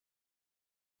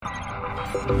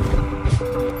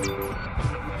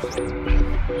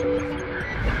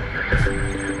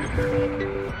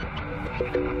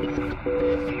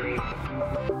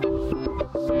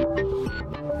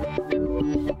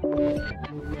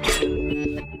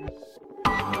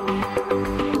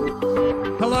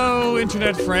Hello,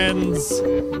 internet friends,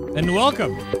 and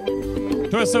welcome to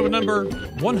episode number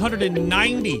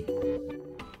 190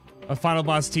 of Final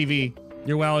Boss TV,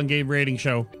 your WoW and game rating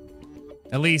show.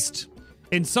 At least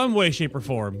in some way, shape, or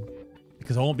form,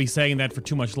 because I won't be saying that for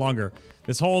too much longer.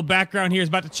 This whole background here is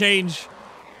about to change.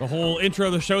 The whole intro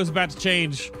of the show is about to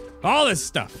change. All this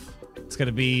stuff. It's going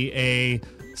to be a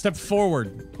step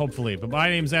forward, hopefully. But my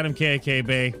name's Adam K.A.K.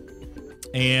 Bay,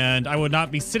 and I would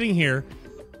not be sitting here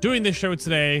doing this show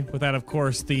today without, of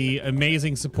course, the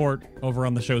amazing support over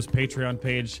on the show's Patreon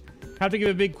page. Have to give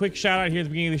a big quick shout out here at the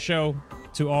beginning of the show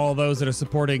to all those that are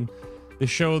supporting the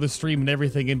show, the stream, and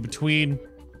everything in between.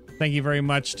 Thank you very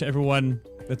much to everyone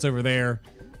that's over there,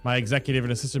 my executive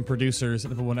and assistant producers,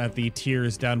 and everyone at the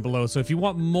tiers down below. So if you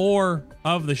want more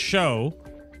of the show,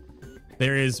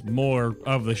 there is more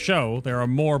of the show. There are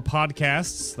more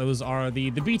podcasts. Those are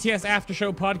the BTS After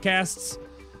Show podcasts.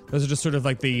 Those are just sort of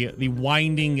like the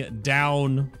winding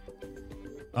down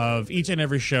of each and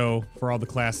every show for all the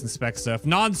class and spec stuff.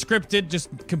 Non-scripted,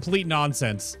 just complete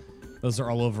nonsense. Those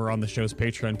are all over on the show's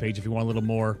Patreon page if you want a little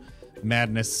more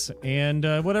madness and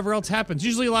whatever else happens.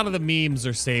 Usually a lot of the memes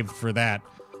are saved for that.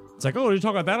 It's like, oh, did you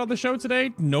talk about that on the show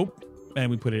today? Nope. And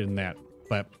we put it in that.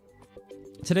 But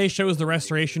today's show is the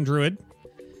Restoration Druid.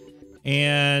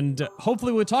 And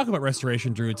hopefully we'll talk about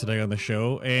Restoration Druid today on the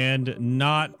show and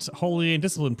not Holy and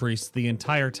Discipline Priest the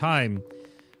entire time.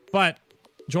 But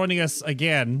joining us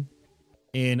again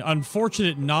in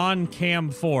unfortunate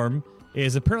non-cam form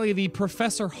is apparently the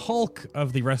Professor Hulk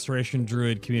of the Restoration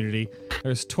Druid community.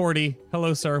 There's Torty.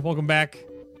 Hello, sir. Welcome back.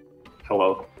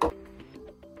 Hello.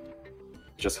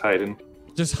 Just hiding.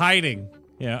 Just hiding.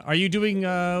 Yeah. Are you doing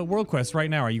World Quest right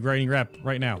now? Are you grinding rep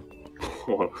right now?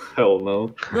 Oh, hell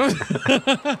no.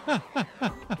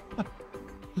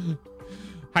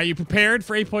 Are you prepared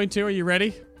for 8.2? Are you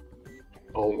ready?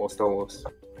 Almost.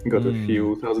 Got a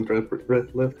few thousand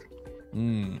red left.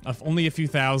 Only a few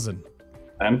thousand.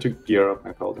 Time to gear up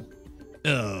my paladin.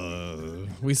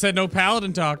 We said no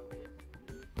paladin talk.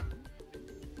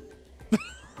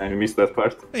 I missed that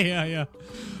part. Yeah.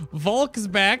 Volk is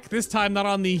back. This time not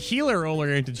on the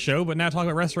healer-oriented show, but now talking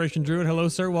about Restoration Druid. Hello,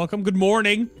 sir. Welcome. Good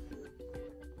morning.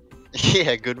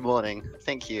 Yeah, good morning.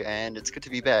 Thank you, and it's good to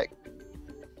be back.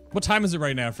 What time is it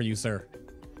right now for you, sir?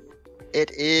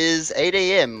 It is 8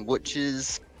 a.m., which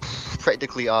is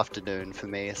practically afternoon for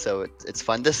me, so it's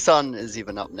fine. The sun is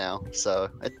even up now, so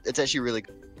it's actually really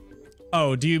good.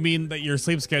 Oh, do you mean that your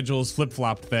sleep schedule is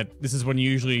flip-flopped, that this is when you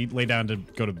usually lay down to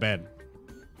go to bed?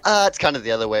 It's kind of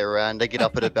the other way around. I get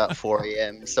up at about 4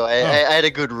 a.m., so I had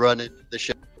a good run at the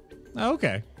show.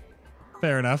 Okay.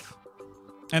 Fair enough.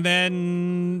 And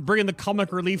then bringing the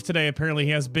comic relief today, apparently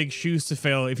he has big shoes to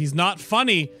fill. If he's not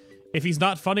funny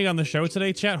on the show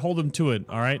today, chat, hold him to it,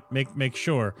 all right? Make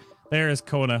sure. There is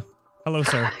Kona. Hello,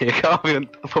 sir. You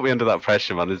can't put me under that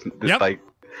pressure, man.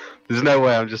 There's no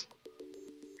way I'm just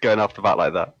going off the bat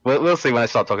like that. We'll see when I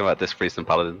start talking about Disc Priests and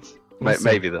Paladins.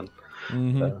 Maybe then.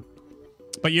 Mm-hmm.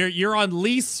 But you're on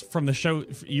lease from the show.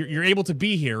 You're able to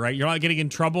be here, right? You're not getting in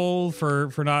trouble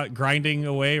for not grinding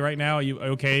away right now. Are you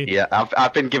okay? Yeah,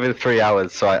 I've been given 3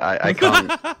 hours, so I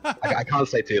can't I can't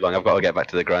stay too long. I've got to get back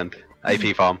to the grind.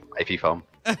 AP farm.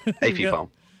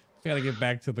 Gotta get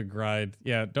back to the grind.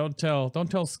 Yeah, don't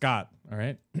tell Scott. All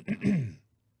right,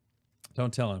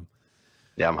 don't tell him.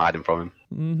 Yeah, I'm hiding from him.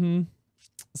 Mm-hmm.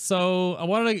 So I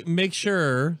wanted to make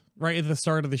sure right at the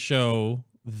start of the show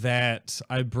that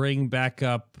I bring back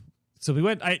up. So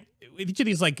with each of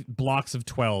these like blocks of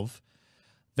 12,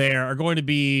 there are going to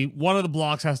be one of the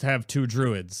blocks has to have 2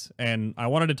 druids, and I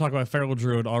wanted to talk about Feral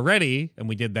Druid already, and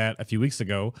we did that a few weeks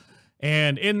ago.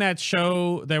 And in that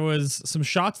show, there was some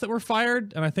shots that were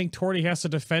fired, and I think Torty has to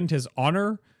defend his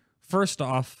honor first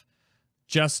off,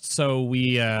 just so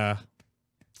we get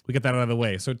that out of the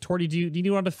way. So Torty, do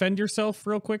you want to defend yourself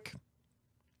real quick?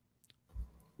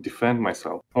 Defend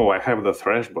myself. Oh, I have the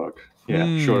thrash bug.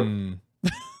 Yeah, sure.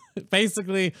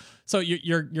 Basically, so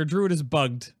your druid is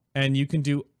bugged, and you can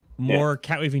do more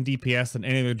cat weaving DPS than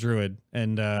any other druid.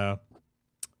 And you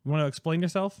want to explain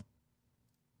yourself?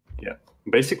 Yeah.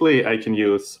 Basically, I can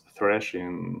use thrash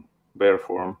in bear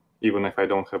form, even if I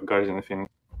don't have guardian anything.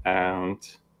 And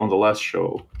on the last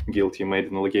show, Guilty made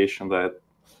an allegation that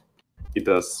it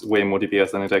does way more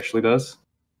DPS than it actually does.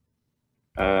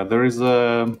 There is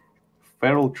a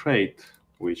feral trait,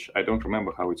 which I don't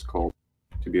remember how it's called,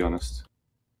 to be honest.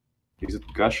 is it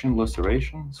gushing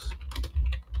lacerations?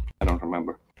 I don't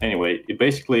remember. Anyway, it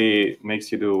basically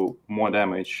makes you do more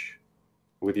damage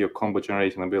with your combo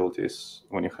generating abilities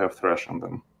when you have Thresh on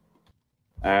them.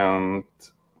 And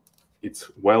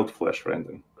it's Wild Flash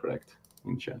Rendon, correct?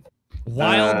 In chat.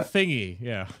 Wild thingy,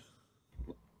 yeah.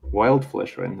 Wild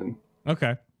Flash Rendon.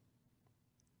 Okay.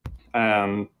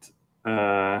 And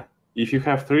if you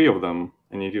have 3 of them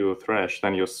and you do Thresh,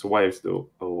 then your swipes do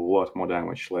a lot more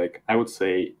damage. Like, I would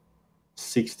say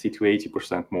 60 to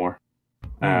 80% more.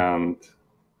 And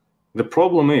the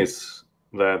problem is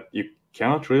that you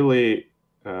cannot really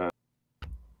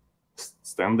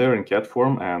stand there in cat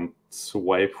form and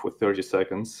swipe for 30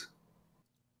 seconds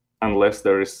unless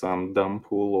there is some dumb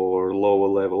pool or lower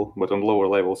level. But on lower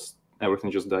levels,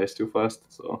 everything just dies too fast.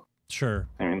 So sure.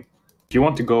 I mean, if you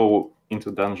want to go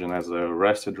into dungeon as a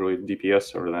Rested Druid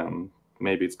DPSer, then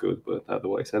maybe it's good. But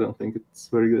otherwise, I don't think it's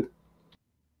very good.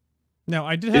 No,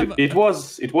 I did have. It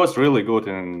was really good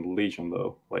in Legion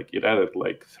though. Like it added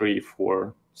like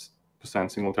 3-4%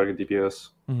 single target DPS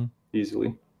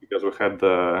easily because we had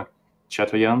the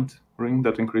Chatayant ring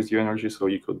that increased your energy, so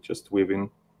you could just weave in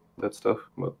that stuff.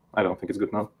 But I don't think it's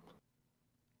good now.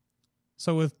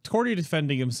 So with Torty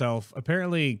defending himself,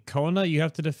 apparently Kona, you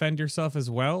have to defend yourself as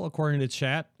well, according to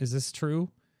chat. Is this true?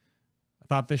 I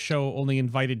thought this show only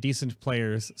invited decent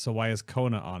players, so why is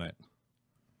Kona on it?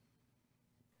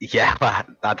 Yeah, but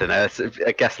I don't know.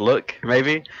 I guess luck,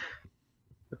 maybe.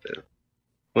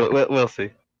 We'll see.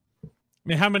 I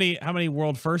mean, how many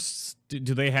world firsts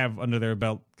do they have under their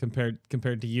belt compared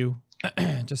to you?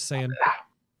 Just saying.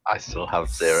 I still have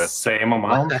 0. Same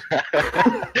amount.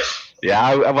 Yeah,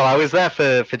 I was there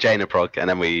for Jaina Prog, and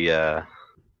then we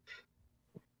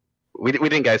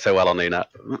didn't go so well on Unat.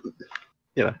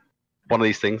 You know, one of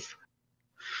these things.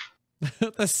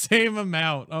 The same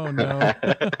amount. Oh no.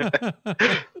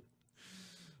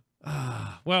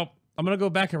 Well, I'm gonna go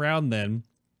back around then.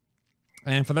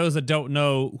 And for those that don't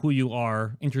know who you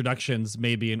are, introductions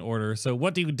may be in order. So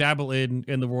what do you dabble in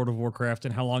the World of Warcraft,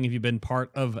 and how long have you been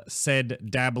part of said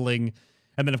dabbling?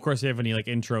 And then, of course, if you have any like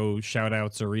intro shout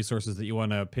outs or resources that you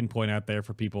want to pinpoint out there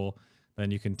for people, then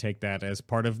you can take that as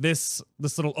part of this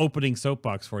little opening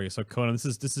soapbox for you. So Conan, this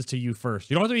is to you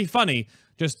first. You don't have to be funny,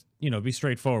 just, you know, be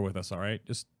straightforward with us, all right?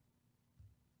 Just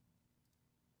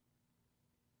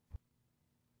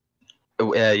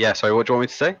yeah, sorry, what do you want me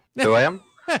to say? Who I am?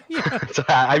 So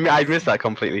I missed that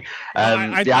completely.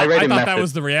 I thought that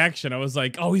was the reaction. I was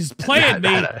like, oh, he's playing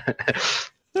me.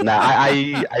 No,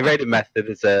 I rated Method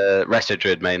as a Rested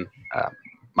Druid main.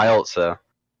 My ults are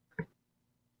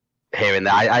here and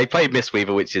there. I played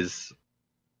Mistweaver, which is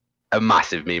a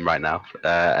massive meme right now,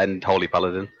 and Holy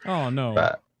Paladin. Oh, no.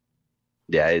 But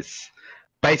yeah, it's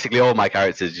basically all my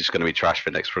characters are just going to be trash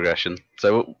for next progression.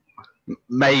 So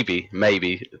maybe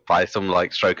by some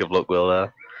like stroke of luck, we'll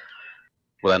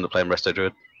end up playing Rested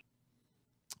Druid.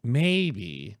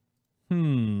 Maybe. I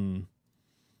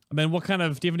mean, what kind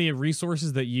of, do you have any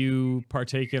resources that you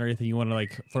partake in or anything you want to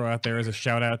like throw out there as a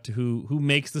shout out to who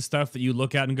makes the stuff that you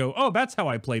look at and go, oh, that's how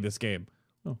I play this game?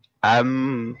 Oh.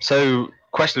 So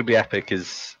Questionably Epic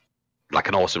is like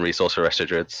an awesome resource for Rested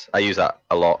Druids. I use that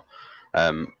a lot.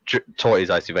 Torty's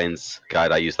Icy Veins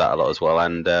guide, I use that a lot as well.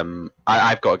 And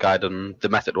I've got a guide on the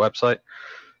Method website,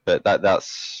 but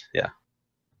that's yeah.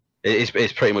 It's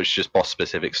pretty much just boss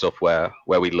specific stuff where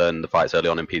we learn the fights early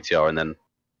on in PTR, and then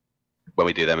when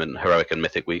we do them in Heroic and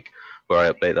Mythic Week, where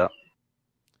I update that.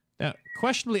 Now,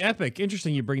 Questionably Epic.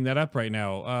 Interesting you bring that up right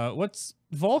now. What's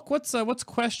Volk? What's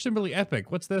Questionably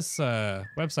Epic? What's this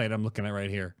website I'm looking at right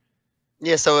here?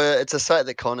 Yeah, so it's a site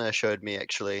that Connor showed me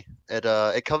actually.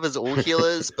 It covers all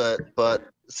healers, but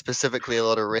specifically a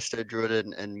lot of Rested Druid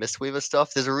and Mistweaver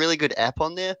stuff. There's a really good app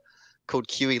on there called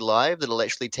QE Live that'll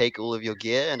actually take all of your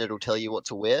gear and it'll tell you what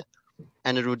to wear,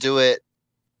 and it'll do it.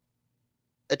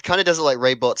 It kind of does it like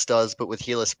Raybots does, but with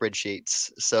healer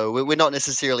spreadsheets. So we're not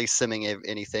necessarily simming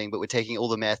anything, but we're taking all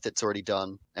the math that's already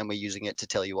done and we're using it to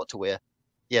tell you what to wear.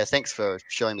 Yeah, thanks for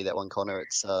showing me that one, Connor.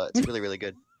 It's really, really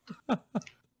good.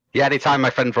 Yeah, anytime my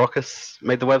friend Rockus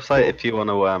made the website, if you want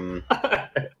to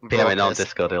PM in on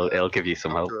Discord, it'll give you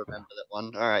some help. I remember that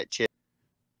one. All right, cheers.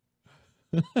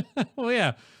 Well,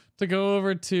 yeah. To go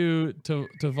over to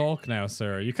Volk now,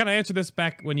 sir. You kind of answered this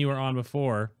back when you were on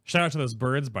before. Shout out to those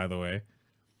birds, by the way.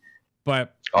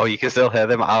 But oh, you can still hear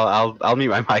them. I'll mute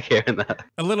my mic here and there.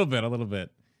 A little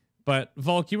bit. But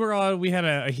Volk, you were on. We had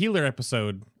a healer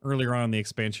episode earlier on in the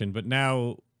expansion, but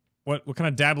now, what kind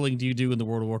of dabbling do you do in the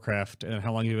World of Warcraft, and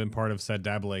how long have you been part of said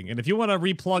dabbling? And if you want to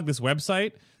replug this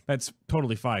website, that's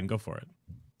totally fine. Go for it.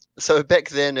 So back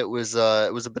then it was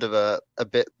a bit of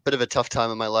a tough time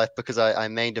in my life because I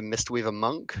mained a Mistweaver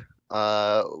monk.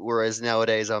 Whereas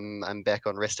nowadays I'm back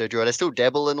on Resto Druid. I still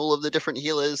dabble in all of the different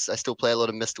healers. I still play a lot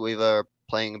of Mistweaver,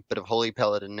 playing a bit of Holy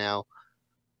Paladin now.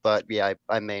 But yeah,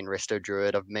 I main Resto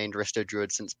Druid. I've mained Resto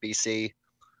Druid since BC.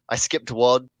 I skipped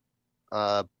WoD.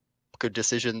 Good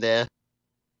decision there.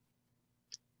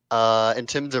 In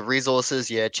terms of resources,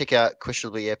 yeah, check out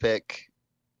Questionably Epic.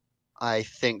 I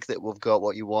think that we've got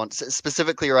what you want.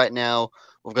 Specifically right now,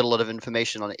 we've got a lot of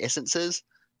information on essences,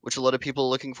 which a lot of people are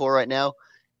looking for right now.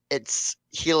 It's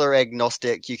healer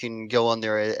agnostic. You can go on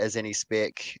there as any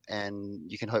spec, and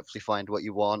you can hopefully find what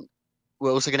you want.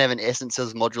 We're also going to have an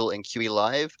essences module in QE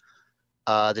Live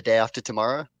the day after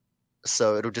tomorrow.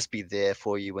 So it'll just be there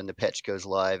for you when the patch goes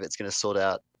live. It's going to sort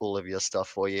out all of your stuff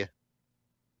for you.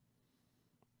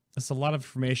 It's a lot of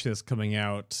information that's coming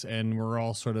out, and we're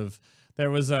all sort of... There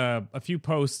was a few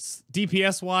posts,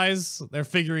 DPS-wise, they're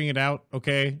figuring it out,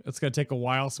 okay? It's going to take a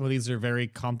while. Some of these are very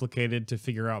complicated to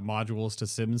figure out modules to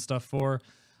sim stuff for.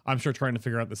 I'm sure trying to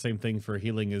figure out the same thing for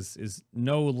healing is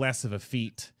no less of a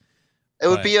feat. It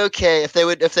would be okay if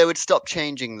they would stop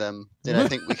changing them. Then I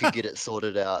think we could get it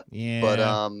sorted out. Yeah. But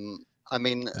I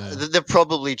mean, they've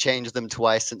probably changed them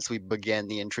twice since we began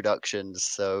the introductions.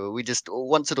 So we just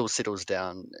once it all settles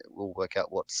down, we'll work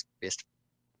out what's best.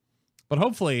 But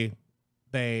hopefully,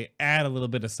 they add a little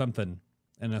bit of something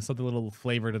and something a little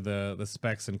flavor to the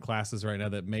specs and classes right now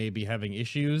that may be having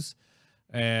issues.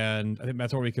 And I think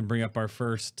that's where we can bring up our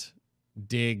first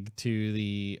dig to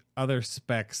the other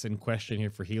specs in question here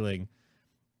for healing.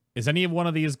 Is any of one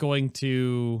of these going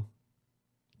to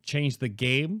change the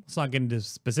game? Let's not get into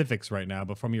specifics right now,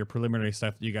 but from your preliminary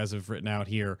stuff that you guys have written out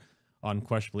here on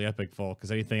Questionably Epic, Volk,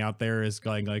 is anything out there is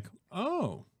going like,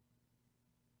 oh...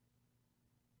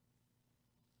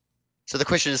 So the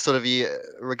question is sort of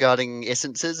regarding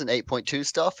essences and 8.2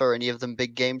 stuff. Are any of them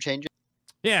big game changers?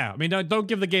 Yeah, I mean, don't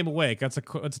give the game away. That's a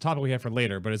topic we have for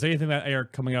later. But is there anything that are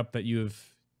coming up that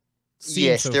you've seen?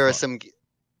 Yes, so there far? are some.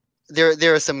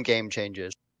 There are some game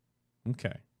changers.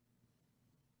 Okay,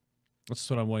 that's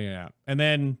what I'm weighing out. And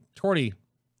then Torty,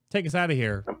 take us out of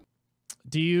here.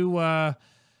 Do you?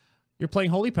 You're playing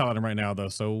Holy Paladin right now, though.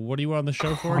 So what are you on the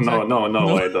show for? Exactly?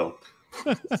 No, I don't.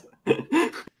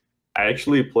 I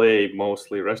actually play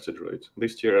mostly Resto Druid.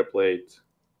 This year I played,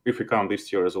 if we count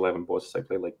this year as 11 bosses, I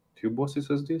played like 2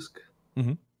 bosses as disc.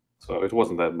 Mm-hmm. So it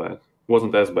wasn't that bad. It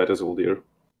wasn't as bad as Uldir.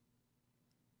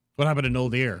 What happened in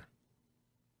Uldir?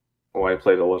 Oh, I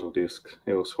played a lot of disc.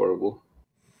 It was horrible.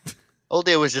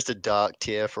 Uldir was just a dark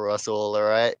tier for us all,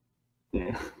 alright?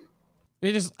 Yeah.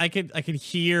 It just I could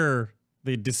hear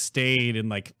the disdain and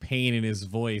like pain in his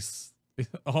voice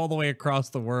all the way across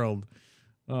the world.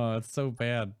 Oh, it's so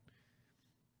bad.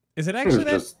 Is it actually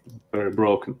It was just very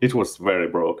broken. It was very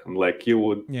broken. Like you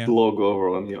would log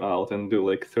over on your alt and do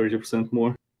like 30%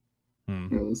 more.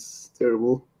 It was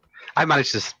terrible. I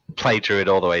managed to play Druid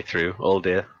all the way through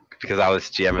Uldir because I was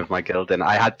GM of my guild, and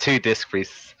I had 2 disc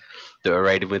priests that were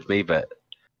raiding with me. But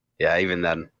yeah, even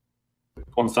then,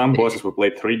 on some bosses we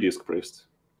played 3 disc priests.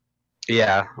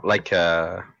 Yeah, like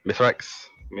Mithrax.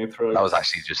 That was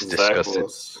actually just disgusting.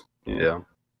 Yeah.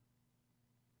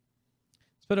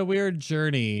 Been a weird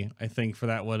journey, I think, for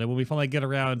that one. And when we finally get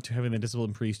around to having the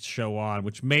Discipline Priest show on,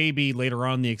 which may be later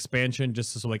on in the expansion,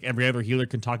 just so like every other healer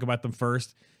can talk about them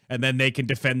first, and then they can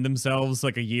defend themselves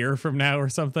like a year from now or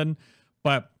something.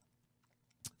 But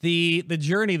the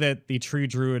journey that the True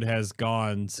Druid has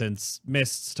gone since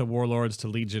Mists to Warlords to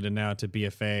Legion and now to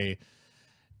BFA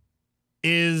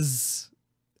is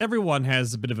everyone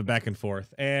has a bit of a back and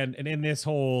forth. And in this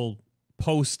whole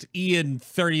post Ian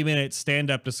 30-minute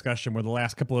stand-up discussion where the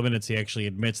last couple of minutes he actually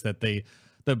admits that the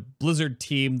Blizzard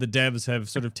team, the devs, have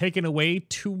sort of taken away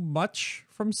too much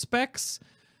from specs.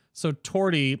 So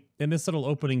Torty, in this little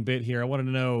opening bit here, I wanted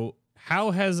to know, how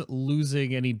has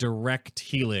losing any direct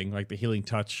healing, like the healing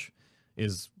touch,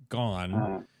 is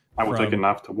gone? I would take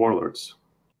enough to Warlords.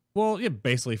 Well, yeah,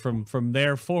 basically from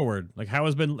there forward, like how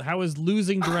has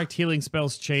losing direct healing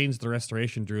spells changed the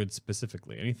Restoration Druid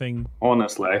specifically? Anything?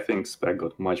 Honestly, I think spec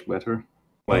got much better.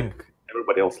 Like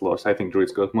everybody else lost, I think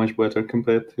Druids got much better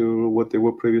compared to what they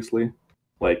were previously.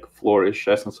 Like Flourish,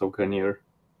 Essence of Garnier,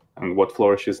 and what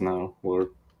Flourish is now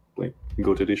were like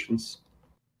good additions.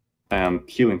 And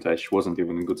Healing Touch wasn't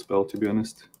even a good spell, to be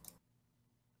honest.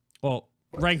 Well,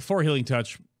 rank 4 Healing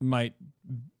Touch might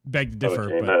beg to differ,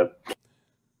 okay,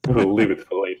 but we'll leave it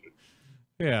for later.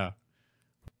 Yeah.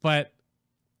 But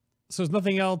so there's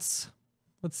nothing else.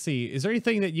 Let's see. Is there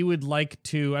anything that you would like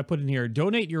to, I put in here,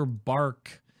 donate your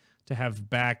bark to have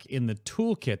back in the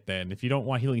toolkit then? If you don't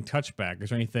want Healing Touch back, is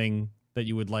there anything that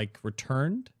you would like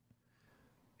returned?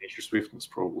 Nature Swiftness,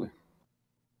 probably.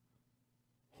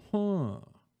 Huh.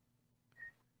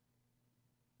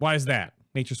 Why is that?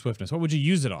 Nature Swiftness. What would you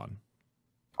use it on?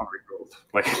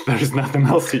 Like, there's nothing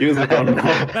else to use it on.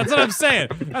 That's what I'm saying.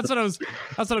 That's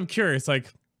what I'm curious.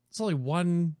 Like, it's only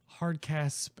one hard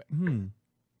cast.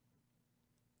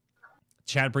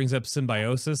 Chad brings up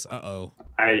Symbiosis. Uh-oh.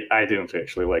 I didn't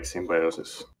actually like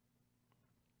Symbiosis.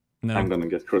 No. I'm gonna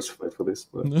get crucified for this,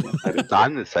 but I didn't.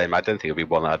 I'm the same. I don't think it'll be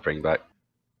one that I'd bring back.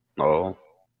 No.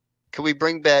 Can we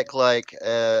bring back like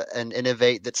an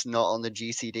innovate that's not on the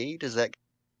GCD? Does that?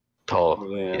 Oh,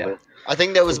 Yeah, yeah. I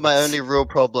think that was my only real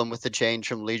problem with the change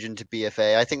from Legion to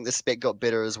BFA. I think the spec got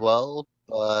better as well,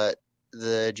 but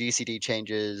the GCD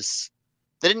changes,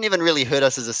 they didn't even really hurt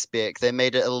us as a spec. They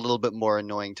made it a little bit more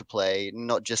annoying to play,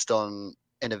 not just on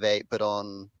Innovate, but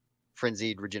on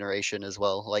Frenzied Regeneration as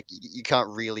well. Like, you can't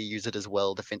really use it as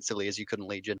well defensively as you could in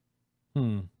Legion.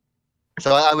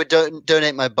 So I would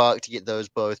donate my bark to get those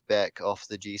both back off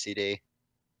the GCD.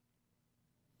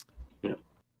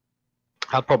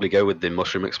 I'd probably go with the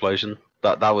Mushroom Explosion.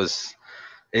 That was.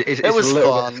 It was a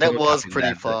little bit fun. That was happening pretty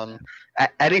there, but fun.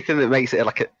 Anything that makes it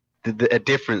like a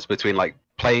difference between like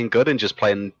playing good and just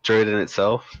playing Druid in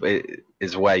itself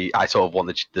is where I sort of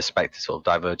want the spec to sort of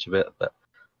diverge a bit. But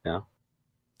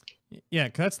yeah,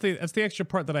 'cause that's the extra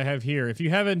part that I have here. If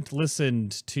you haven't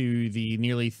listened to the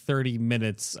nearly 30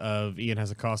 minutes of Ian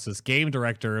Hazzikostas, game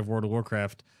director of World of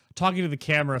Warcraft, talking to the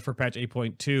camera for patch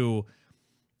 8.2,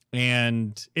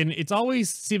 and it's always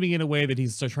seeming in a way that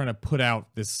he's still trying to put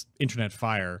out this internet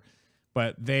fire,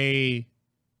 but they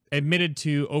admitted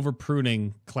to over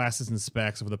pruning classes and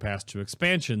specs over the past 2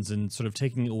 expansions and sort of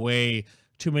taking away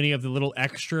too many of the little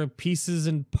extra pieces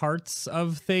and parts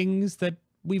of things that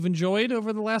we've enjoyed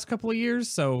over the last couple of years.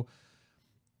 So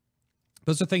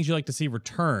those are things you like to see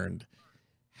returned.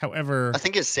 However, I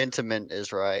think his sentiment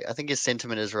is right. I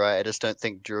just don't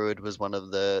think Druid was one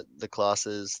of the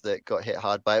classes that got hit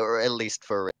hard by it, or at least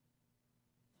for.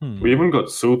 We even got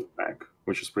Soothe back,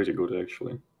 which is pretty good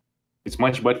actually. It's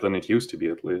much better than it used to be,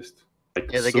 at least.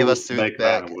 Like, Yeah, they give us Soothe back.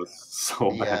 then was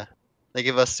so Yeah, bad. they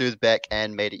give us Soothe back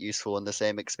and made it useful in the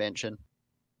same expansion.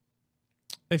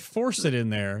 they force it in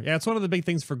there. Yeah, it's one of the big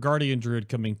things for Guardian Druid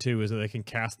coming too, is that they can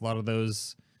cast a lot of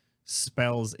those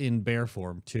spells in bear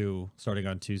form too, starting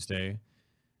on Tuesday,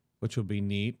 which will be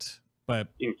neat. But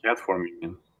In cat form, you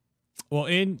mean? well,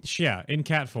 in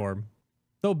cat form.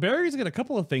 Though Barry's got a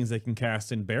couple of things they can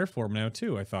cast in bear form now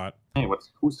too, I thought. Hey,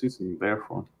 who sits in bear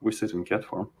form? We sit in cat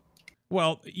form.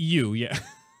 Well, yeah.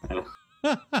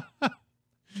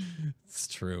 It's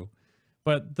true.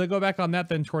 But to go back on that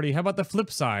then, Torty, how about the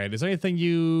flip side? Is there anything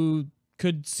you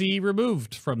could see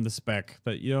removed from the spec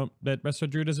that Resto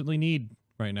Druid doesn't really need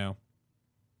right now?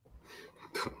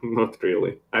 Not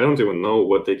really. I don't even know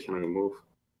what they can remove.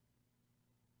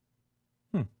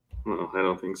 No, I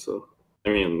don't think so. I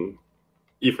mean,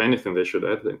 if anything, they should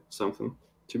add something,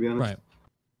 to be honest. Right.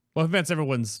 Well, if that's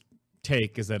everyone's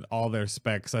take, is that all their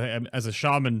specs, as a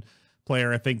shaman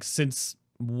player, I think since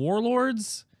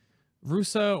Warlords,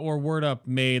 Rusa or Word Up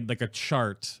made like a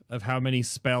chart of how many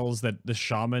spells that the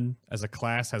shaman as a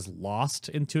class has lost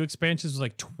in 2 expansions. It was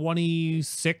like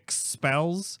 26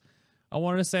 spells, I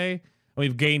want to say. And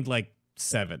we've gained like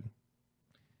 7.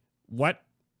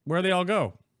 Where they all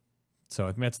go? So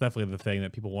I think that's definitely the thing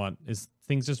that people want, is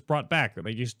things just brought back that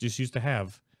they just used to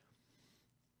have.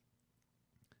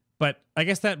 But I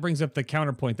guess that brings up the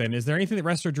counterpoint then. Is there anything that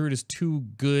Resto Druid is too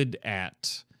good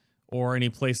at? Or any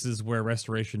places where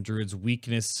Restoration Druid's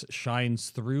weakness shines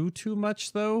through too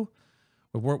much, though?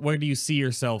 Or where do you see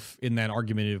yourself in that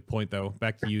argumentative point, though?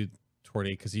 Back to you,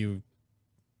 Torty, because you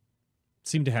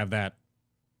seem to have that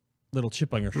little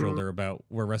chip on your shoulder about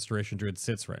where Restoration Druid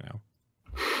sits right now.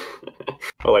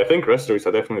 Well, I think Restorers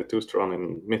are definitely too strong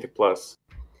in Mythic Plus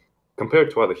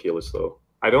compared to other healers, though.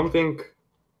 I don't think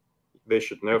they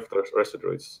should nerf the Resto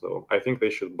Druids, though. I think they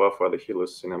should buff other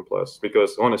healers in M+,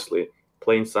 because honestly,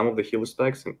 playing some of the healer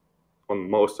stacks on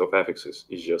most of affixes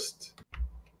is just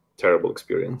terrible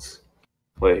experience.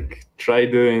 Like, try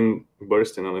doing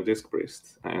bursting on a Disc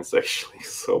Priest, and it's actually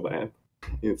so bad.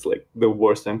 It's like the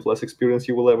worst M+ experience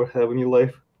you will ever have in your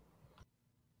life.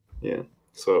 Yeah,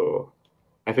 so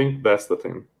I think that's the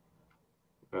thing.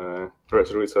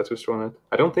 Resolutes are too strong at.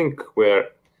 I don't think we're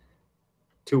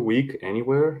too weak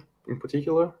anywhere in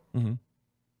particular. Mm-hmm.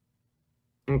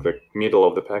 I think like middle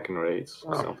of the pack in raids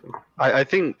or something. I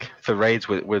think for raids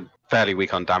we're fairly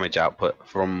weak on damage output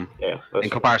in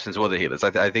comparison to other healers.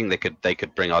 I think they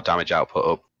could bring our damage output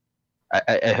up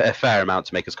a fair amount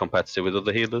to make us competitive with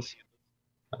other healers.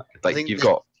 I think you've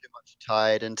got too much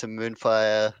tied into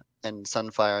Moonfire and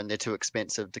Sunfire, and they're too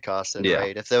expensive to cast in Yeah.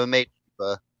 raid. If they were made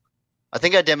cheaper, I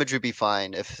think our damage would be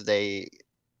fine if they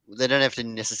They don't have to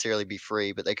necessarily be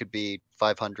free, but they could be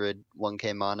 500,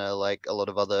 1k mana, like a lot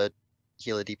of other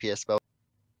healer DPS spells.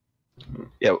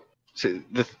 Yeah, so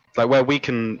like where we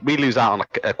lose out on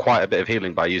like quite a bit of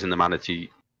healing by using the mana to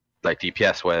like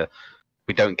DPS, where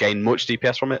we don't gain much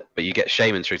DPS from it, but you get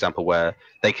shamans, for example, where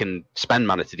they can spend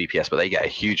mana to DPS, but they get a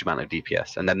huge amount of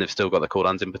DPS, and then they've still got the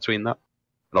cooldowns in between that.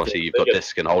 And obviously, you've got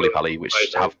Disc and Holy Pally, which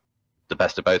have the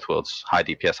best of both worlds: high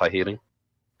DPS, high healing.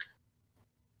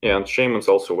 Yeah, and shamans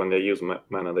also, when they use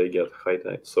mana, they get high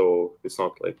tide, so it's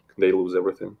not like they lose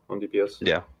everything on DPS.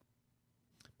 Yeah.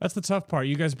 That's the tough part.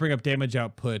 You guys bring up damage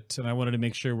output, and I wanted to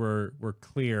make sure we're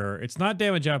clear. It's not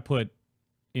damage output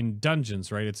in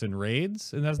dungeons, right? It's in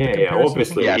raids, and that's the comparison?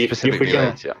 Obviously. Yeah,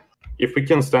 If we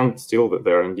can stand still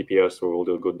there in DPS, we will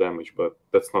do good damage, but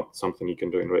that's not something you can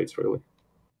do in raids, really.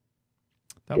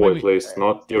 Or at least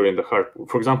not during the hard.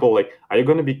 For example, like, are you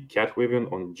going to be cat weaving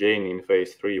on Jane in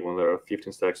phase 3 when there are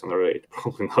 15 stacks on the raid?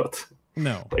 Probably not.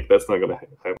 No. Like, that's not going to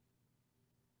happen.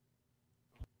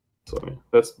 So yeah,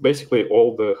 that's basically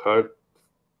all the hard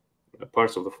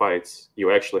parts of the fights.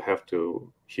 You actually have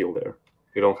to heal there.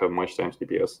 You don't have much times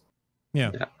DPS.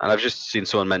 Yeah. And I've just seen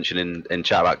someone mention in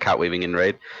chat about cat weaving in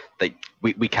raid. Like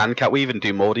we can cat weave and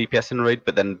do more DPS in raid,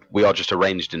 but then we are just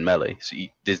arranged in melee. So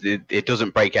it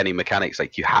doesn't break any mechanics.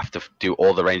 Like you have to do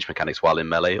all the range mechanics while in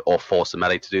melee, or force the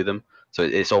melee to do them. So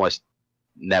it's almost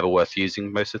never worth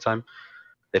using most of the time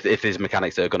if there's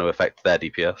mechanics that are going to affect their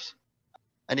DPS.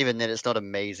 And even then, it's not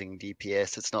amazing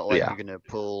DPS. It's not like you're going to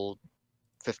pull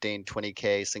 15,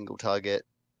 20k single target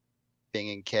being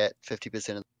in cat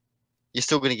 50% of. You're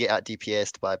still going to get out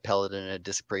DPS'd by a paladin and a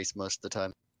disc priest most of the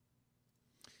time.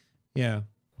 Yeah.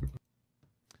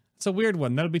 It's a weird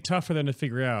one. That'll be tough for them to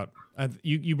figure out.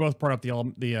 You both brought up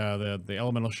the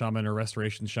elemental shaman or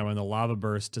restoration shaman, the lava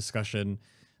burst discussion.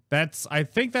 I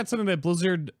think that's something that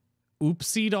Blizzard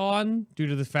oopsied on due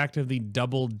to the fact of the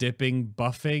double dipping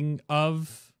buffing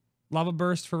of lava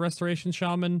burst for restoration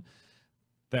shaman.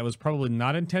 That was probably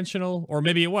not intentional, or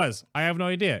maybe it was. I have no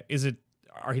idea.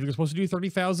 Are healers supposed to do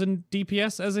 30,000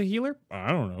 DPS as a healer?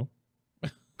 I don't know.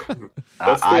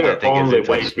 That's the only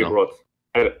way to be brought.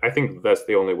 I think that's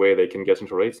the only way they can get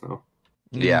into raids now.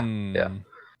 Yeah.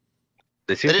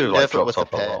 They didn't nerf it with the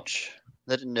patch.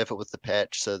 They didn't nerf it with the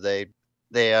patch, so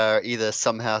they are either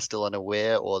somehow still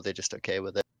unaware or they're just okay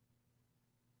with it.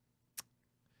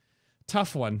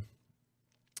 Tough one.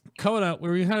 Kona,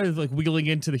 we're kind of like wheeling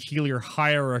into the healer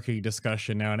hierarchy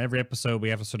discussion now. In every episode, we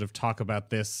have to sort of talk about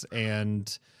this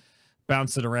and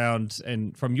bounce it around.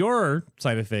 And from your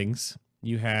side of things,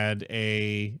 you had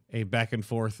a back and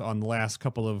forth on the last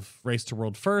couple of Race to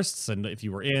World firsts, and if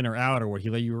you were in or out, or what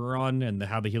healer you were on, and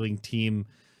how the healing team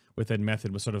within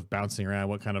Method was sort of bouncing around,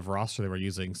 what kind of roster they were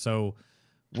using. So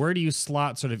where do you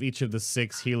slot sort of each of the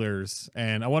 6 healers?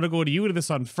 And I want to go to you to this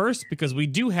on first, because we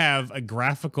do have a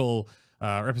graphical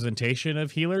representation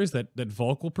of healers that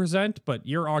Volk will present, but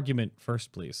your argument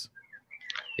first, please.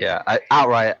 Yeah,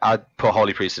 outright, I'd put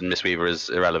Holy Priest and Mistweaver as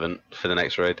irrelevant for the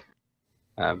next raid.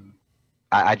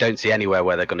 I don't see anywhere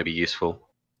where they're going to be useful.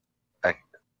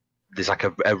 There's like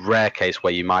a rare case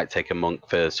where you might take a monk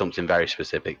for something very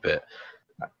specific, but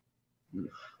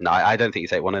no, I don't think you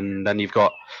take one. And then you've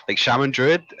got like Shaman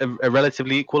Druid, are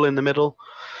relatively equal in the middle.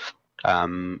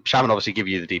 Shaman obviously give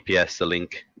you the DPS, the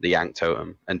link, the Yank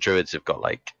totem, and Druids have got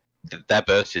like their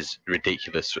burst is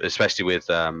ridiculous, especially with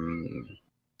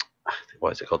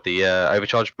what is it called, the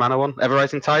overcharged mana one,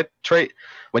 Everrising Tide trait.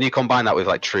 When you combine that with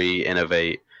like Tree,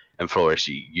 Innovate, and Flourish,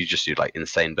 you just do like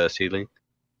insane burst healing.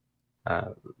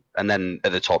 And then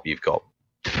at the top you've got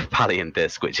Pally and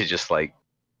Disc, which is just like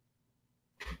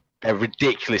a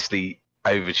ridiculously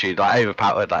overtuned, like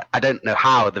overpowered. Like I don't know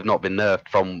how they've not been nerfed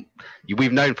from.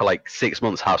 We've known for like 6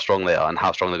 months how strong they are and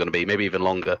how strong they're going to be, maybe even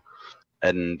longer,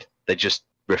 and they just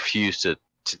refuse to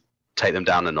take them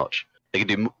down a notch. They can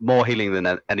do more healing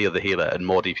than any other healer and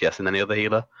more DPS than any other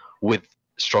healer with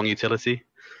strong utility.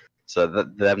 So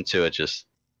them two are just.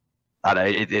 I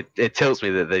don't know. It tilts me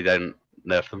that they don't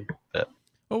nerf them. But.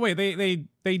 Oh wait,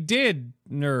 they did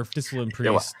nerf Discipline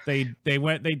Priest. Yeah,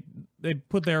 They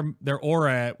put their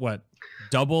aura at what?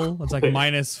 Double? It's like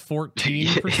minus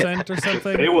 14% or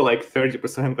something. They were like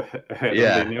 30% ahead.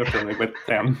 Yeah. And they nerfed them. Like, but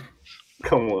damn,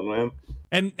 come on,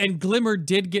 man. And Glimmer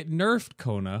did get nerfed,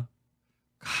 Kona.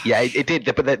 Gosh. Yeah, it did.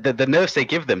 But the nerfs they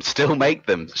give them still make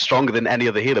them stronger than any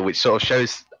other healer, which sort of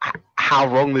shows how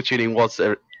wrong the tuning was,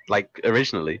 like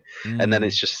originally. And then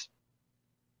it's just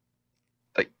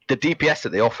like the DPS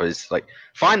that they offer is like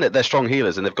fine that they're strong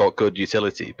healers and they've got good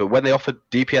utility, but when they offer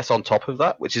DPS on top of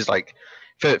that, which is like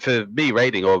for me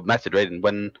raiding or method raiding,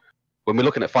 when we're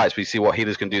looking at fights, we see what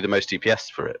healers can do the most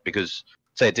DPS for it, because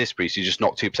say a Disc Priest, you just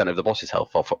knock 2% of the boss's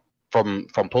health off from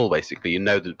pull. Basically, you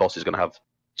know the boss is going to have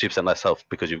 2% less health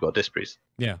because you've got a Disc Priest.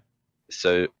 Yeah.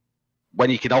 So when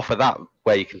you can offer that,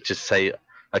 where you can just say,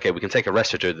 okay, we can take a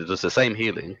Resto Druid that does the same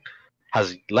healing,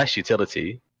 has less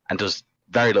utility, and does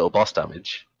very little boss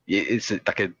damage. It's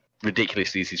like a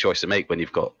ridiculously easy choice to make when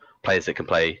you've got players that can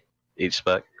play each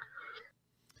spec.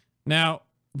 Now,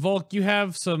 Volk, you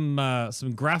have some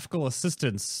graphical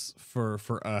assistance for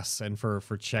us and for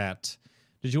chat.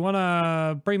 Did you want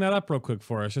to bring that up real quick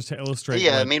for us, just to illustrate?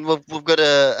 Yeah, what... I mean, we've got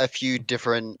a few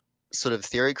different sort of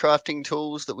theory crafting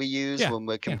tools that we use when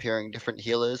we're comparing different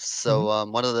healers. So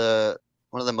one of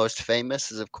the most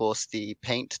famous is, of course, the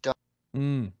paint die.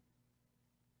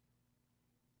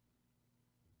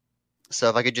 So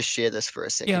if I could just share this for a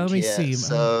second. Yeah, let me see.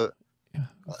 So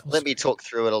let me talk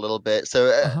through it a little bit.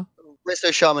 So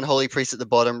Resto Shaman, Holy Priest at the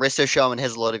bottom. Resto Shaman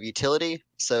has a lot of utility.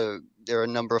 So there are a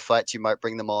number of fights you might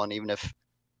bring them on, even if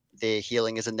their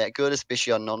healing isn't that good,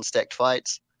 especially on non-stacked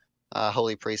fights.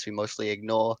 Holy Priest we mostly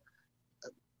ignore.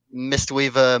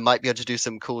 Mistweaver might be able to do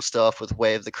some cool stuff with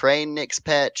Way of the Crane next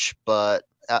patch, but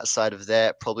outside of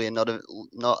that, probably not a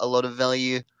lot of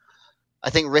value. I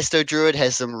think Resto Druid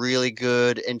has some really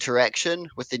good interaction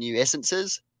with the new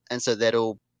essences, and so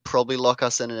that'll probably lock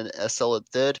us in a solid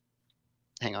third.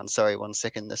 Hang on, sorry, 1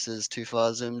 second. This is too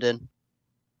far zoomed in.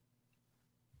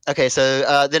 Okay,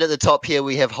 so then at the top here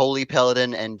we have Holy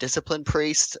Paladin and Discipline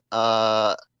Priest.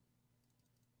 I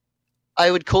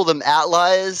would call them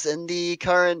outliers in the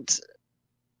current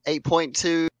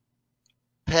 8.2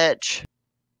 patch.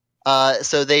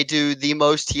 So they do the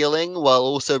most healing while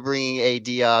also bringing a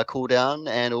DR cooldown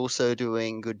and also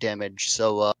doing good damage.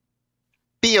 So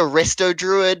be a Resto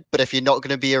Druid, but if you're not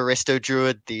going to be a Resto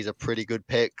Druid, these are pretty good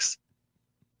picks.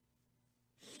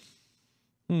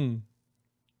 All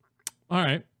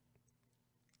right.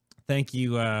 Thank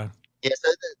you. Yeah,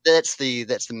 so that's the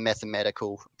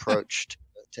mathematical approach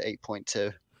to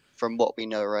 8.2 from what we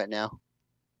know right now.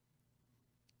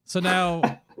 So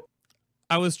now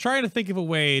I was trying to think of a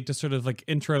way to sort of like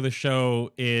intro the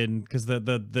show in, because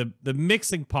the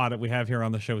mixing pot that we have here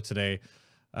on the show today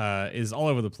is all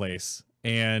over the place.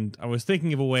 And I was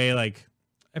thinking of a way, like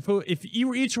if you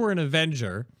were each were an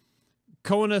Avenger,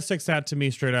 Kona sticks out to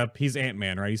me straight up. He's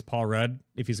Ant-Man, right? He's Paul Rudd,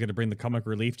 if he's going to bring the comic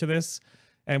relief to this.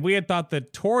 And we had thought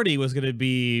that Torty was going to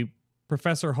be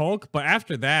Professor Hulk, but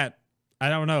after that, I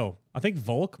don't know. I think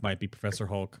Volk might be Professor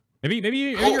Hulk. Maybe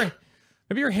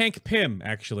you're Hank Pym,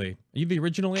 actually. Are you the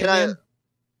original Ant-Man?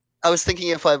 I was thinking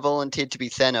if I volunteered to be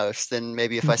Thanos, then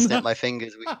maybe if I snap my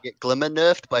fingers, we could get Glimmer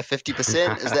nerfed by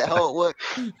 50%. Is that how it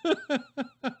works?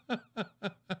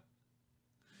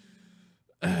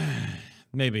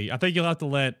 Maybe. I think you'll have to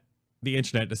let the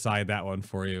internet decide that one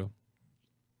for you.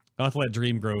 I'll have to let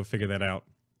Dreamgrove figure that out.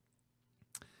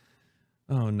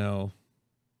 Oh, no.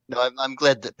 No, I'm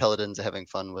glad that Paladins are having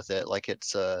fun with it. Like,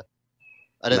 it's, I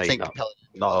don't think Paladins...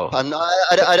 No. I'm not,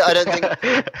 I don't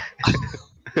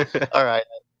think... All right.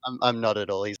 I'm not at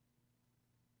all.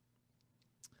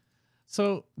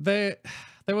 So there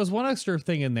was one extra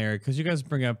thing in there, because you guys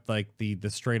bring up like the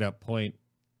straight up point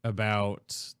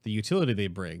about the utility they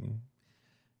bring.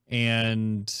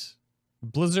 And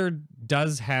Blizzard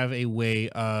does have a way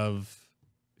of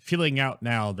feeling out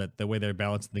now that the way they're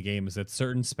balancing the game is that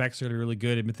certain specs are going to be really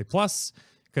good in Mythic Plus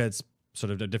because it's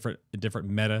sort of a different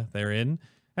meta they're in,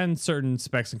 and certain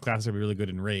specs and classes are really good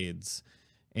in raids.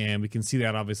 And we can see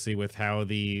that obviously with how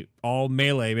the all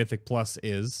melee Mythic Plus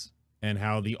is and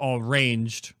how the all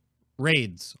ranged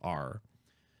raids are.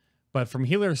 But from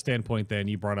healer standpoint, then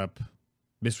you brought up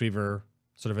Mistweaver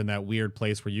sort of in that weird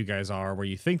place where you guys are, where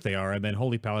you think they are, and then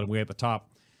Holy Paladin way at the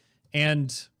top.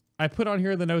 And I put on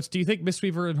here in the notes, do you think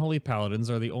Mistweaver and Holy Paladins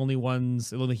are the only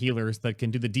healers that can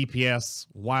do the DPS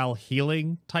while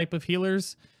healing type of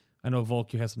healers? I know,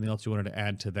 Volk, you have something else you wanted to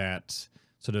add to that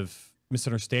sort of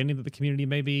misunderstanding that the community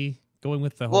may be going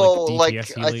with the whole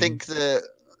DPS healing. I think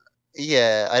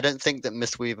I don't think that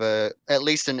Mistweaver, at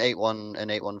least in 8.1 and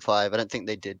 8.1.5, I don't think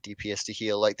they did DPS to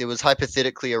heal. Like, there was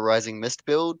hypothetically a Rising Mist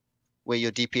build where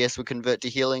your DPS would convert to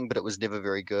healing, but it was never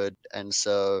very good. And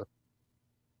so,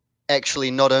 actually,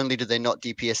 not only do they not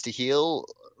DPS to heal,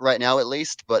 right now at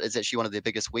least, but it's actually one of their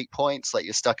biggest weak points. Like,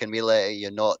 you're stuck in melee, you're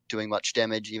not doing much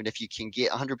damage, even if you can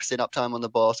get 100% uptime on the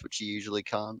boss, which you usually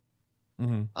can't.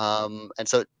 Mm-hmm. And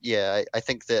so, yeah, I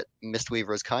think that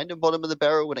Mistweaver is kind of bottom of the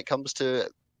barrel when it comes to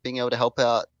being able to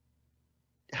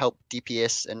help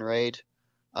DPS and raid.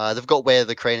 They've got Way of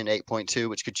the Crane in 8.2,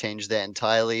 which could change that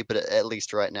entirely, but at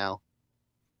least right now.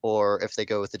 Or if they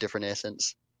go with a different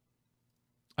essence.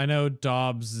 I know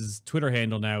Dobbs' Twitter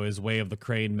handle now is Way of the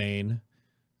Crane main,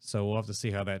 so we'll have to see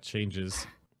how that changes.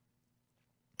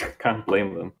 can't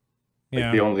blame them. Like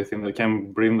Yeah. the only thing that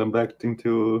can bring them back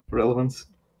into relevance.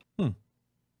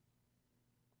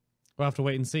 We'll have to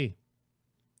wait and see.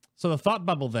 So the thought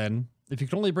bubble then, if you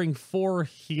can only bring 4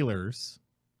 healers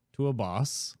to a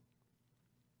boss,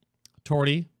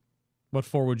 Torty, what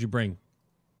 4 would you bring?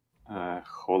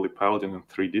 Holy Paladin and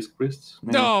 3 Disc Priests.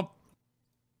 maybe? No.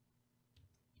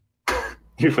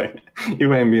 if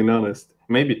I'm being honest.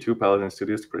 Maybe 2 Paladins, 2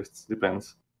 Disc Priests.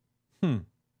 Depends.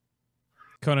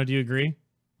 Kona, do you agree?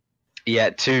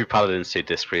 Yeah, 2 paladins, 2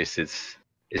 disc priests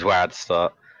is where I'd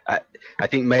start. I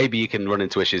think maybe you can run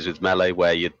into issues with melee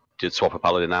where you'd swap a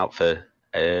paladin out for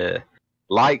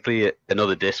likely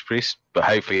another disc priest, but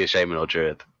hopefully a shaman or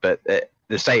druid. But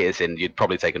the state it's in, you'd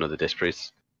probably take another disc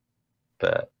priest.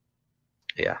 But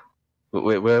yeah,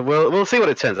 we'll see what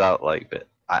it turns out like. But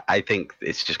I think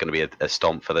it's just going to be a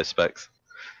stomp for those specs.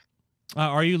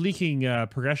 Are you leaking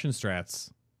progression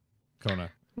strats,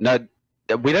 Kona? No,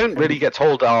 we don't really get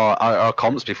told our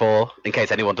comps before, in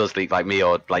case anyone does leak like me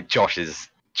or like Josh is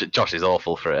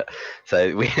awful for it.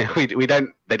 So we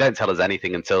don't, they don't tell us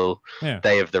anything until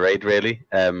day of the raid really.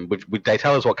 They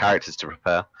tell us what characters to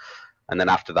prepare, and then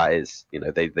after that is, you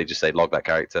know, they just say log that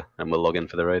character and we'll log in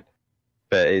for the raid.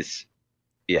 But it's,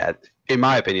 yeah, in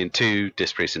my opinion, 2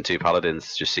 disc priests and 2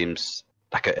 paladins just seems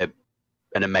like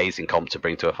an amazing comp to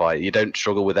bring to a fight. You don't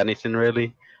struggle with anything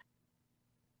really.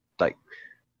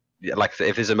 Like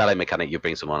if there's a melee mechanic, you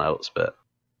bring someone else. But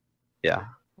yeah,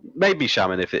 maybe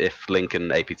shaman if Link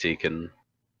and APT can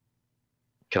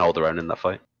hold their own in that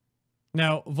fight.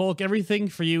 Now, Volk, everything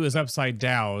for you is upside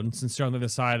down since you're on the other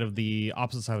side of the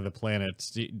opposite side of the planet.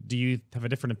 Do you have a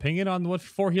different opinion on what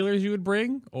 4 healers you would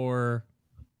bring, or?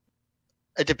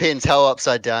 It depends how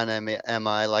upside down am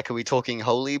I. Like, are we talking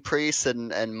holy priests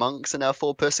and monks in our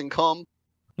 4-person comp?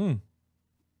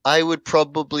 I would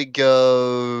probably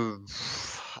go.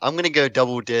 I'm gonna go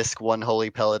double disc, 1 holy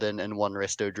paladin and 1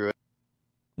 resto druid.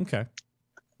 Okay.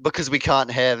 Because we can't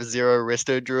have 0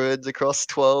 resto druids across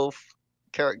 12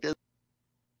 characters.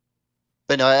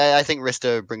 But no, I think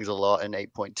resto brings a lot in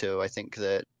 8.2. I think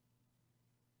that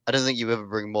I don't think you ever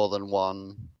bring more than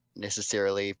 1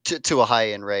 necessarily to a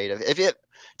high-end raid.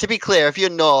 To be clear, if you're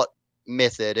not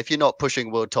method, if you're not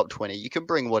pushing world top 20, you can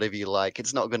bring whatever you like.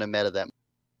 It's not going to matter that much.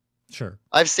 Sure.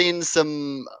 I've seen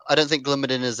some. I don't think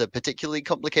Glimmerden is a particularly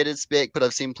complicated spec, but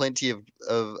I've seen plenty of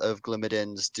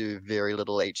Glimmerdens do very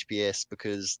little HPS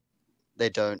because they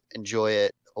don't enjoy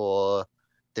it or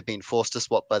they've been forced to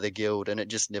swap by the guild, and it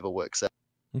just never works out.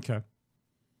 Okay.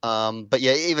 But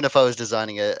yeah, even if I was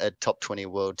designing a top 20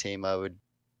 world team,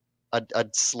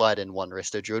 I'd slide in 1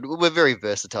 resto druid. We're very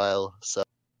versatile, so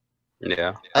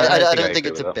yeah. I don't think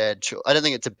it's a bad choice. I don't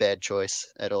think it's a bad choice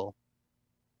at all.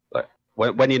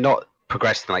 When you're not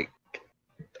progressing like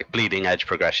bleeding edge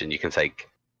progression, you can take,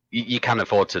 you can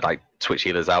afford to like switch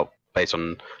healers out based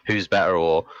on who's better,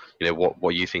 or you know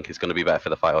what you think is going to be better for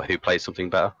the fight, or who plays something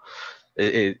better.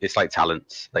 It's like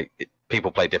talents. Like people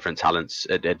play different talents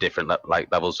at different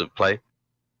like levels of play.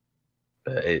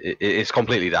 It's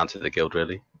completely down to the guild,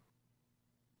 really.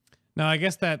 Now, I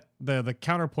guess that the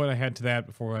counterpoint I had to that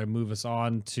before I move us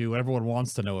on to what everyone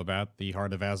wants to know about, the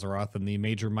Heart of Azeroth and the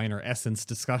major minor essence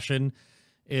discussion,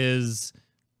 is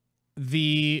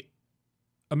the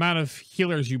amount of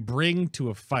healers you bring to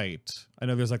a fight. I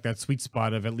know there's like that sweet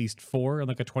spot of at least 4 in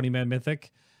like a 20-man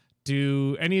mythic.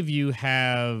 Do any of you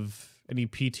have any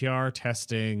PTR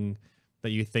testing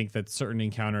that you think that certain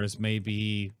encounters may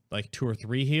be like 2 or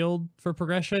 3 healed for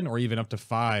progression, or even up to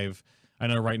 5? I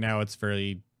know right now it's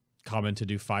very common to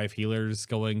do 5 healers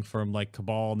going from like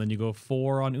Cabal, and then you go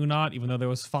 4 on Unat, even though there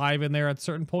was 5 in there at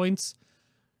certain points.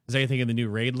 Is there anything in the new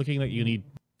raid looking like you need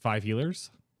 5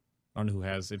 healers? I don't know who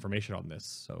has information on this,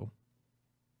 so.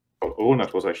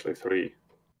 Unat was actually 3,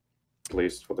 at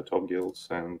least for the top guilds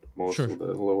and most Sure. of the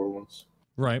lower ones.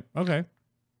 Right, okay.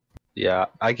 Yeah,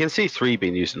 I can see 3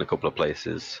 being used in a couple of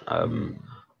places.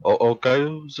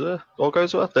 Orgoza,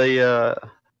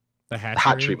 The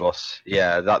hatchery boss.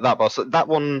 Yeah, that boss. That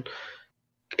one,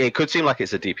 it could seem like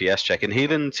it's a DPS check, and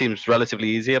healing seems relatively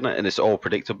easy, and it's all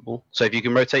predictable. So if you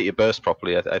can rotate your burst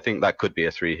properly, I think that could be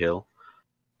a 3 heal.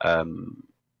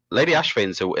 Lady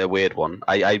Ashvane's a weird one.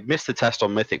 I missed the test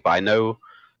on Mythic, but I know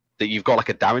that you've got like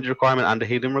a damage requirement and a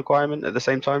healing requirement at the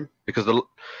same time, because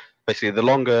basically the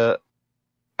longer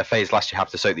a phase lasts, you have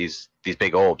to soak these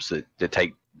big orbs that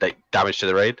take damage to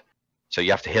the raid. So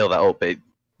you have to heal that up, but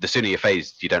the sooner you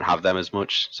phase, you don't have them as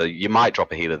much. So you might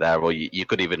drop a healer there, or you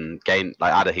could even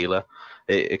add a healer.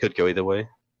 It could go either way.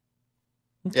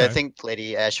 Okay. Yeah, I think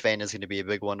Lady Ashvane is going to be a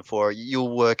big one for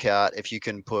you'll work out if you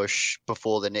can push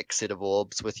before the next set of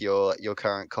orbs with your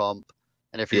current comp.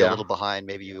 And if you're Yeah. a little behind,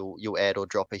 maybe you'll add or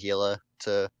drop a healer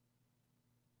to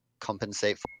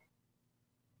compensate for.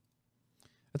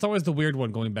 It's always the weird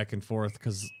one going back and forth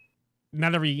because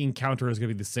not every encounter is going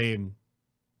to be the same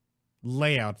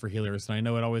layout for healers. And I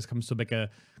know it always comes to like a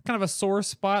kind of a sore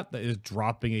spot that is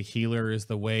dropping a healer is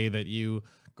the way that you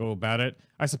go about it.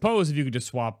 I suppose if you could just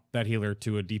swap that healer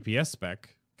to a DPS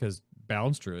spec, because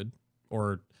Balance Druid,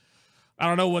 or I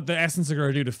don't know what the Essence are going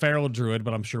to do to Feral Druid,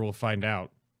 but I'm sure we'll find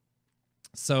out.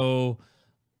 So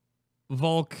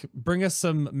Volk, bring us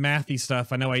some mathy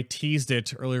stuff. I know I teased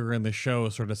it earlier in the show,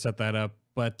 sort of set that up,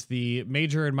 but the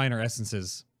major and minor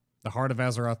essences, the Heart of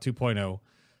Azeroth 2.0,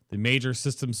 the major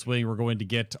system swing we're going to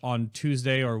get on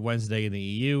Tuesday or Wednesday in the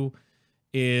EU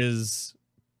is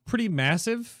pretty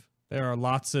massive. There are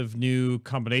lots of new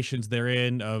combinations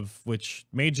therein, of which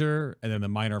major, and then the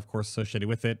minor, of course, associated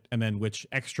with it, and then which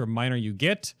extra minor you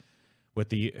get with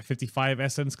the 55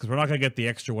 essence, because we're not going to get the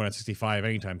extra one at 65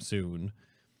 anytime soon.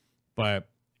 But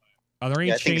are there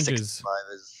any I think changes? 65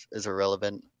 is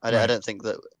irrelevant. I Right. don't think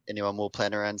that anyone will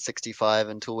plan around 65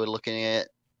 until we're looking at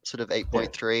sort of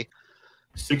 8.3.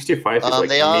 65 is like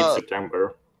they are-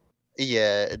 mid-September.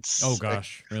 Yeah, it's Oh a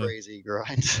gosh, really? crazy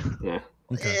grind. Yeah.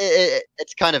 Okay.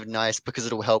 It's kind of nice because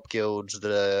it'll help guilds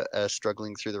that are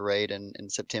struggling through the raid in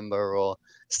September, or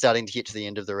starting to get to the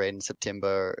end of the raid in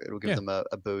September. It'll give Yeah. them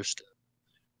a boost,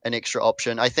 an extra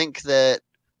option. I think that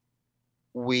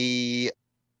we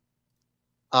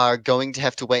are going to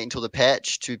have to wait until the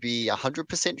patch to be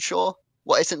 100% sure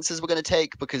what essences we're going to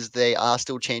take, because they are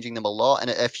still changing them a lot,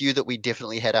 and a few that we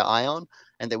definitely had our eye on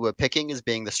and that we're picking as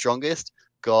being the strongest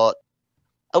got,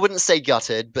 I wouldn't say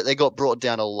gutted, but they got brought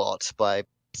down a lot by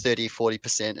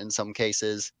 30-40% in some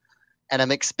cases. And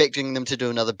I'm expecting them to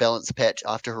do another balance patch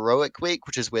after Heroic Week,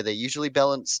 which is where they usually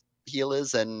balance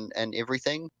healers and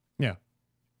everything. Yeah.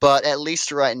 But at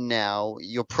least right now,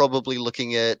 you're probably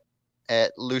looking at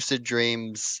Lucid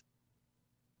Dreams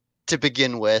to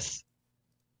begin with,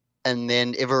 and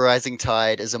then Ever Rising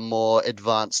Tide is a more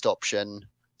advanced option.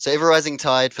 So Ever Rising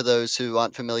Tide, for those who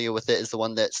aren't familiar with it, is the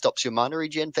one that stops your mana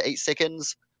regen for 8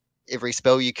 seconds. Every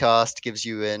spell you cast gives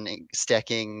you an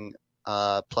stacking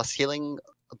plus healing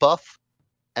buff,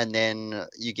 and then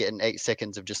you get an 8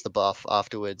 seconds of just the buff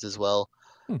afterwards as well.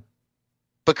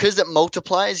 Because it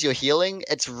multiplies your healing,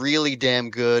 it's really damn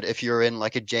good if you're in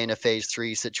like a Jaina Phase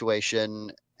 3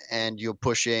 situation and you're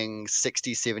pushing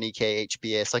 60, 70k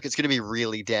HPS. Like, it's going to be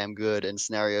really damn good in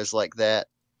scenarios like that.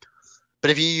 But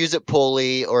if you use it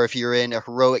poorly, or if you're in a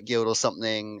heroic guild or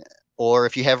something, or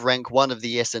if you have rank 1 of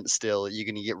the essence still, you're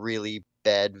going to get really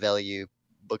bad value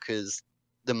because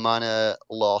the mana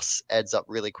loss adds up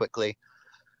really quickly.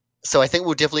 So I think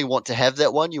we'll definitely want to have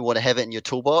that one. You want to have it in your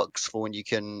toolbox for when you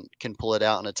can pull it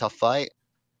out in a tough fight.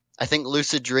 I think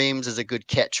Lucid Dreams is a good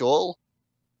catch-all.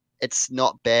 It's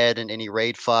not bad in any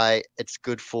raid fight. It's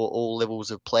good for all levels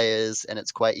of players, and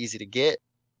it's quite easy to get.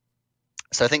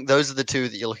 So I think those are the two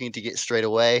that you're looking to get straight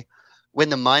away. When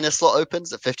the minor slot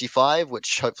opens at 55,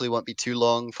 which hopefully won't be too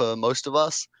long for most of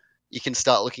us, you can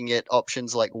start looking at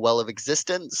options like Well of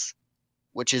Existence,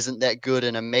 which isn't that good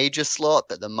in a major slot,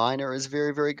 but the minor is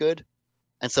very, very good.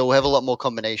 And so we'll have a lot more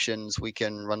combinations we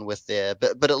can run with there.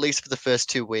 But at least for the first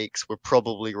 2 weeks, we're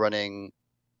probably running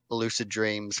Lucid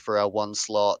Dreams for our 1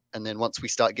 slot. And then once we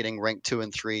start getting rank 2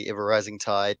 and 3 Ever Rising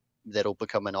Tide, that'll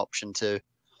become an option too.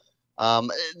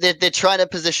 They're trying to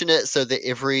position it so that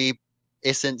every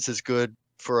essence is good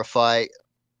for a fight,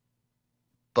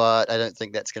 but I don't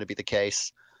think that's going to be the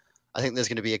case. I think there's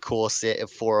going to be a core set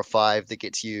of 4 or 5 that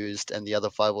gets used, and the other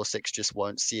 5 or 6 just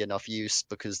won't see enough use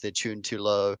because they're tuned too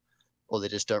low, or they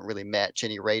just don't really match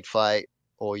any raid fight,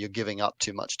 or you're giving up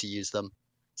too much to use them.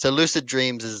 So Lucid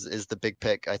Dreams is the big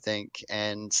pick, I think,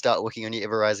 and start working on your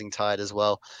Ever Rising Tide as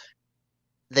well.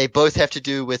 They both have to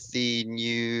do with the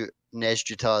new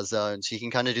Nazjatar zone, so you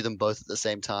can kind of do them both at the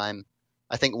same time.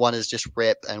 I think one is just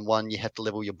rep, and one you have to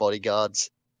level your bodyguards.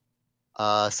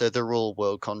 So they're real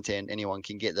world content. Anyone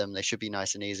can get them. They should be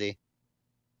nice and easy.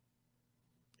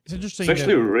 It's interesting. It's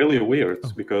actually that, really weird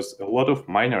Oh. because a lot of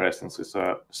minor essences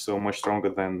are so much stronger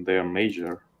than their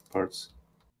major parts.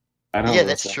 I don't Yeah, know,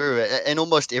 that's like- true. In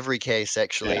almost every case,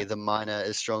 actually, Yeah. the minor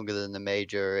is stronger than the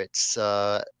major. It's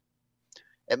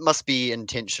it must be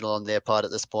intentional on their part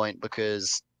at this point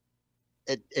because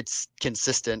it's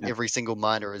consistent. Yeah. Every single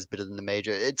minor is better than the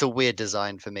major. It's a weird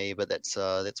design for me, but that's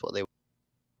what they.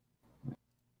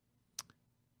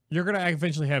 you're going to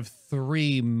eventually have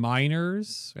 3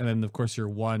 minors, and then, of course, your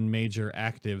 1 major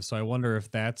active. So I wonder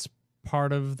if that's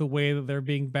part of the way that they're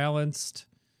being balanced.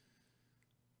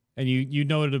 And you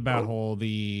noted about whole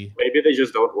the Maybe they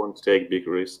just don't want to take big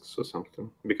risks or something.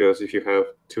 Because if you have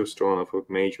too strong of a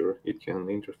major, it can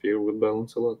interfere with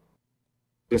balance a lot.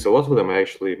 Since a lot of them are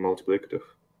actually multiplicative.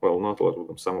 Well, not a lot of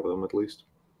them, some of them at least.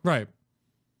 right.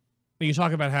 You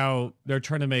talk about how they're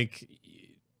trying to make.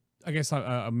 I guess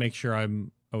I'll make sure I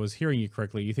was hearing you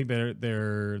correctly. You think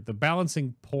they're the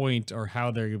balancing point or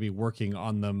how they're going to be working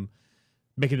on them,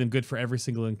 making them good for every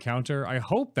single encounter. I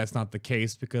hope that's not the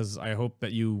case because I hope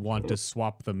that you want to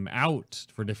swap them out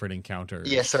for different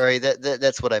encounters. Yeah, sorry,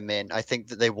 that's what I meant. I think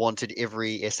that they wanted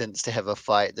every essence to have a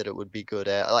fight that it would be good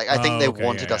at. Like, I think they Okay,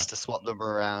 wanted yeah, us to swap them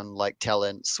around like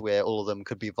talents where all of them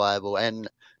could be viable. And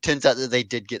turns out that they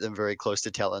did get them very close to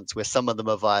talents where some of them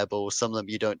are viable, some of them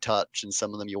you don't touch, and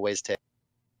some of them you always take.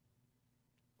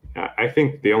 I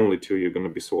think the only two you're going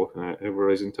to be swapping are Ever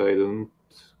Rising Tide and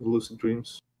Lucid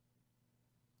Dreams.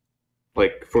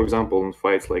 Like, for example, in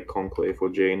fights like Conclave or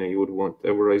Jaina, you would want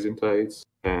Ever Rising Tides.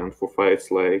 And for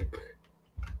fights like,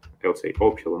 I would say,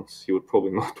 Opulence, you would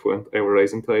probably not want Ever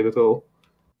Rising Tide at all.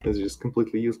 It's just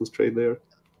completely useless trade there.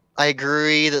 I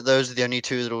agree that those are the only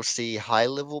two that will see high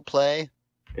level play,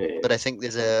 but I think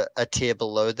there's a tier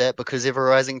below that because Ever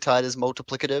Rising Tide is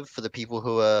multiplicative for the people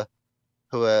who are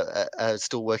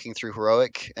still working through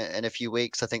Heroic in a few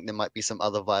weeks. I think there might be some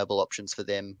other viable options for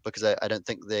them because I don't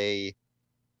think they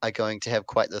are going to have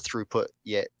quite the throughput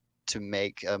yet to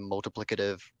make a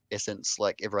multiplicative essence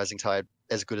like Ever Rising Tide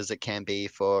as good as it can be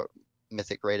for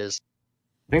Mythic Raiders.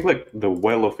 I think like the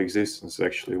Well of Existence is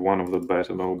actually one of the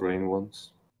better no-brain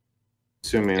ones.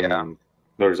 Assuming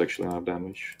there is actually enough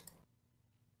damage.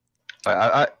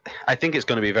 I think it's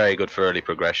going to be very good for early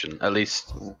progression. At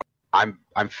least I'm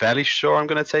fairly sure I'm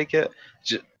going to take it.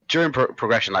 During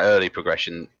progression, like early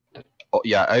progression,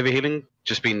 overhealing,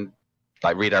 just being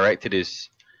like redirected is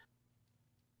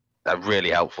really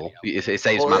helpful. It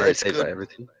saves mana, it saves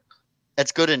everything.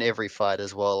 It's good in every fight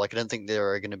as well. Like I don't think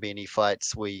there are going to be any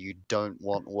fights where you don't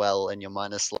want well in your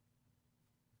minor slot.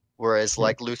 Whereas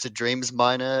like Lucid Dreams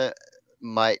minor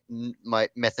might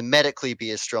mathematically be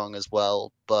as strong as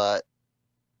well, but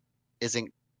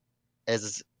isn't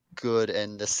as good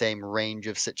in the same range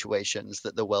of situations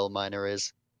that the well minor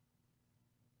is.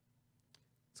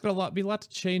 It's going to be a lot to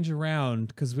change around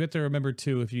because we have to remember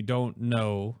too, if you don't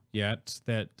know yet,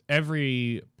 that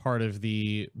every part of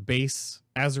the base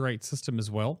Azerite system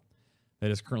as well that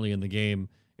is currently in the game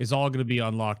is all going to be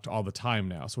unlocked all the time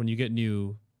now. So when you get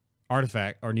new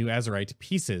artifact or new Azerite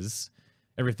pieces,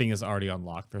 everything is already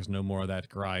unlocked. There's no more of that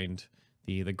grind.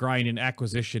 The grind in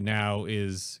acquisition now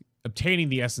is obtaining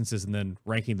the essences and then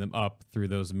ranking them up through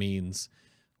those means,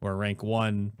 where rank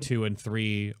 1, 2, and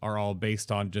 3 are all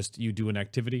based on just you do an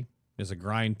activity. There's a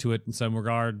grind to it in some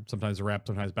regard, sometimes a rep,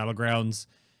 sometimes battlegrounds,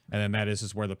 and then that is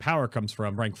just where the power comes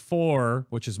from. Rank 4,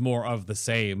 which is more of the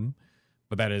same,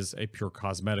 but that is a pure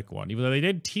cosmetic one. Even though they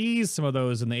did tease some of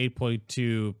those in the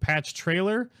 8.2 patch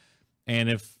trailer, and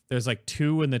if there's like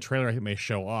 2 in the trailer I think may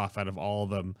show off out of all of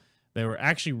them, they were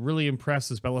actually really impressed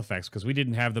with spell effects because we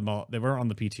didn't have them all. They weren't on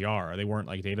the PTR. They weren't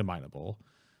like data mineable.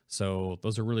 So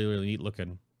those are really, really neat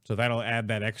looking. So that'll add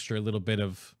that extra little bit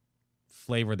of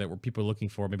flavor that people are looking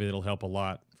for. Maybe it'll help a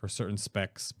lot for certain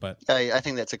specs. But I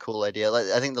think that's a cool idea. Like,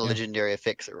 I think the legendary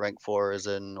effects at rank 4 is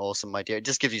an awesome idea. It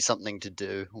just gives you something to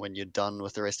do when you're done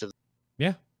with the rest of the...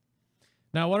 Yeah.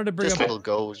 Now I wanted to bring just up little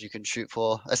goals you can shoot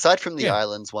for. Aside from the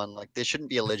islands one, like there shouldn't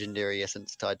be a legendary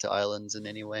essence tied to islands in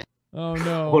any way. Oh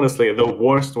no. Honestly, the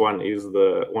worst one is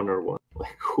the honor one.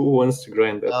 Like, who wants to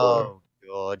grind that one?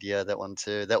 God, yeah, that one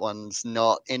too. That one's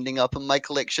not ending up in my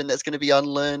collection. That's going to be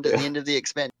unlearned at the end of the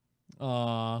expansion.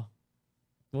 We'll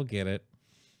get it.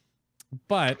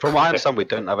 But from what I understand, we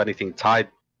don't have anything tied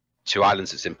to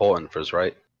islands. It's important for us,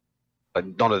 right? Like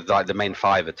none of the main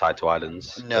 5 are tied to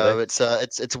islands. No,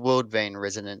 it's World Vein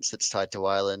Resonance that's tied to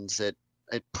islands. It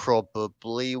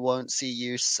probably won't see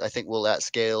use. I think we'll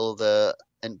outscale the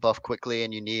int buff quickly,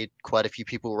 and you need quite a few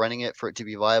people running it for it to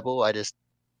be viable.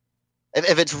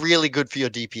 If it's really good for your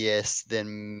DPS,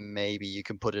 then maybe you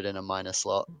can put it in a minor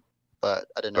slot. But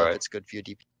I don't know if it's good for your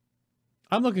DPS.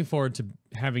 I'm looking forward to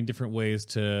having different ways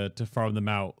to farm them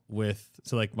out with,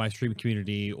 so like my stream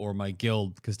community or my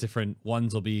guild, because different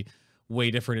ones will be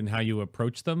way different in how you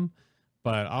approach them.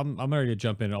 But I'm ready to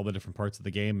jump in all the different parts of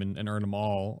the game and earn them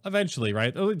all eventually,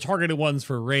 right? Targeted ones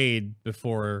for raid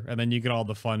before, and then you get all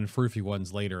the fun froofy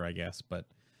ones later, I guess. But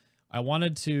I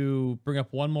wanted to bring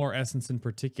up one more essence in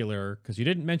particular, because you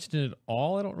didn't mention it at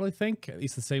all, I don't really think. At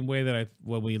least the same way that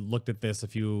when we looked at this a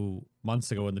few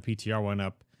months ago when the PTR went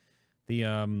up.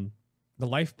 The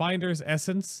Life Binders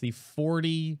essence, the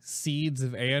 40 seeds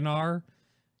of ANR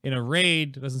in a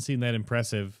raid doesn't seem that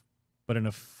impressive, but in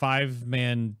a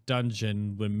 5-man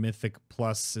dungeon when Mythic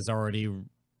Plus is already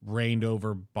reigned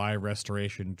over by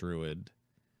Restoration Druid.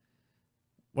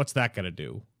 What's that gonna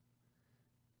do?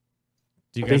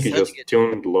 Do you I think guys? he just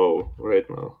tuned low right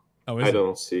now. Oh, I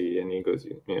don't see any good.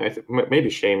 I mean, I think maybe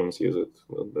shamans use it.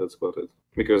 But that's about it,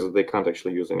 because they can't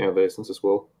actually use any other essence as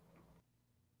well.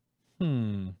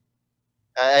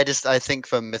 I think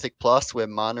for Mythic Plus, where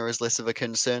mana is less of a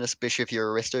concern, especially if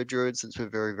you're a Resto Druid, since we're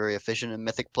very, very efficient in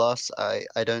Mythic Plus,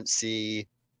 I don't see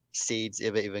Seeds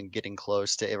ever even getting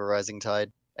close to Ever Rising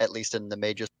Tide, at least in the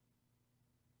major.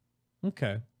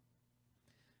 Okay.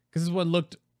 Because this one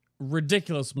looked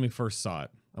ridiculous when we first saw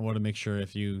it. I want to make sure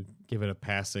if you give it a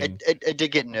passing. It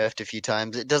did get nerfed a few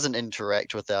times. It doesn't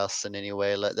interact with us in any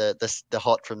way. Like the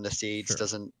hot from the Seeds Sure.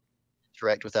 doesn't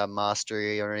interact with our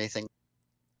mastery or anything.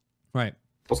 Right.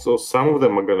 Also, some of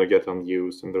them are gonna get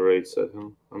unused in the raid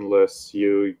setting unless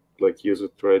you use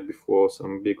it right before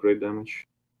some big raid damage.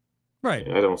 Right.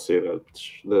 I don't see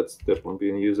that one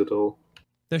being used at all.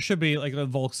 There should be, like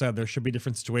Volk said, there should be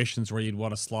different situations where you'd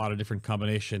want to slot a different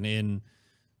combination in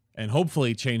and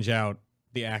hopefully change out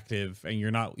the active, and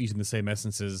you're not using the same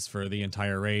essences for the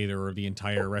entire raid or the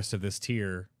entire rest of this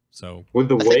tier. So With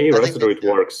the I way think Resto Druid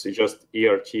works, it just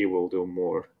ERT will do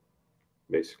more,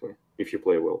 basically, if you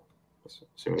play well.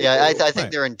 Yeah, I think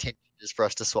Right. their intention is for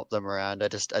us to swap them around. I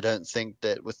don't think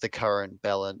that with the current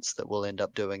balance that we'll end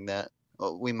up doing that.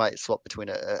 Well, we might swap between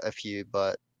a few,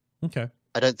 but okay.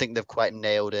 I don't think they've quite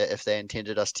nailed it if they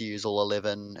intended us to use all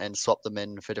 11 and swap them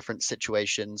in for different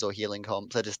situations or healing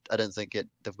comps. I don't think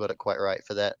they've got it quite right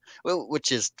for that. Well,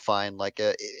 which is fine. Like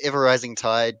Ever Rising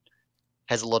Tide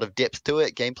has a lot of depth to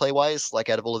it gameplay wise. Like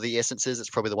out of all of the essences, it's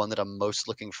probably the one that I'm most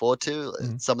looking forward to.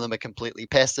 Mhm. Some of them are completely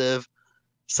passive.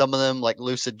 Some of them, like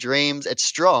Lucid Dreams, it's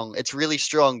strong. It's really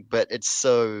strong, but it's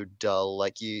so dull.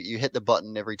 Like you hit the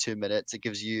button every 2 minutes, it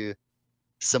gives you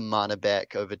some mana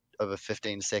back over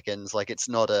 15 seconds. Like it's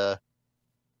not the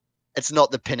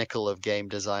pinnacle of game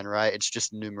design, right? It's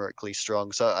just numerically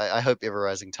strong. So I hope Ever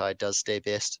Rising Tide does stay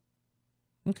best.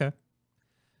 Okay.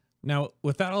 Now,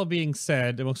 with that all being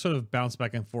said, and we'll sort of bounce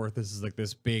back and forth. This is like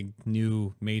this big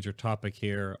new major topic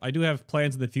here. I do have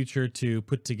plans in the future to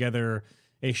put together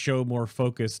a show more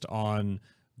focused on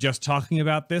just talking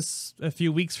about this a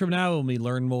few weeks from now when we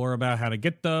learn more about how to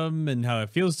get them and how it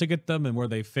feels to get them and where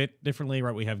they fit differently,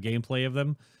 right? We have gameplay of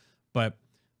them. But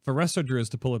for Resto Druids,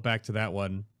 to pull it back to that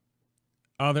one,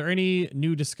 are there any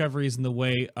new discoveries in the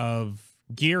way of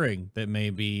gearing that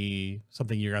may be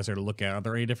something you guys are to look at? Are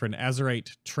there any different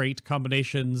Azerite trait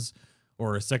combinations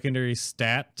or secondary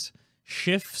stat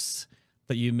shifts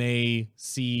that you may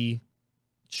see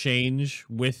change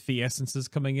with the essences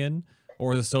coming in?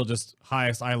 Or is it still just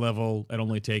highest eye level and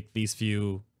only take these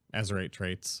few Azerite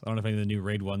traits? I don't know if any of the new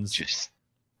raid ones.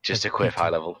 Just equip high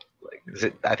level.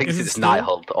 Like, I think Is it since still?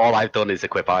 Nighthold, all I've done is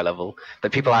equip high level.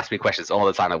 But people ask me questions all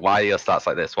the time, like, why are your stats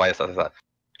like this? Why are your stats like that?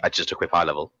 I just equip high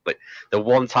level. Like the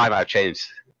one time I've changed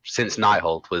since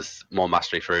Nighthold was more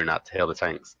mastery for Unat to heal the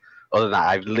tanks. Other than that,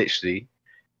 I've literally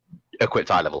equipped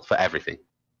high level for everything,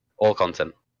 all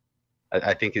content.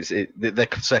 I think they're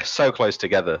so close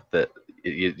together that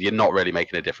you're not really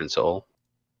making a difference at all.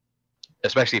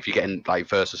 Especially if you're getting like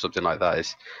verse or something like that,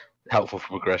 is helpful for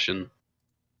progression.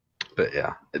 But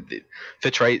yeah, for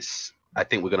traits, I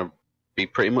think we're going to be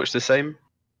pretty much the same.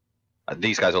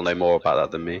 These guys will know more about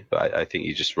that than me, but I think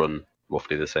you just run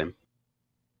roughly the same.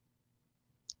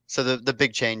 So the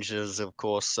big changes, of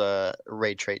course,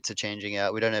 raid traits are changing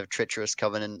out. We don't have Treacherous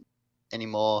Covenant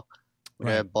anymore. We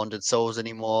don't have Bonded Souls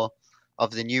anymore.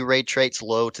 Of the new raid traits,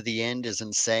 Loyal to the End is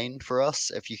insane for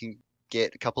us. If you can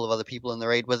get a couple of other people in the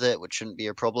raid with it, which shouldn't be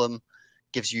a problem,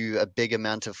 gives you a big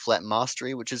amount of flat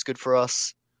mastery, which is good for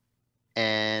us.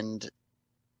 And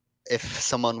if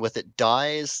someone with it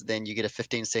dies, then you get a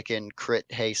 15-second crit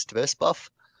haste burst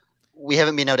buff. We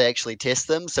haven't been able to actually test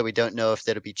them, so we don't know if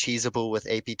that'll be cheesable with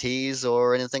APTs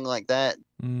or anything like that.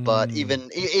 But even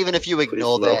if you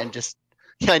ignore that and just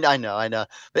I know.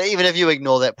 But even if you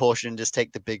ignore that portion and just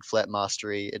take the big flat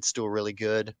mastery, it's still really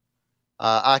good.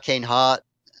 Arcane Heart,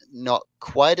 not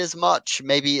quite as much.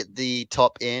 Maybe at the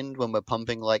top end when we're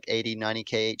pumping like 80,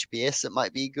 90k HPS, it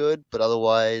might be good. But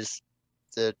otherwise,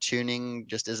 the tuning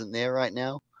just isn't there right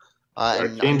now.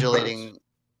 And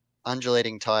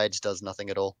undulating tides does nothing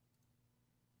at all.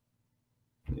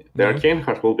 The Arcane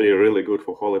Heart will be really good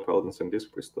for Holy Paladins and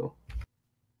Dispriests, though.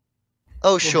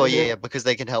 Oh, sure, yeah, because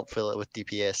they can help fill it with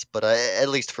DPS. But at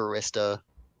least for Resto,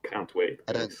 can't wait.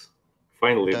 I don't.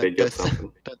 Finally, they get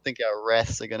something. Don't think our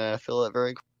Wraths are gonna fill it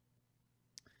very.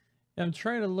 I'm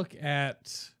trying to look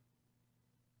at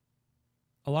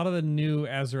a lot of the new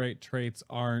Azerite traits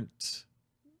aren't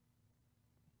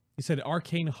You said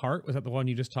Arcane Heart. Was that the one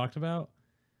you just talked about?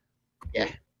 Yeah.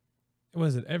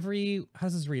 Was it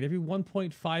how's this read? Every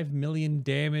 1.5 million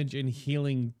damage and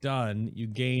healing done, you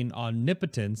gain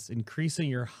Omnipotence, increasing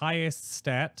your highest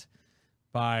stat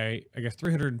by, I guess,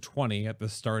 320 at the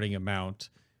starting amount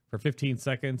for 15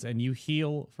 seconds, and you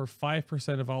heal for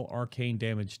 5% of all arcane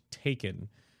damage taken.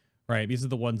 Right, these are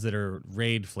the ones that are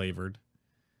raid flavored.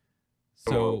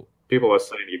 So Well, people are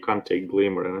saying you can't take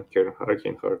Glimmer and carry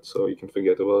Arcane Heart, so you can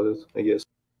forget about it, I guess.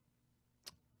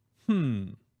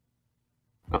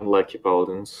 Unlucky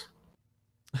paladins.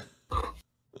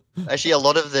 Actually, a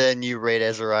lot of the new raid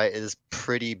Azerite is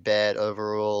pretty bad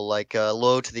overall. Like,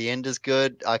 Loyal to the End is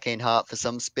good, Arcane Heart for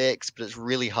some specs, but it's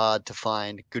really hard to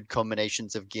find good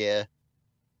combinations of gear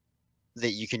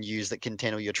that you can use that can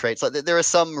channel your traits. Like, there are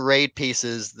some raid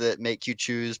pieces that make you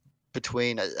choose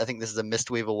between, I think this is a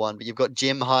Mistweaver one, but you've got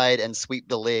Gem Hide and Sweep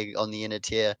the Leg on the inner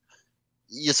tier.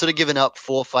 You're sort of giving up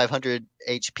 400-500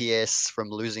 HPS from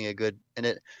losing a good in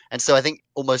it, and so I think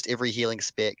almost every healing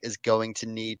spec is going to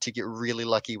need to get really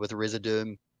lucky with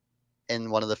Residoom in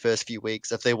one of the first few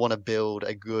weeks if they want to build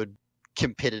a good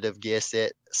competitive gear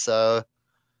set. So,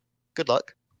 good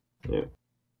luck. Yeah.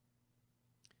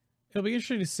 It'll be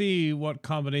interesting to see what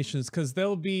combinations, because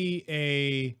there'll be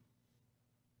a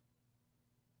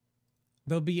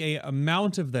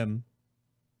amount of them,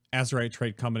 Azerite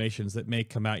trait combinations, that may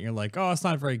come out and you're like, oh, it's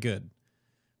not very good.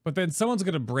 But then someone's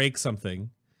going to break something.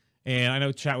 And I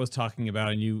know chat was talking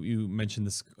about, and you mentioned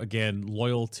this again,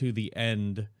 Loyal to the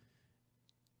End.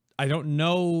 I don't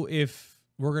know if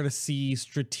we're going to see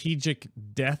strategic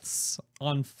deaths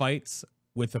on fights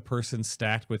with a person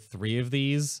stacked with 3 of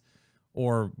these,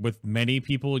 or with many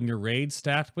people in your raid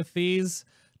stacked with these,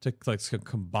 to like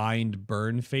combined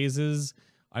burn phases.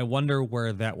 I wonder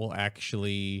where that will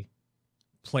actually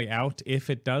play out, if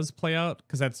it does play out,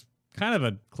 because that's kind of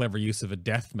a clever use of a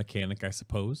death mechanic, I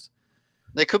suppose.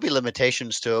 There could be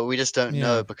limitations to it. We just don't Yeah.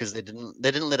 know because they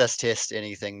didn't let us test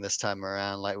anything this time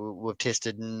around. Like, we've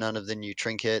tested none of the new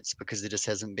trinkets because there just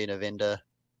hasn't been a vendor.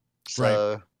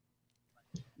 So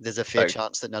there's a fair Right.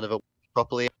 chance that none of it works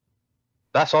properly.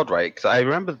 That's odd, right? Because I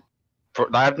remember,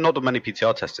 I've not done many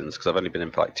PTR testings because I've only been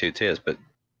in for like 2 tiers, but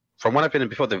from when I've been in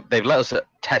before, they've let us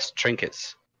test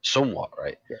trinkets somewhat,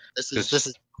 right? Yeah. This Because-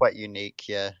 is quite unique.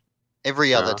 Yeah.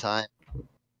 Every other Yeah. time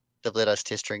they've let us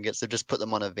test trinkets, they've just put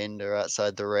them on a vendor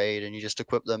outside the raid, and you just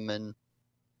equip them and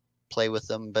play with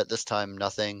them. But this time,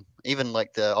 nothing. Even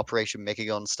like the Operation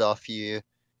Mechagon stuff, you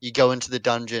go into the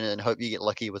dungeon and hope you get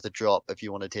lucky with a drop if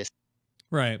you want to test.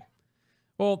 Right.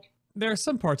 Well, there are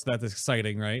some parts of that that's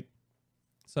exciting, right?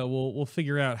 So we'll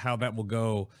figure out how that will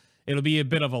go. It'll be a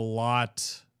bit of a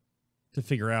lot to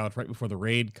figure out right before the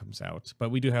raid comes out, but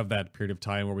we do have that period of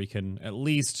time where we can at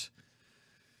least.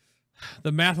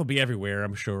 The math will be everywhere,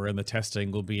 I'm sure, and the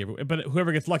testing will be everywhere. But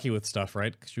whoever gets lucky with stuff,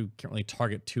 right? Because you can't really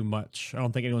target too much. I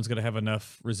don't think anyone's going to have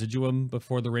enough residuum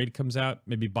before the raid comes out.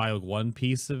 Maybe buy like 1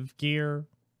 piece of gear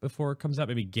before it comes out.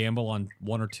 Maybe gamble on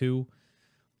 1 or 2.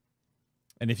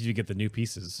 And if you get the new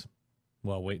pieces,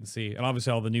 well, wait and see. And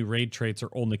obviously, all the new raid traits are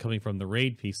only coming from the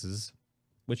raid pieces,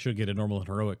 which you'll get in normal and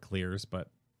heroic clears. But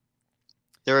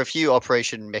There are a few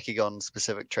Operation Mechagon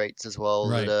specific traits as well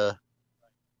Right. that are.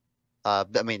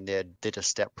 I mean, they're just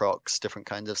stat procs, different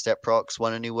kinds of stat procs.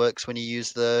 One only works when you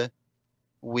use the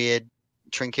weird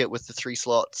trinket with the 3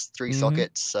 slots, 3 Mhm.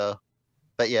 sockets. So,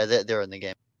 but yeah, they're in the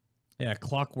game. yeah,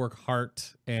 Clockwork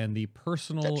Heart and the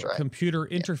personal That's right. computer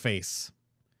interface.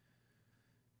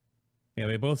 Yeah,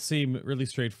 they both seem really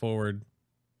straightforward.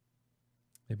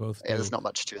 They both Yeah, do. there's not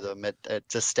much to them.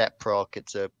 It's a stat proc.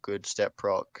 It's a good stat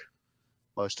proc.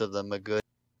 Most of them are good.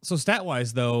 So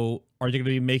stat-wise, though, are you going to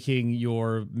be making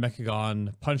your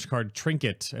Mechagon punch card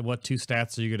trinket? And what 2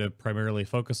 stats are you going to primarily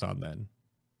focus on then?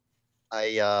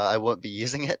 I won't be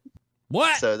using it,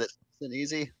 What? so that's an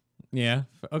easy. Yeah.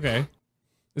 Okay.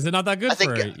 Is it not that good I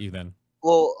think- for you then?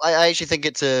 Well, I actually think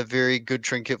it's a very good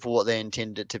trinket for what they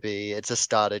intend it to be. It's a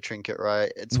starter trinket,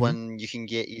 right? It's Mhm. one you can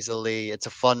get easily. It's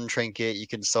a fun trinket. You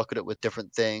can socket it with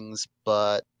different things,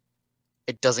 but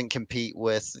it doesn't compete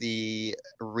with the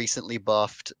recently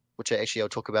buffed, which I'll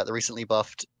talk about, the recently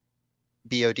buffed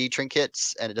BOD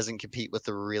trinkets, and it doesn't compete with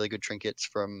the really good trinkets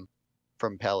from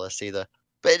Palace either.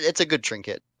 But it's a good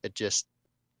trinket.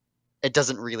 It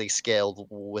doesn't really scale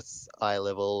with eye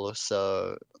level,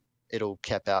 so it'll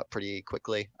cap out pretty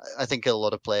quickly. I think a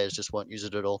lot of players just won't use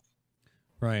it at all.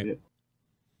 Right. Yeah.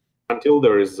 Until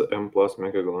there is M plus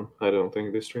Mechagon, I don't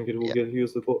think this trinket will Yeah. get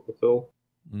used at all.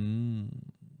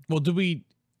 Well,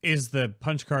 is the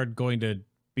punch card going to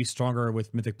be stronger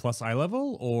with Mythic Plus eye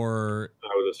level, or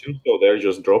I would assume so. They're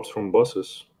just drops from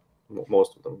bosses,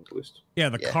 most of them at least. yeah,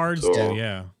 the Yeah. cards So- do,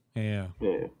 yeah. Yeah.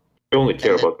 Yeah. I only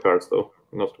care And about cards though,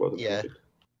 not about the Yeah. trinket.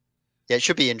 Yeah, it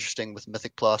should be interesting with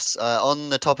Mythic Plus. On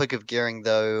the topic of gearing,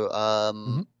 though,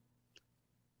 Mhm.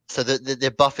 so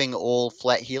they're buffing all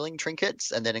flat healing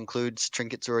trinkets, and that includes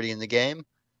trinkets already in the game.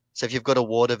 So if you've got a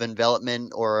Ward of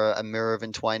Envelopment or a Mirror of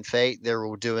Entwined Fate, they're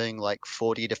all doing like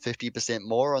 40 to 50%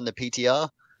 more on the PTR.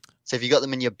 So if you got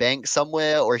them in your bank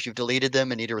somewhere, or if you've deleted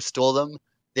them and need to restore them,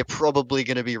 they're probably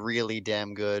going to be really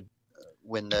damn good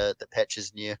when the patch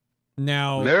is new.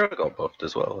 Now, Mirror got buffed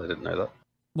as well. I didn't know that.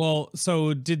 well,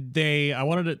 so did they? I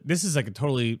wanted to. This is like a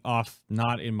totally off,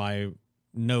 not in my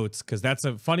notes, because that's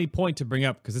a funny point to bring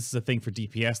up, because this is a thing for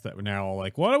DPS that we're now all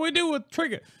like, what do we do with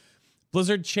trinket?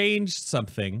 Blizzard changed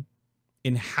something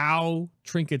in how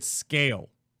trinkets scale.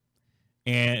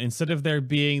 And instead of there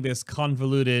being this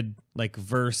convoluted like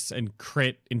verse and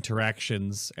crit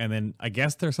interactions, and then I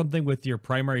guess there's something with your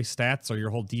primary stats or your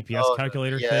whole DPS Oh,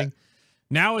 calculator yeah. thing.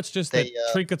 Now it's just that They,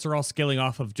 trinkets are all scaling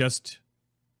off of just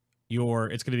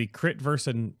it's going to be crit, verse,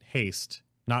 and haste,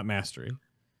 not mastery.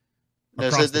 No,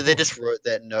 so Across the they board. just wrote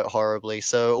that note horribly.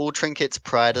 So all trinkets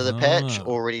prior to the patch Ah.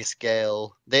 already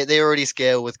scale. They already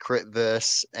scale with crit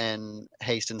verse and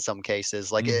haste in some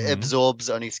cases. Like Mhm. absorbs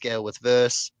only scale with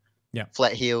verse. Yeah.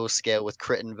 Flat heals scale with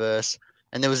crit and verse.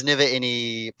 And there was never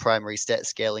any primary stat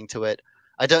scaling to it.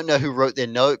 I don't know who wrote their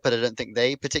note, but I don't think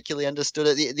they particularly understood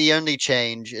it. The only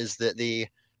change is that they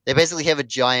basically have a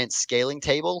giant scaling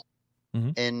table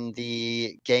Mhm. in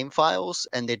the game files,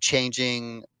 and they're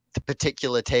changing the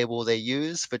particular table they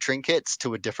use for trinkets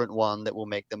to a different one that will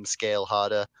make them scale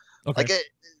harder. Okay. Like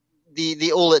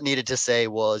the all it needed to say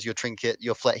was your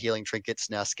flat healing trinkets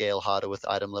now scale harder with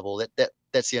item level.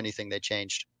 That's the only thing they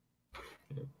changed.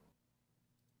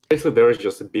 Basically, there is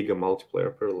just a bigger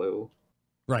multiplayer per level.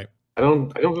 Right. I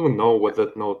don't even know what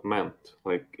that note meant.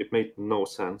 Like, it made no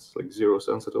sense, like 0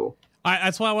 sense at all.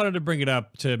 That's why I wanted to bring it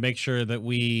up, to make sure that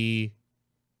we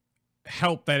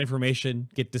help that information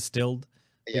get distilled.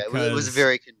 Yeah, it was Because-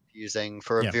 very confusing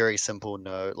for a Yeah. very simple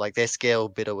note. Like they scale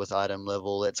better with item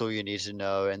level. That's all you need to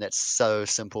know, and that's so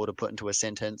simple to put into a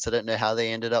sentence. I don't know how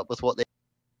they ended up with what they.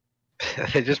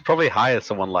 They just probably hired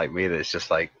someone like me that's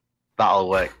just like, that'll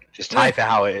work. Just type it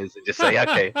how it is and just say,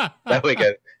 okay, there we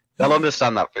go. They'll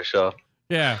understand that for sure.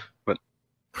 Yeah. But-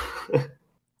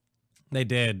 They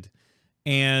did.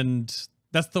 And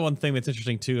that's the one thing that's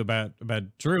interesting too about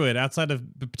Druid, outside of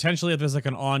potentially if there's like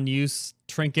an on-use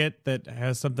trinket that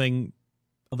has something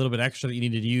a little bit extra that you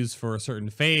need to use for a certain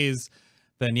phase,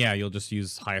 then yeah, you'll just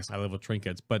use highest high level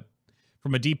trinkets. But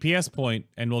from a DPS point,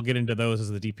 and we'll get into those as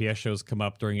the DPS shows come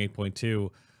up during 8.2,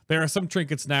 there are some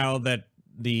trinkets now that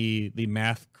the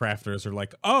math crafters are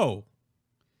like, oh,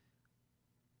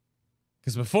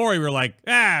 because before we were like,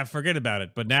 forget about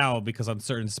it. But now, because on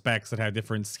certain specs that have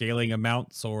different scaling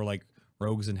amounts, or like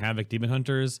Rogues and Havoc Demon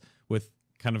Hunters with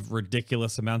kind of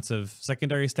ridiculous amounts of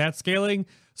secondary stat scaling,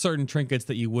 certain trinkets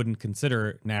that you wouldn't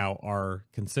consider now are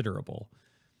considerable.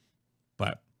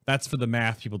 But that's for the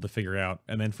math people to figure out,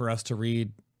 and then for us to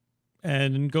read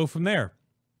and go from there.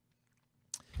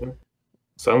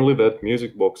 Suddenly, that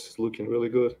music box is looking really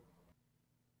good.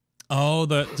 Oh,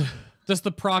 just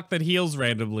the proc that heals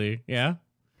randomly, yeah?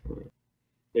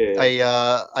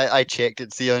 Yeah, I checked.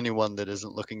 It's the only one that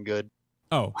isn't looking good.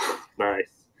 Oh,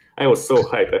 nice. I was so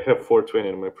hyped. I have 420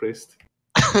 in my priest.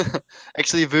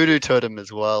 Actually, Voodoo Totem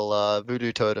as well.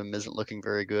 Voodoo Totem isn't looking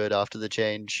very good after the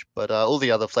change, but all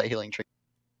the other flat healing trinkets.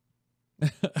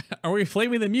 are we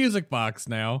flaming the music box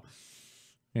now?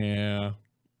 Yeah,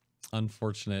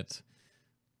 unfortunate.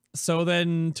 So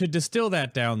then, to distill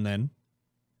that down then,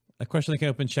 a question that came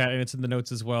up in chat, and it's in the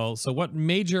notes as well. So what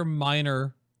major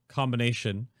minor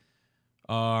combination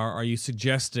are you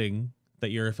suggesting that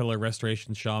your fellow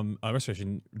restoration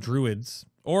druids,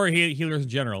 or healers in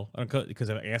general, because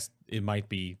I guess it might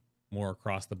be more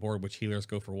across the board which healers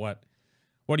go for what?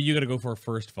 What are you going to go for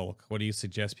first, Volk? What do you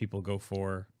suggest people go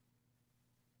for?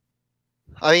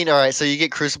 I mean, all right. So you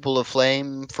get Crucible of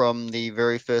Flame from the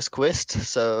very first quest.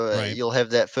 So Right. you'll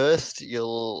have that first.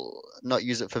 You'll not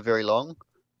use it for very long.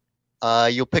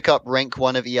 You'll pick up rank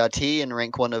 1 of ERT and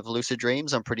rank 1 of Lucid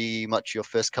Dreams on pretty much your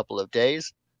first couple of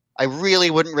days. I really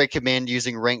wouldn't recommend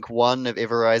using rank 1 of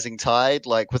Ever Rising Tide,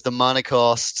 like with the mana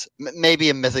cost, maybe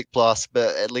a Mythic Plus,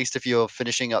 but at least if you're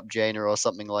finishing up Jaina or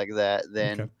something like that,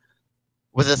 then Okay.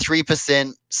 with a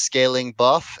 3% scaling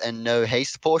buff and no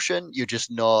haste portion, you're just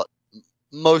not,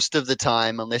 most of the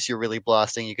time, unless you're really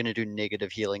blasting, you're going to do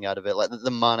negative healing out of it. Like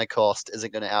the mana cost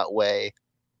isn't going to outweigh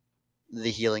the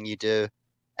healing you do.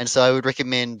 And so I would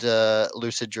recommend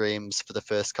Lucid Dreams for the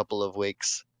first couple of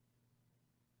weeks.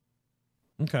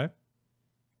 Okay.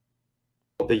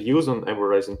 The use on Ever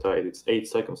Rising Tide, it's 8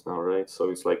 seconds now, right? So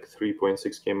it's like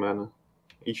 3.6k mana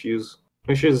each use,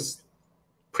 which is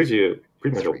pretty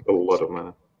much a lot of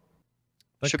mana.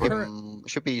 The Should current-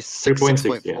 be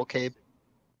 3.6, yeah. 6.4k.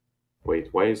 Wait,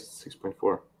 why is it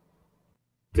 6.4?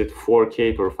 Is it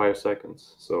 4k per 5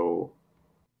 seconds? So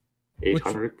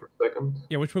 800 per second?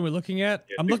 Yeah, which one we're looking at?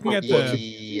 Yeah, I'm looking at 6.4. the.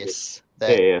 Yes. Yeah,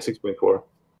 That, 6.4.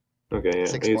 Okay, yeah,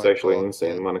 it's 6.4, actually an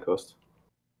insane yeah. mana cost.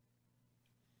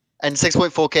 And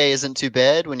 6.4k isn't too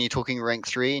bad when you're talking rank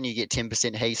 3 and you get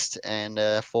 10% haste and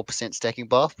 4% stacking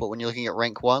buff. But when you're looking at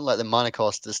rank 1, like the mana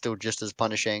cost is still just as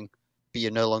punishing, but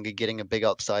you're no longer getting a big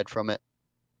upside from it.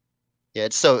 Yeah,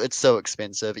 it's so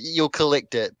expensive. You'll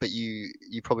collect it, but you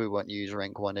probably won't use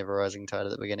rank 1 Ever Rising Tide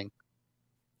at the beginning.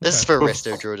 This is Okay. for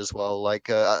Resto Druid as well. Like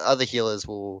other healers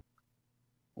will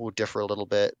differ a little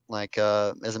bit. Like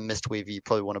as a Mistweaver, you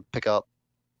probably want to pick up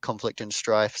Conflict and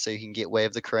Strife so you can get Way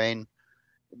of the Crane.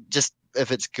 Just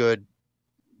if it's good,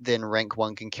 then rank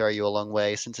 1 can carry you a long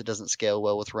way since it doesn't scale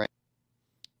well with rank.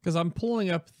 Because I'm pulling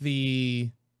up the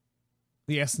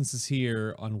essences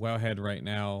here on Wowhead right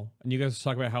now, and you guys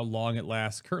talk about how long it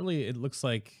lasts. Currently, it looks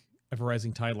like Ever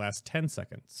Rising Tide lasts 10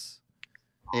 seconds.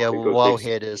 Yeah, It goes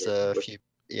Wowhead big. is a few.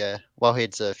 Yeah,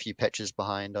 Wowhead's a few patches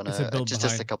behind on It's a build just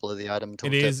behind. a couple of the item It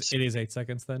tooltips. is 8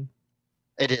 seconds then.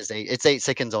 It's 8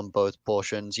 seconds on both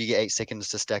portions. You get 8 seconds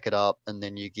to stack it up, and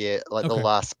then you get like the Okay.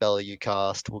 last spell you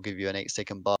cast will give you an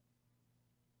 8-second buff.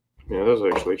 Yeah, that's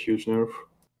actually a huge nerf.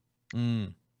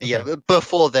 Mm. Yeah, Okay. but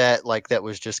before that, like that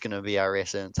was just gonna be our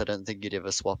essence. I don't think you'd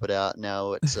ever swap it out.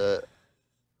 Now it's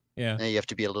Yeah. now you have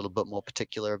to be a little bit more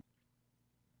particular.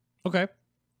 Okay.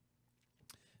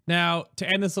 Now, to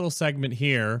end this little segment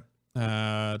here,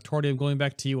 Tordy, I'm going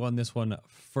back to you on this one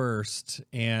first.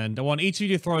 And I want each of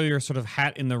you to throw your sort of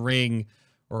hat in the ring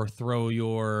or throw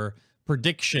your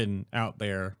prediction out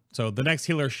there. So the next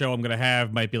healer show I'm going to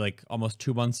have might be like almost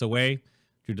 2 months away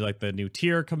due to like the new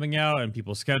tier coming out and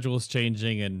people's schedules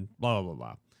changing and blah, blah, blah,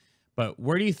 blah. But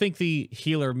where do you think the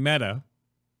healer meta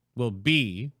will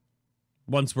be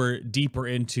once we're deeper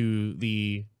into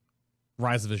the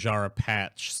Rise of Azshara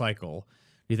patch cycle?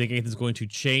 Do you think anything's going to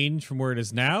change from where it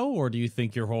is now, or do you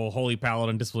think your whole Holy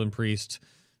Paladin, Discipline Priest,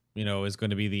 is going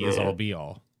to be the is-all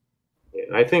be-all? Yeah,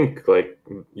 I think like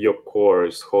your core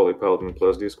is Holy Paladin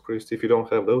plus Disc Priest. If you don't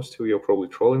have those two, you're probably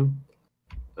trolling.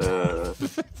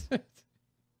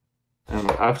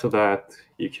 And after that,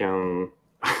 you can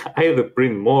either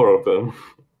bring more of them,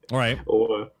 All right.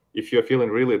 or if you're feeling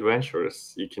really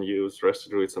adventurous, you can use Resto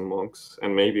Druids and Monks,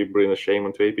 and maybe bring a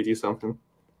Shaman to APT something.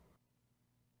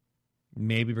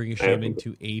 Maybe bring a shaman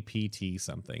to APT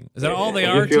something. Is that all they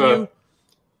And are if to you?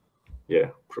 Yeah,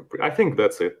 I think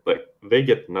that's it. Like, they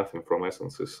get nothing from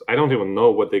essences. I don't even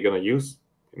know what they're gonna use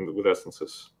with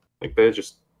essences. Like, they're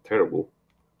just terrible.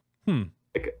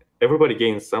 Like, everybody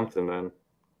gains something, and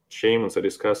shamans are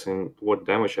discussing what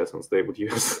damage essence they would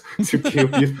use to kill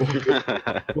people.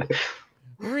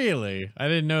 Really? I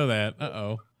didn't know that.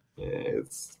 Uh-oh. Yeah,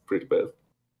 it's pretty bad.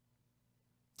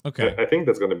 Okay. I think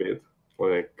that's gonna be it.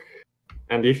 Like,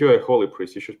 and if you're a Holy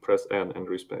Priest, you should press N and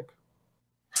respec.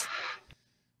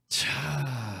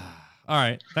 All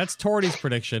right. That's Tordy's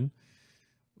prediction.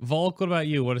 Volk, what about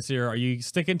you? Are you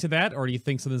sticking to that, or do you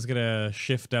think something's gonna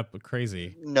shift up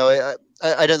crazy? No,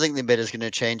 I don't think the meta is going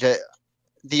to change.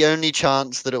 The only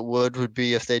chance that it would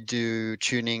be if they do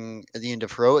tuning at the end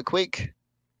of Heroic Week,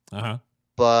 Uh-huh.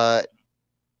 but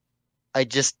I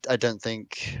don't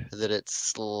think that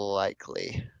it's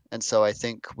likely. And so I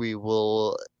think we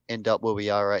will end up where we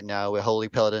are right now, where Holy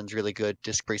Paladin's really good,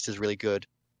 Disc Priest is really good,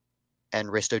 and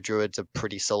Resto Druid's a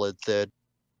pretty solid third.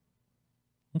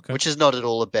 Okay. Which is not at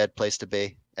all a bad place to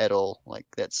be at all. Like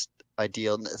that's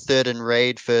ideal. Third in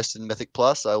Raid, first in Mythic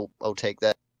Plus. I'll take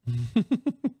that.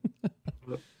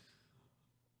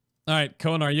 All right,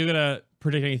 Cohen, are you gonna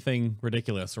predict anything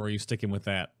ridiculous, or are you sticking with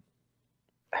that?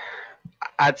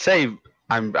 I'd say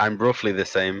I'm roughly the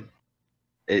same.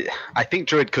 I think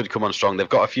Druid could come on strong. They've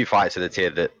got a few fights in the tier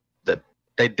that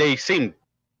they seem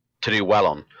to do well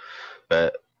on,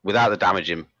 but without the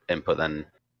damage input, then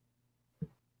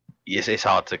it's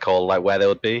hard to call like where they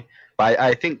would be. But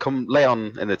I think come late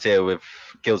on in the tier with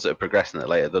guilds that are progressing it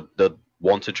later, they'll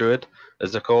want a Druid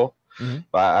as a core. Mhm.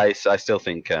 But I still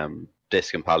think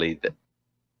Disc and Pally,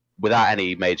 without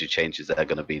any major changes, they're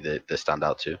going to be the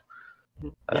standout too.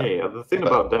 Yeah, the thing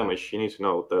about damage, you need to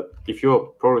know that if you're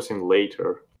progressing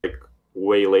later, like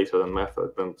way later than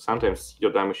Method, then sometimes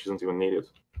your damage isn't even needed.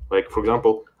 Like, for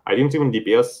example, I didn't even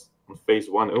DPS on phase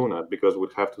 1 Una because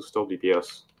we'd have to stop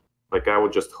DPS. Like, I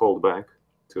would just hold back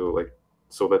to, like,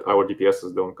 so that our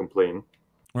DPSs don't complain.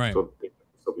 Right. So they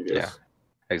stop DPS. Yeah.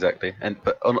 exactly.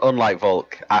 But unlike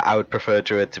Volk, I would prefer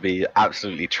Druid to be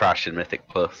absolutely trash in Mythic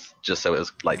Plus, just so it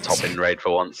was like top in raid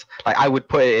for once. Like I would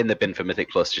put it in the bin for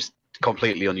Mythic Plus, just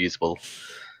completely unusable,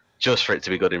 just for it to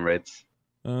be good in raids.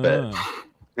 But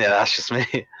yeah, that's just me.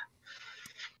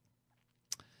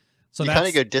 So you kind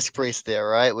of go Disc Priest there,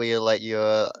 right? Where you're like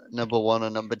you're number 1 or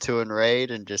number 2 in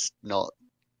raid, and just not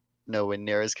nowhere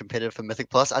near as competitive for Mythic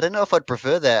Plus. I don't know if I'd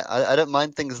prefer that. I don't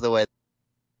mind things the way.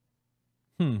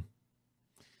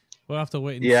 We'll have to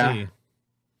wait and see.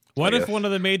 What if one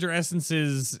of the major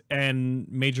essences and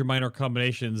major minor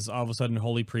combinations, all of a sudden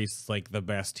Holy Priest's like the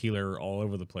best healer all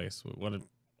over the place?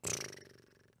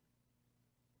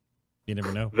 You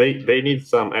never know. They need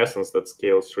some essence that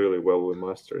scales really well with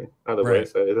mastery.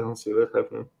 Otherwise, I don't see that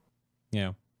happening.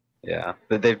 Yeah. Yeah,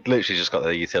 they've literally just got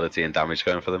their utility and damage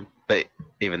going for them. But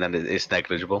even then, it's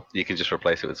negligible. You can just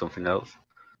replace it with something else.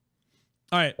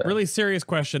 All right, really serious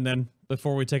question then,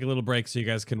 before we take a little break so you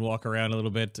guys can walk around a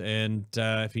little bit. And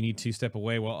if you need to, step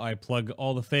away while I plug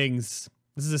all the things.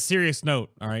 This is a serious note,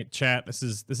 all right, chat. This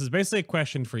is basically a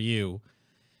question for you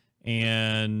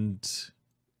and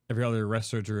every other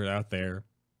wrestler druid out there.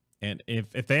 And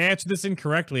if they answer this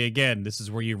incorrectly, again, this is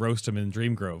where you roast them in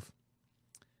Dreamgrove.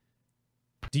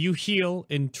 Do you heal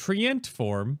in Treant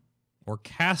form or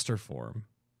caster form?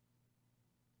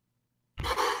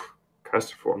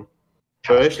 Caster form.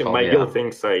 So actually, my guild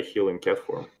thinks I heal in cat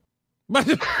form.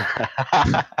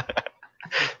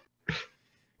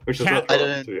 Which is not wrong,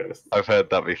 to be honest. I've heard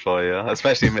that before, yeah.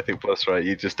 Especially in Mythic Plus, right?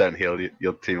 You just don't heal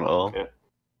your team at all. Yeah.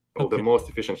 Well, the most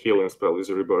efficient healing spell is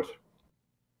Rebirth.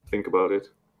 Think about it.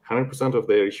 100% of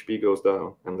their HP goes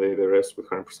down, and they rest with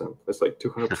 100%. That's like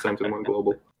 200% in one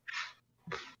global.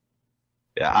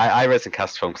 Yeah, I res in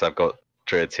caster form because I've got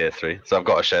Druid tier 3, so I've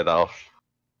got to show that off.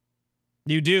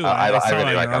 You do. I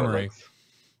really like armory.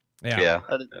 Yeah.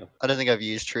 I don't think I've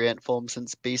used Treant form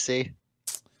since BC. It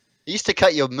used to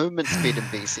cut your movement speed in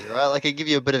BC, right? Like it give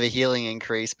you a bit of a healing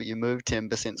increase, but you move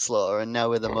 10% slower, and now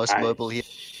we're the most mobile here.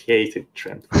 Hated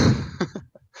Treant.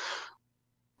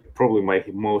 Probably my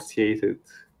most hated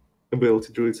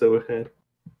ability druids ever had.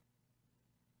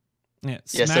 Yeah,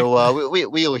 so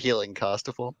we all heal in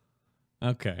caster form.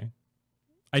 Okay.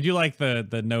 I do like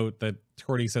the note that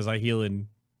Cordy says I heal in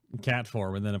cat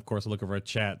form, and then of course I look over at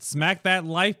chat. Smack that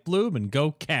life bloom and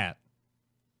go cat.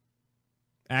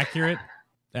 Accurate?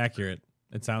 Accurate.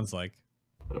 It sounds like.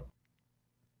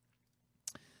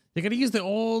 You gotta use the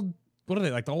old, what are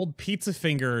they, like the old pizza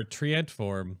finger Treant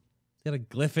form. You gotta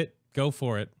glyph it, go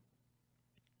for it.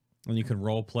 And you can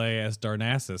role play as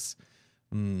Darnassus.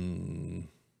 I don't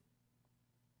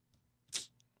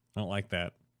like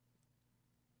that.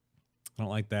 I don't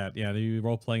like that. Yeah, are you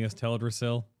role playing as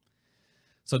Teldrassil?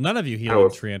 So none of you heal in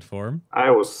Treant form.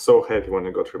 I was so happy when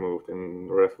it got removed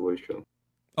in Revolution.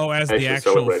 Oh, as the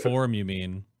actual form, you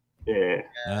mean? Yeah.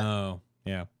 Oh,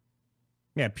 yeah.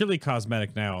 Yeah, purely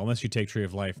cosmetic now, unless you take Tree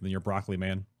of Life, and then you're Broccoli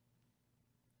Man.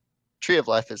 Tree of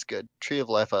Life is good. Tree of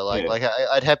Life I like. Yeah. Like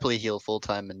I'd happily heal full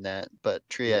time in that, but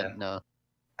Treant, no.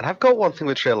 And I've got one thing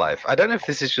with Tree of Life. I don't know if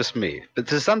this is just me, but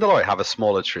does Zandaloi have a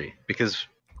smaller tree? Because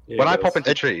when I pop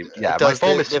into tree, my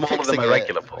form is smaller than my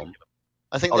regular form.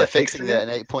 I think they're fixing that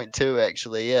in 8.2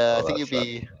 actually. Yeah, I think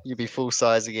you'd be full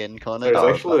size again, Connor.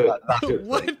 There's actually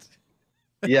what?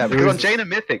 Yeah, because on Jaina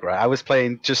Mythic, right, I was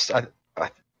playing just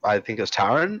I think it was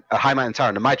Taran, a High Mountain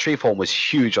Taran, and my tree form was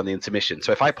huge on the intermission.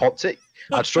 So if I popped it,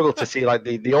 I'd struggle to see like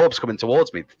the orbs coming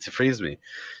towards me to freeze me.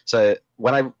 So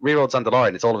when I rerolled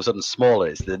Zandalorian, it's all of a sudden smaller.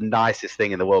 It's the nicest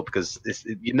thing in the world because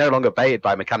you're no longer baited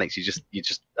by mechanics. You're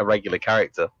just a regular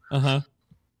character.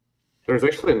 There's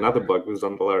actually another bug with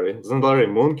Zandalari. Zandalari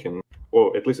Moonkin,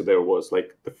 or at least there was,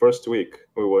 like the first week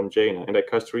we were on Jaina, and I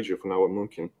cast Reju from our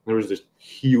Moonkin. There was this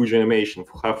huge animation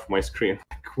for half of my screen.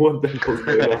 Like, what the hell is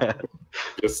going on?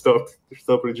 Just stopped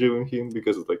reviewing him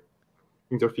because it like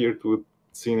interfered with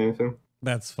seeing anything.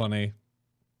 That's funny.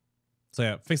 So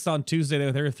yeah, fixed on Tuesday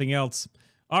with everything else.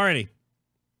 Alrighty.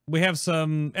 We have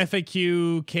some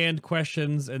FAQ canned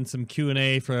questions and some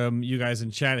Q&A from you guys in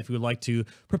chat if you would like to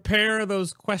prepare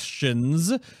those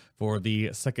questions for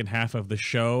the second half of the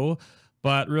show.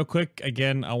 But real quick,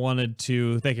 again, I wanted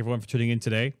to thank everyone for tuning in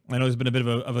today. I know there's been a bit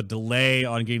of a delay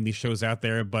on getting these shows out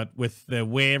there, but with the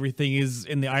way everything is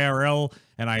in the IRL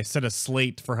and I set a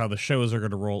slate for how the shows are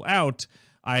going to roll out,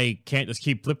 I can't just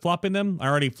keep flip-flopping them. I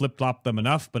already flip-flopped them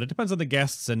enough, but it depends on the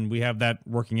guests, and we have that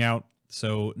working out.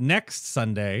 So next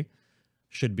Sunday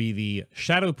should be the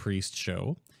Shadow Priest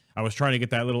show. I was trying to get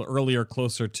that a little earlier,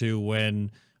 closer to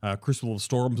when Crucible of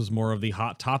Storms was more of the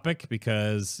hot topic,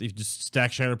 because if you just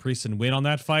stack Shadow Priest and win on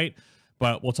that fight.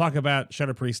 But we'll talk about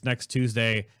Shadow Priest next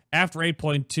Tuesday after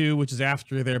 8.2, which is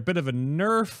after their bit of a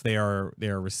nerf they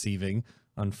are receiving,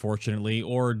 unfortunately,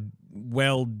 or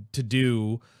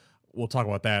well-to-do. We'll talk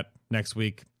about that next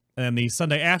week. And the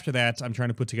Sunday after that, I'm trying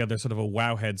to put together sort of a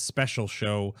Wowhead special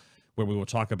show where we will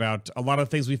talk about a lot of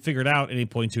things we figured out in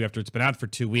 8.2 after it's been out for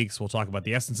 2 weeks. We'll talk about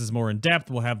the essences more in depth.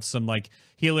 We'll have some like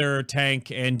healer, tank,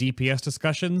 and DPS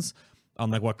discussions on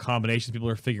like what combinations people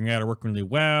are figuring out are working really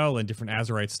well and different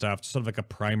Azerite stuff, sort of like a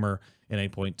primer in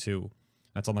 8.2.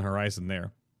 That's on the horizon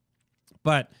there.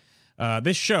 But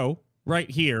this show right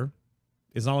here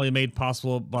is not only made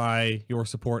possible by your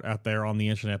support out there on the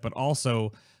internet, but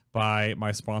also by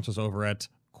my sponsors over at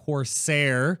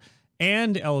Corsair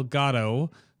and Elgato.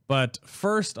 But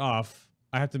first off,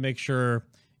 I have to make sure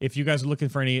if you guys are looking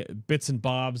for any bits and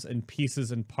bobs and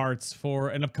pieces and parts for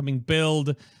an upcoming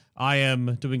build, I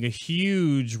am doing a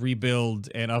huge rebuild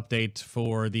and update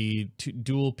for the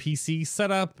dual PC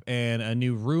setup and a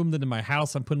new room that in my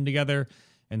house I'm putting together.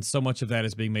 And so much of that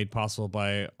is being made possible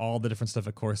by all the different stuff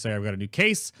at Corsair. I've got a new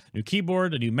case, new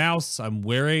keyboard, a new mouse. I'm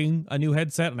wearing a new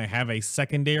headset, and I have a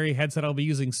secondary headset I'll be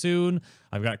using soon.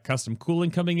 I've got custom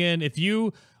cooling coming in. If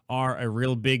you are a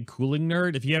real big cooling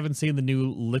nerd, if you haven't seen the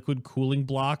new liquid cooling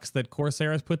blocks that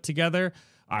Corsair has put together,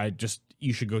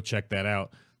 you should go check that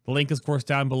out. The link is, of course,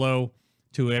 down below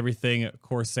to everything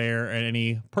Corsair, and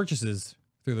any purchases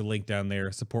through the link down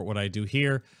there support what I do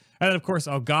here. And then, of course,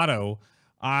 Elgato.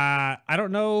 I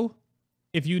don't know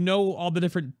if you know all the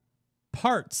different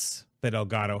parts that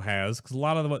Elgato has, because a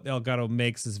lot of what Elgato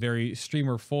makes is very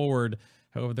streamer forward.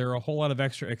 However, there are a whole lot of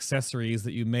extra accessories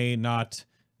that you may not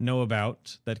know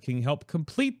about that can help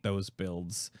complete those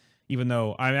builds. Even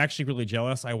though I'm actually really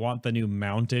jealous, I want the new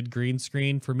mounted green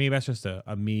screen. For me, that's just a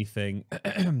me thing.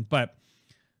 But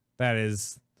that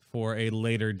is for a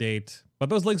later date. But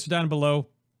those links are down below.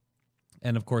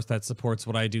 And of course, that supports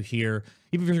what I do here.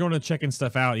 Even if you're going to checking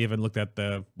stuff out, you haven't looked at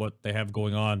what they have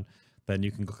going on, then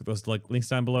you can click those links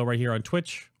down below right here on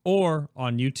Twitch or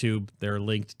on YouTube. They're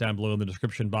linked down below in the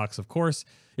description box, of course.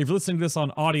 If you're listening to this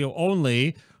on audio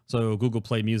only, so Google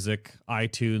Play Music,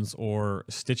 iTunes, or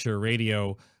Stitcher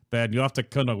Radio, then you'll have to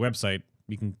go to a website.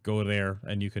 You can go there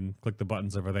and you can click the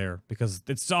buttons over there because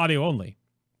it's audio only.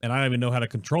 And I don't even know how to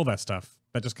control that stuff.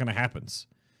 That just kind of happens.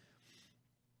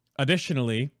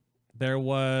 Additionally, there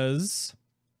was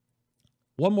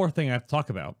one more thing I have to talk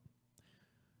about.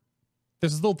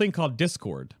 There's this little thing called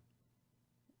Discord.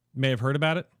 You may have heard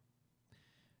about it.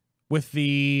 With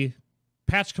the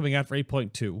patch coming out for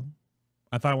 8.2,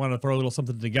 I thought I wanted to throw a little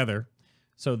something together.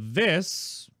 So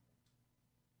this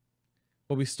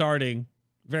will be starting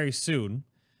very soon.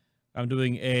 I'm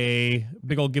doing a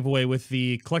big old giveaway with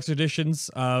the collector's editions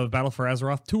of Battle for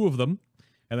Azeroth, 2 of them.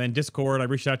 And then Discord, I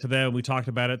reached out to them, we talked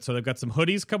about it. So they've got some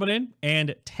hoodies coming in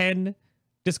and 10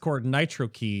 Discord Nitro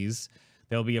keys.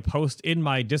 There'll be a post in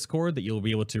my Discord that you'll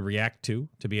be able to react to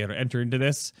be able to enter into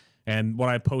this. And when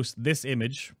I post this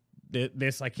image,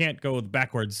 I can't go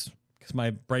backwards because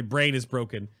my brain is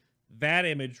broken. That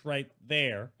image right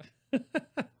there.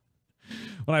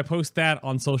 When I post that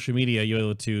on social media, you'll be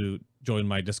able to join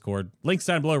my Discord. Links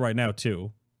down below right now,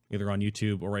 too. Either on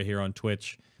YouTube or right here on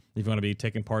Twitch. If you want to be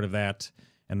taking part of that.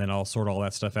 And then I'll sort all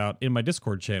that stuff out in my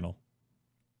Discord channel.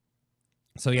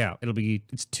 So yeah,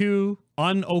 it's 2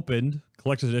 unopened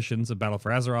collector's editions of Battle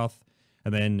for Azeroth,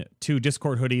 and then 2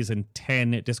 Discord hoodies and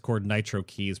 10 Discord Nitro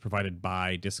keys provided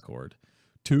by Discord.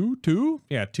 2?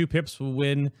 Yeah, 2 pips will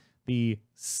win the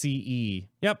CE.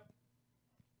 Yep.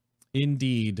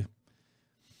 Indeed.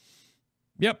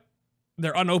 Yep.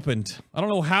 They're unopened. I don't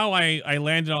know how I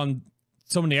landed on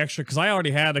so many extra, because I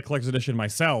already had a collector's edition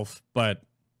myself, but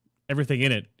everything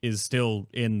in it is still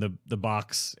in the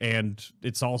box, and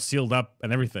it's all sealed up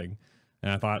and everything.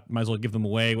 And I thought, might as well give them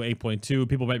away with 8.2.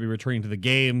 People might be returning to the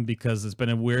game because it's been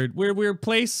a weird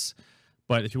place.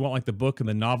 But if you want like the book and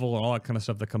the novel and all that kind of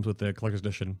stuff that comes with the collector's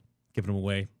edition, give them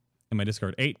away in my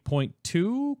Discord.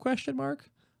 8.2 question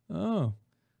mark? Oh.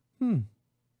 But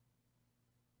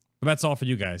that's all for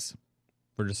you guys.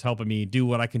 For just helping me do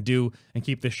what I can do and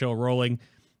keep this show rolling.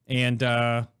 And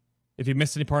if you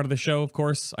missed any part of the show, of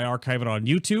course, I archive it on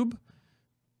YouTube.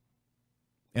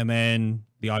 And then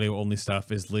the audio-only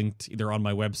stuff is linked either on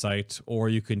my website, or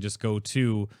you can just go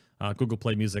to Google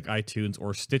Play Music, iTunes,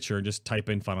 or Stitcher and just type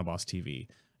in Final Boss TV.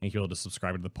 And you'll be able to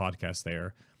subscribe to the podcast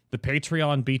there. The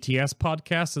Patreon BTS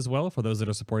podcast as well, for those that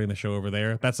are supporting the show over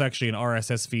there. That's actually an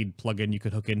RSS feed plugin you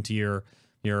could hook into your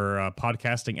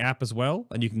podcasting app as well,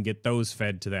 and you can get those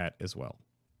fed to that as well.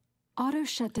 Auto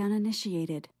shutdown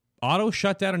initiated. Auto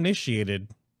shutdown initiated.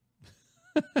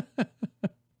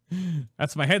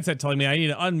 That's my headset telling me I need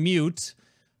to unmute.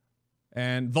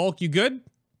 And Volk, you good?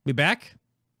 We back?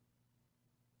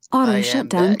 Auto I am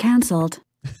shutdown back. canceled.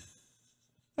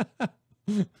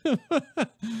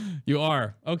 You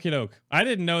are. Okie doke. I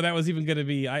didn't know that was even going to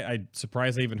be. I'm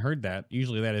surprised I even heard that.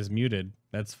 Usually that is muted.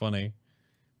 That's funny.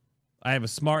 I have a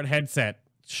smart headset.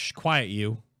 Shh, quiet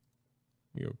you.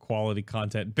 Your quality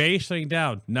content. Bay shutting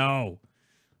down. No,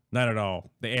 not at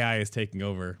all. The AI is taking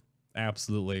over.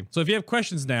 Absolutely. So if you have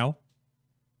questions now,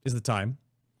 is the time.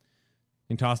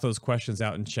 You can toss those questions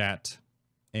out in chat,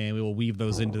 and we will weave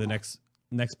those into the next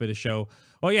bit of show.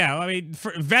 Well, yeah, I mean,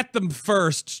 vet them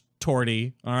first,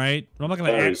 Torty. All right, I'm not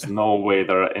gonna. There is no way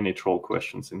there are any troll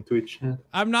questions in Twitch.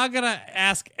 I'm not gonna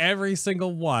ask every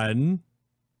single one,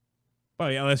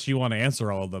 but unless you want to answer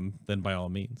all of them, then by all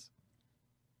means.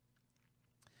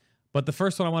 But the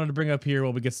first one I wanted to bring up here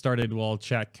while we get started, while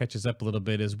chat catches up a little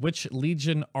bit, is which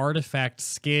Legion artifact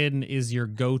skin is your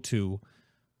go-to,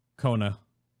 Kona?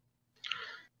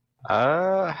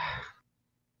 I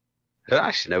don't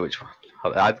actually know which one.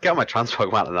 I'd get my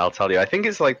Transmog mount and I'll tell you. I think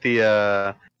it's like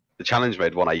the challenge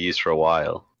mode one I used for a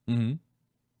while. Mm-hmm.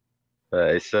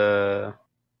 It's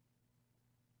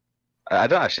I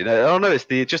don't actually know. Oh no, it's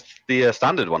just the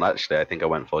standard one actually. I think I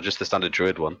went for just the standard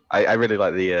druid one. I really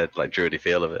like the like druidy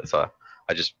feel of it, so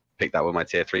I just picked that with my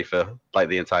tier 3 for like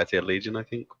the entirety of Legion. I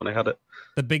think when I had it.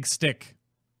 The big stick.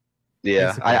 Yeah,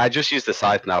 basically. I just used the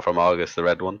scythe now from August, the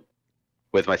red one,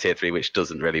 with my tier 3, which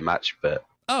doesn't really match, but.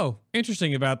 Oh,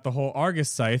 interesting about the whole Argus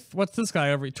scythe. What's this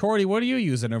guy over? Torty, what are you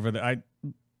using over there?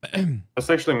 That's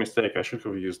actually a mistake. I should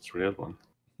have used the red one.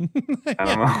 I don't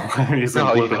Yeah. know. I'm using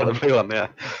No, blue you got the one. blue one, yeah.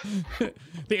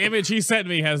 The image he sent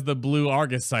me has the blue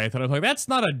Argus scythe, and I'm like, that's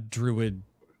not a druid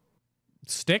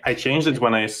stick. I changed it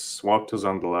when I swapped to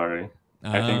Zandalari.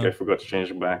 I think I forgot to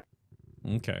change it back.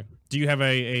 Okay. Do you have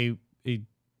a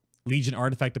Legion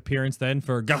artifact appearance then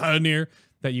for Gahanir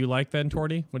that you like then,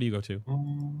 Torty? What do you go to?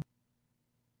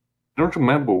 I don't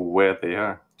remember where they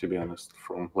are, to be honest.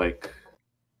 From like,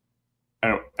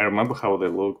 I remember how they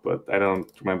look, but I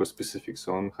don't remember specifics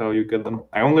on how you get them.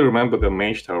 I only remember the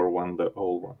Mage Tower one, the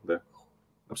old one, the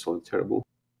absolutely terrible.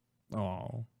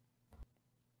 Oh.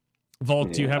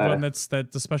 Volk, do you have Yeah. one that's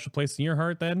a special place in your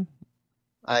heart then?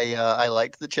 I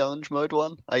liked the challenge mode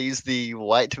one. I used the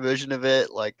white version of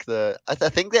it, like I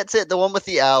think that's it. The one with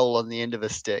the owl on the end of a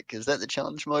stick. Is that the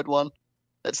challenge mode one?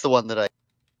 That's the one that I.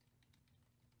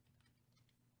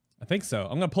 I think so.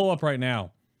 I'm going to pull up right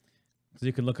now so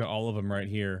you can look at all of them right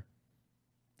here.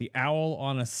 The owl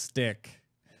on a stick.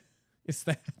 Is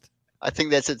that? I think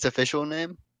that's its official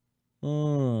name.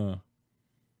 Let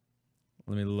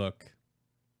me look.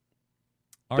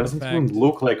 Doesn't Artifact. even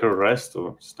look like a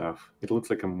resto stuff. It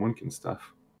looks like a Munkin stuff.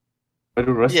 But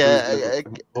the rest Yeah,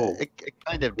 it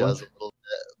kind of does a little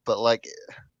bit, but like,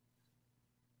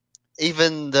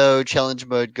 even though challenge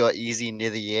mode got easy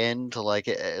near the end, like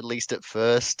at least at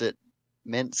first, it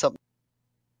meant something.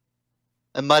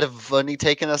 It might have only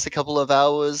taken us a couple of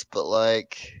hours, but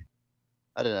like,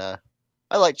 I don't know.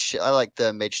 I like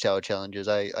the Mage Tower challenges.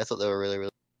 I thought they were really, really.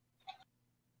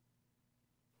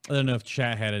 I don't know if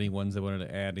chat had any ones they wanted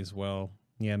to add as well.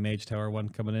 Yeah, Mage Tower one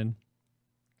coming in.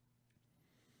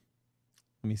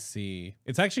 Let me see.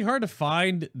 It's actually hard to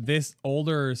find this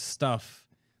older stuff.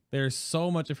 There's so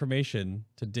much information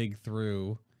to dig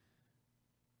through.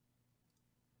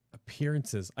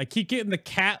 Appearances. I keep getting the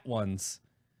cat ones,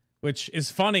 which is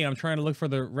funny. I'm trying to look for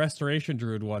the Restoration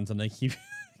Druid ones, and I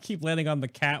keep landing on the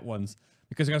cat ones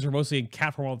because you guys are mostly in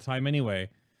cat form all the time anyway.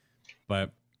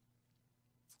 But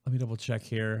let me double check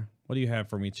here. What do you have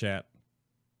for me, chat?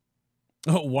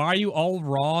 Oh, why are you all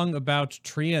wrong about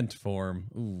Treant form?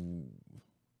 Ooh.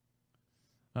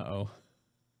 Uh-oh.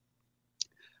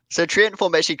 So Treant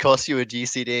form actually costs you a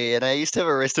GCD, and I used to have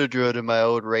a Resto Druid in my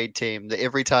old raid team that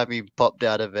every time he popped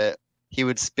out of it, he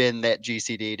would spend that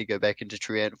GCD to go back into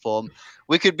Treant form.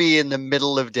 We could be in the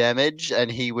middle of damage,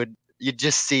 and you'd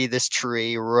just see this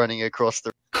tree running across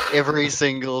the every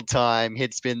single time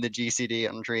he'd spin the GCD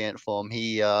on Treant form.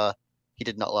 He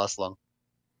did not last long.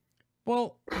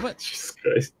 Well, but Jesus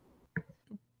Christ.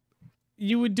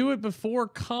 you would do it before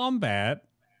combat.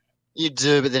 You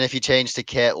do, but then if you change to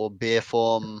cat or bear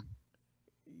form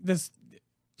That's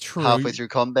true. halfway through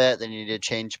combat, then you need to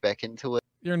change back into it.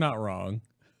 You're not wrong.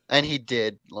 And he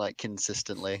did, like,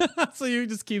 consistently. So you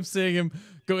just keep seeing him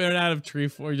go in and out of tree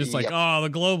form. You're just like, Yep. oh, the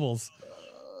globals.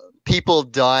 People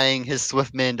dying, his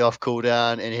Swift Mend off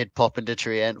cooldown, and he'd pop into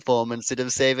Treant form instead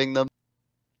of saving them.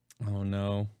 Oh,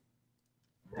 no.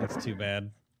 That's too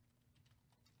bad.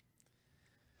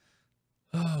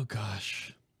 Oh,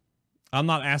 gosh. I'm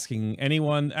not asking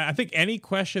anyone. I think any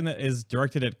question that is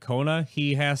directed at Kona,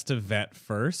 he has to vet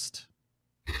first.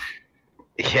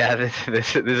 Yeah,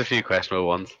 there's a few questionable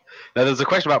ones. Now, there's a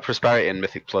question about prosperity in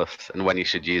Mythic Plus and when you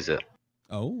should use it.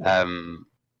 Oh.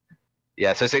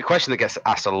 Yeah, so it's a question that gets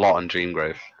asked a lot on Dream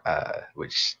Growth,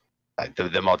 which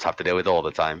the mods have to deal with all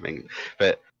the time.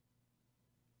 But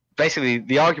basically,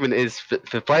 the argument is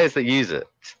for players that use it,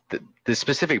 the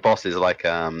specific bosses like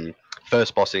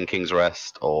first boss in King's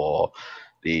Rest or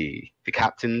the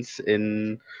captains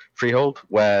in Freehold,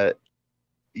 where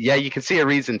yeah, you can see a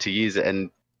reason to use it, and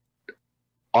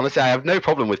honestly, I have no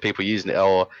problem with people using it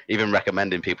or even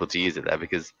recommending people to use it there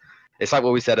because it's like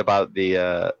what we said about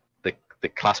the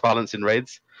class balance in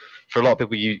raids. For a lot of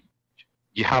people,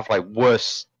 you have like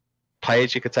worse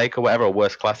players you could take or whatever, or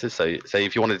worse classes. So say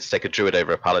if you wanted to take a druid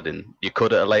over a paladin, you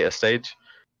could at a later stage.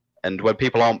 And when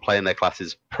people aren't playing their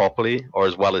classes properly or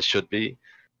as well as should be,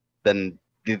 then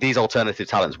these alternative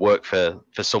talents work for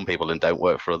some people and don't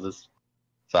work for others.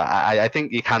 So I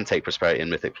think you can take prosperity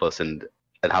in Mythic Plus and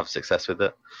have success with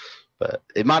it. But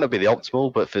it might not be the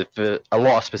optimal, but for a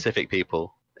lot of specific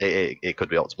people, it could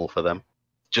be optimal for them.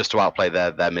 Just to outplay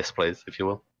their misplays, if you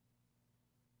will.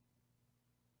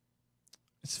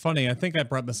 It's funny. I think I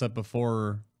brought this up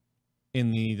before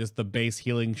in the base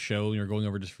healing show. You're going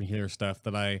over just for healer stuff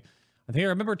that I think I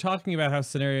remember talking about how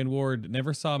Cenarian Ward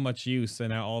never saw much use, and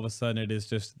now all of a sudden it is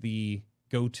just the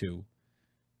go-to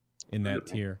in that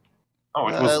tier. Oh,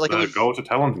 it was the go-to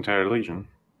talent entire Legion.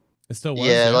 It still was.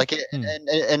 Yeah, like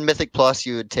in Mythic Plus,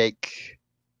 you would take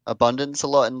Abundance a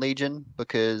lot in Legion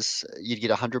because you'd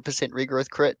get 100% regrowth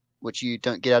crit, which you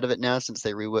don't get out of it now since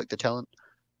they reworked the talent.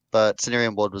 But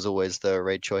Cenarian Ward was always the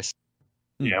raid choice.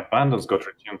 Yeah, Abundance got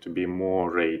retuned to be more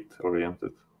raid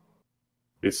oriented.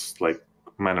 It's like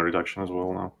mana reduction as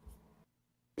well now.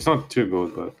 It's not too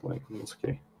good, but like it's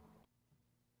okay.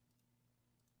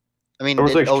 I mean,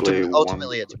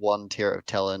 ultimately it's one tier of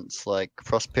talents. Like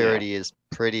Prosperity is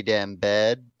pretty damn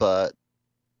bad, but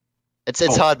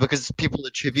it's hard because people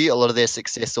attribute a lot of their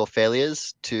success or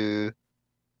failures to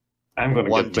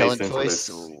one talent choice.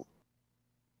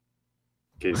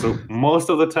 Okay, so most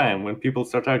of the time when people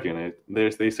start arguing it,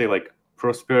 they say like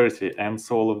Prosperity and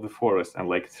Soul of the Forest and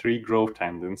like 3 growth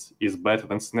tendons is better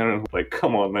than Snare. Like,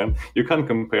 come on, man. You can't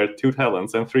compare 2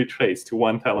 talents and 3 traits to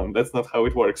 1 talent. That's not how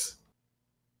it works.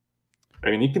 I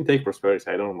mean, you can take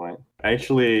Prosperity, I don't mind.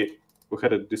 Actually, we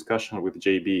had a discussion with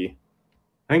JB.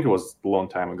 I think it was a long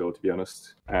time ago, to be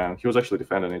honest. And he was actually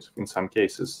defending it in some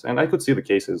cases. And I could see the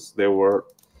cases. There were...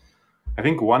 I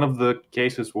think one of the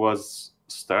cases was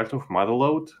Start of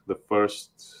Motherload, the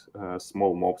first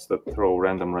small mobs that throw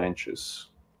random wrenches.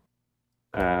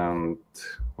 And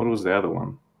what was the other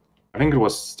one? I think it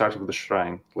was Start of the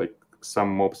Shrine, like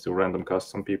some mobs do random cast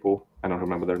some people. I don't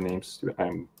remember their names.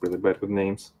 I'm really bad with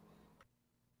names.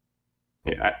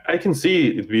 Yeah, I can see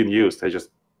it being used.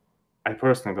 I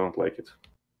personally don't like it.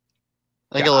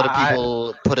 I think a lot of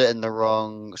people put it in the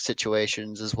wrong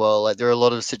situations as well. Like there are a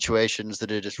lot of situations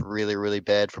that are just really, really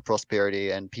bad for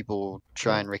Prosperity, and people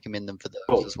try and recommend them for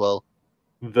those as well.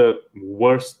 The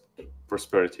worst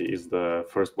Prosperity is the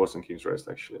first boss in King's Rest,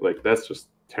 actually. Like that's just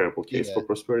terrible case for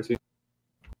Prosperity.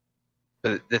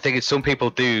 But the thing is, some people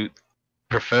do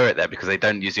prefer it there because they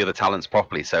don't use the other talents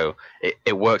properly, so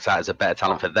it works out as a better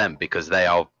talent for them because they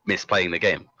are misplaying the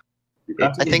game. You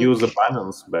can't use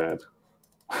Abundance bad.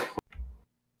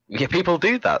 Yeah, people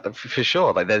do that for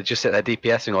sure. Like they just sit there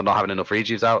DPSing or not having enough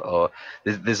rejuves out, or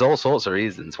there's all sorts of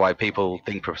reasons why people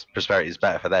think Prosperity is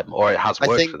better for them, or it has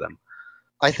worked for them.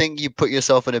 I think you put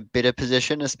yourself in a better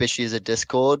position, especially as a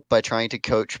Discord, by trying to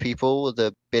coach people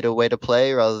the better way to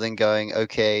play rather than going,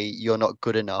 okay, you're not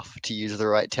good enough to use the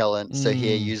right talent, so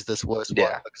here, use this worst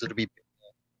one because it'll be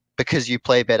because you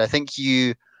play better. I think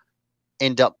you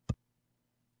end up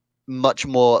much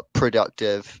more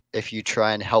productive if you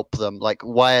try and help them. Like,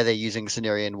 why are they using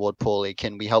Cenarian Ward poorly?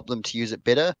 Can we help them to use it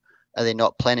better? Are they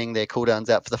not planning their cooldowns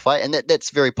out for the fight? And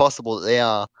that's very possible that they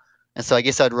are. And so I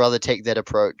guess I'd rather take that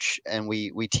approach and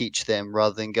we teach them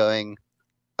rather than going,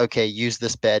 okay, use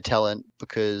this bad talent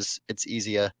because it's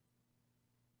easier.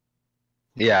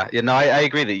 Yeah, I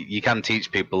agree that you can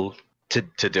teach people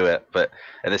to do it, but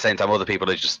at the same time, other people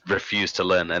just refuse to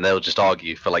learn and they'll just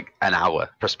argue for like an hour.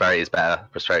 Prosperity is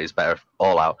better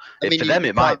all out. I mean, for them,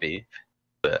 it might be.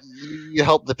 But you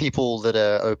help the people that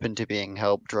are open to being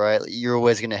helped, right? You're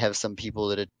always going to have some people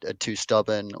that are too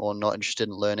stubborn or not interested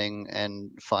in learning,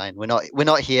 and fine. We're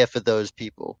not here for those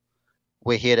people.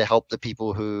 We're here to help the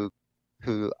people who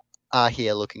are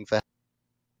here looking for help.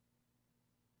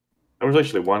 There was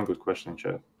actually one good question in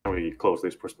chat. We close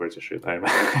this Prosperity shit. I'm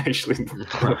actually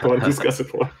not going to discuss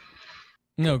it more.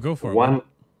 No, go for it.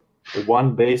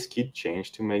 One base kit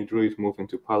change to make Druid move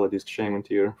into Paladin Shaman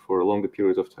tier for a longer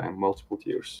period of time, multiple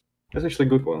tiers. That's actually a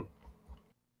good one.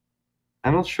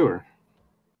 I'm not sure.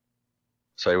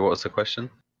 Sorry, what was the question?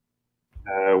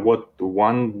 What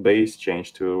one base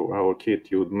change to our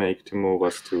kit you would make to move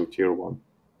us to tier 1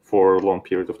 for a long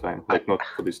period of time? Like, not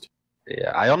for this tier.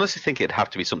 Yeah, I honestly think it'd have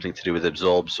to be something to do with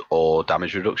absorbs or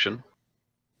damage reduction.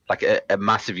 Like a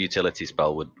massive utility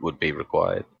spell would be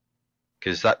required,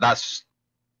 because that's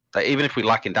like, even if we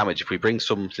lack in damage, if we bring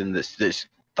something that's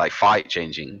like fight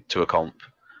changing to a comp,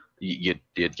 you'd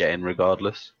get in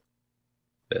regardless.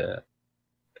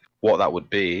 What that would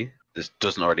be, this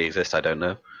doesn't already exist. I don't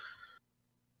know.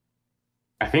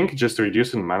 I think just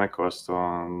reducing mana cost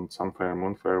on Sunfire and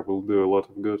Moonfire will do a lot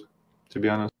of good, to be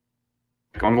honest.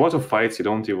 On a lot of fights, you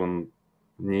don't even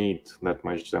need that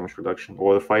much damage reduction,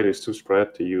 or the fight is too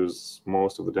spread to use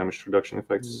most of the damage reduction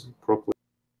effects properly.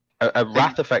 A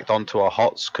wrath effect onto our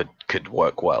hots could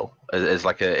work well. As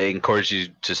like it encourages you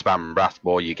to spam wrath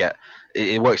more. You get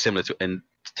it works similar to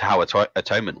how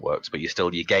atonement works, but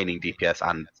you're gaining DPS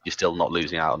and you're still not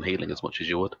losing out on healing as much as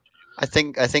you would. I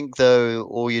think though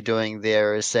all you're doing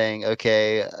there is saying,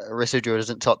 okay, Resto Druid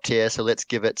isn't top tier, so let's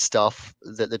give it stuff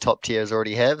that the top tiers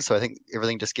already have. So I think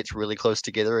everything just gets really close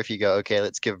together if you go, okay,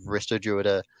 let's give Resto Druid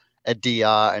a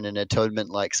DR and an atonement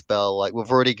like spell. Like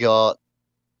we've already got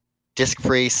Disc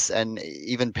Priests and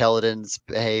even Paladins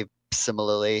behave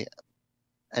similarly.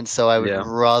 And so I would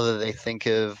rather they think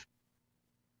of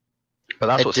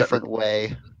a different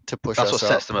way to push us up. That's what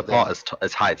sets them apart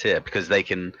as high tier, because they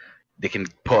can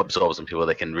put absorbs on people,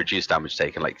 they can reduce damage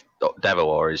taken, like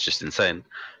Devour is just insane.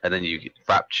 And then you get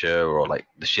Rapture or like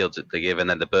the shields that they give, and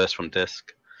then the burst from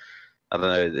Disc. I don't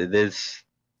know, it is...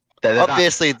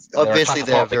 Obviously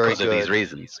they're very because good. Of these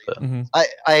reasons. But...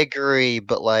 I agree,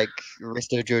 but like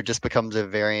Resto Druid just becomes a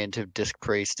variant of Disc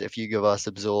Priest if you give us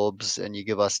absorbs and you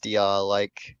give us DR.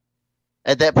 Like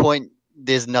at that point,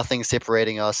 there's nothing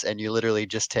separating us, and you literally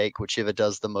just take whichever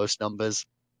does the most numbers.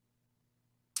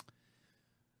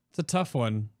 It's a tough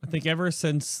one. I think ever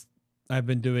since I've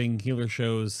been doing healer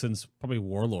shows, since probably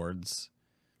Warlords,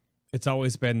 it's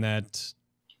always been that,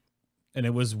 and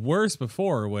it was worse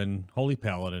before when Holy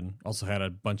Paladin also had a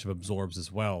bunch of absorbs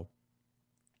as well,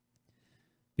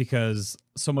 because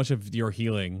so much of your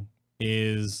healing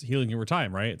is healing over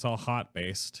time, right? It's all hot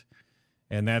based.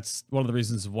 And that's one of the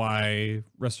reasons why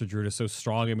Resto Druid is so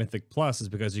strong in Mythic Plus, is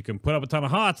because you can put up a ton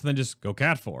of hots and then just go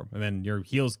cat form. And then your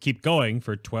heals keep going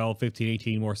for 12, 15,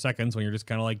 18 more seconds when you're just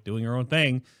kind of like doing your own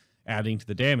thing, adding to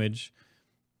the damage.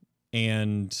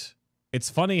 And it's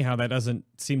funny how that doesn't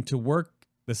seem to work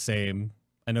the same.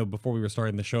 I know before we were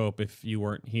starting the show up, if you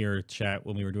weren't here, chat,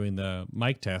 when we were doing the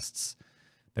mic tests,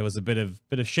 there was a bit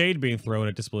of shade being thrown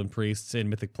at Discipline Priests in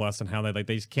Mythic Plus and how they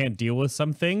just can't deal with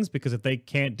some things, because if they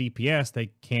can't DPS, they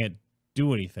can't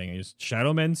do anything. They just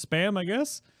Shadowmen spam, I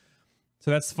guess.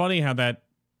 So that's funny how that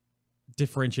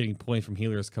differentiating point from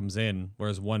healers comes in,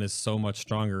 whereas one is so much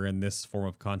stronger in this form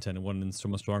of content and one is so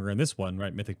much stronger in this one,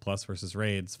 right? Mythic Plus versus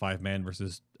Raids, 5-man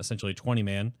versus essentially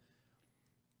 20-man.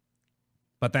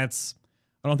 But I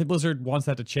don't think Blizzard wants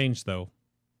that to change, though.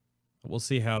 We'll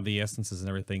see how the essences and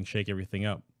everything shake everything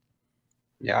up.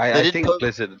 Yeah, I think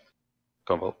Blizzard...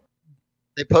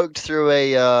 They poked through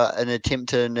an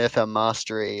attempt to nerf our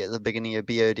mastery at the beginning of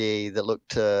BOD that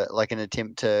looked like an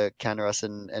attempt to counter us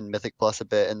in Mythic Plus a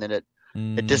bit, and then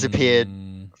it disappeared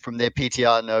from their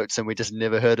PTR notes, and we just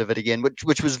never heard of it again,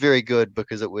 which was very good,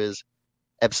 because it was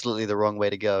absolutely the wrong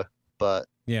way to go. But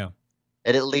yeah,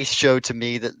 it at least showed to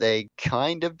me that they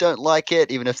kind of don't like it,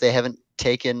 even if they haven't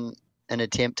taken an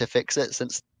attempt to fix it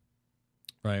since.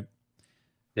 Right.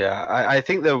 Yeah, I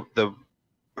think they're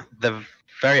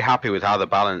very happy with how the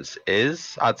balance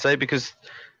is, I'd say, because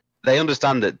they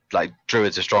understand that like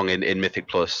druids are strong in Mythic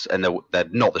Plus, and they're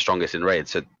not the strongest in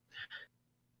raids. So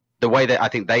the way that I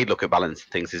think they look at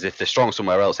balancing things is, if they're strong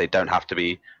somewhere else, they don't have to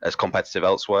be as competitive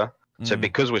elsewhere. So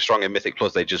because we're strong in Mythic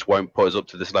Plus, they just won't put us up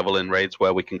to this level in raids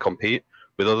where we can compete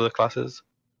with other classes,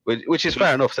 which is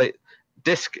fair enough.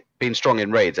 Disc being strong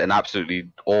in raids and absolutely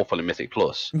awful in Mythic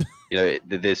Plus. You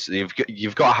know,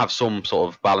 you've got to have some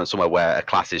sort of balance somewhere where a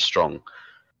class is strong.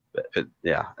 But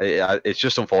yeah, it's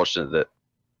just unfortunate that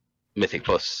Mythic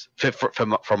Plus,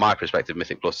 from my perspective,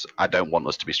 Mythic Plus, I don't want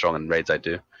us to be strong in raids. I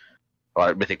do.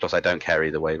 Or Mythic Plus, I don't care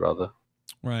either way, rather.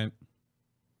 Right.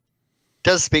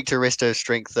 Does speak to Resto's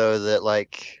strength, though, that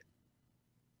like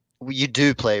you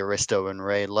do play Resto in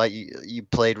raid. Like you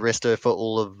played Resto for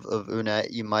all of Una.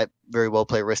 You might very well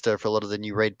play Resto for a lot of the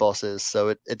new raid bosses.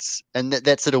 So that's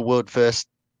at a world first.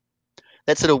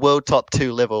 That's at a world top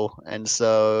 2 level, and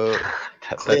so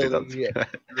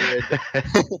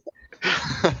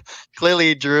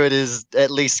clearly Druid is at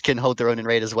least can hold their own in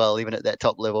raid as well, even at that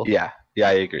top level. Yeah,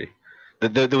 I agree.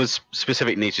 There was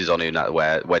specific niches on Unat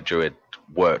where Druid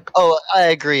worked. Oh, I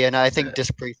agree, and I think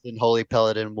Disc Priest and Holy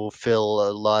Paladin will fill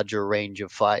a larger range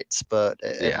of fights, but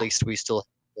at least we still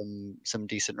have some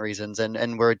decent reasons,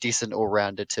 and we're a decent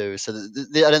all-rounder too. So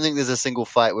I don't think there's a single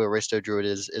fight where Resto Druid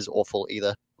is awful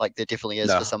either. Like there definitely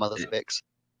is for some other specs.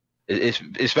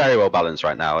 It's very well balanced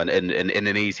right now, and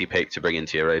an easy pick to bring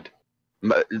into your raid.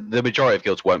 The majority of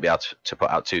guilds won't be able to put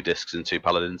out 2 discs and 2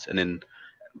 paladins, and in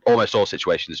almost all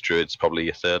situations, Druid's probably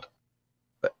your third.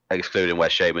 But excluding where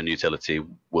Shaman utility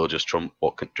will just trump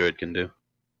what Druid can do.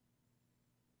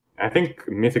 I think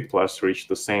Mythic Plus reached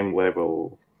the same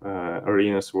level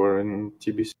arenas were in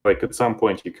TBC. Like at some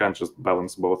point, you can't just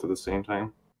balance both at the same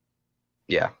time.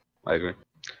 Yeah, I agree.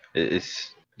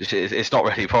 It's not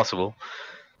really possible.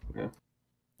 Yeah.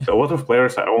 So a lot of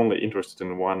players are only interested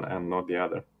in one and not the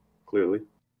other. Clearly,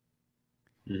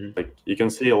 like you can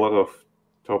see a lot of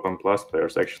top and plus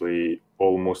players actually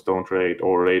almost don't raid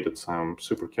or raid at some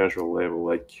super casual level,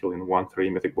 like killing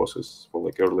 1-3 mythic bosses for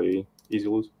like early easy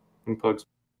loot in pugs.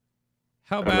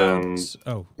 How about?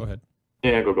 Oh, go ahead.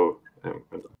 Yeah, go.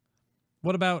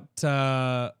 What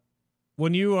about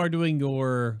when you are doing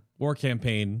your war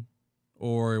campaign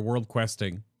or world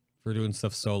questing for doing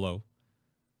stuff solo?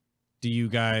 Do you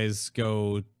guys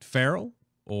go feral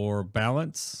or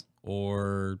balance,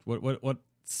 or what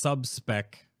sub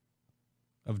spec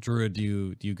of Druid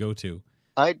do you go to?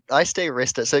 I stay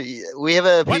Resta. So we have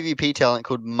a PvP talent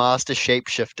called Master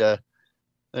Shapeshifter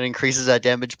that increases our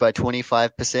damage by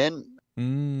 25%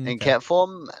 in cat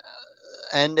form.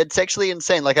 And it's actually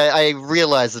insane. Like I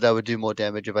realized that I would do more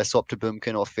damage if I swapped to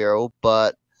Boomkin or Feral,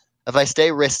 but if I stay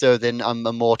Resto, then I'm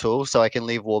immortal, so I can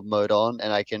leave Warp mode on,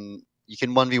 and you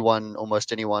can 1v1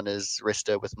 almost anyone as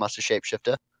Resto with Master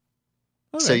Shapeshifter.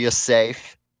 Okay. So you're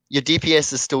safe. Your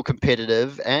DPS is still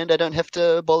competitive, and I don't have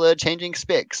to bother changing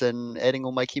specs and adding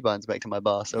all my keybinds back to my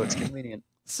bar, so it's convenient.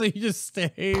 So you just stay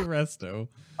Resto.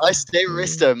 I stay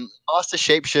Resto. Master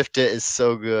Shapeshifter is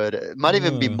so good. It might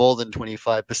even be more than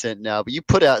 25% now, but you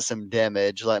put out some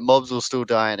damage. Like mobs will still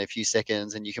die in a few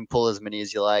seconds, and you can pull as many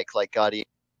as you like Guardian.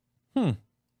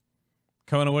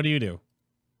 Kona, what do you do?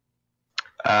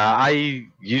 I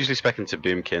usually spec into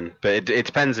Boomkin, but it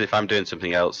depends if I'm doing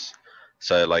something else.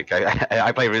 So like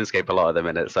I play RuneScape a lot at the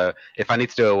minute, so if I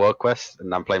need to do a world quest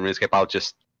and I'm playing RuneScape, I'll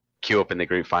just queue up in the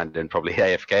group find and probably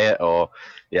AFK it, or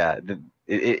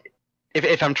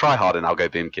if I'm tryharding, I'll go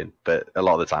Boomkin, but a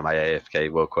lot of the time I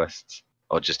AFK world quests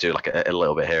or just do like a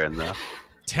little bit here and there.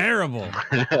 Terrible.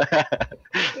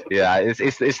 Yeah,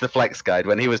 it's the flex guide.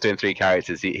 When he was doing 3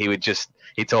 characters,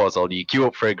 he taught us all, you queue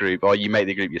up for a group or you make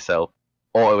the group yourself,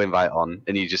 auto invite on,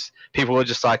 and people will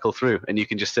just cycle through, and you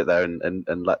can just sit there and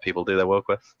let people do their world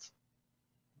quests.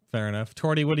 Fair enough.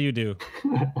 Torty, what do you do?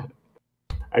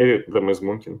 I do them as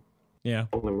Moonkin. Yeah.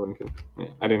 Only Moonkin. Yeah,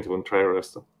 I didn't even try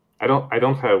Resto. I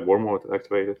don't have war mode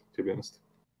activated, to be honest.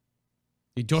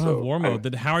 You don't have war mode?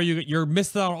 Then how are you're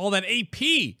missing out all that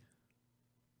AP?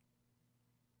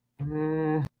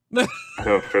 I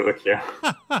don't really care.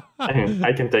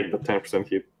 I can take the 10%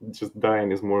 hit. Just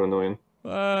dying is more annoying.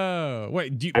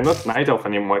 Wait, I'm not Night Elf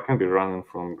anymore. I can be running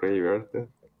from graveyard.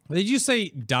 Did you say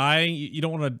dying? You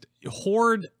don't want to...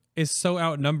 Horde is so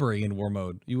outnumbering in war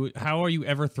mode. How are you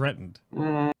ever threatened?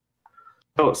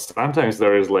 Oh, sometimes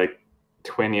there is like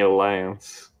 20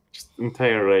 alliance, just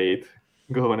entire raid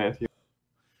going at you.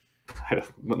 I'm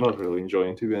not really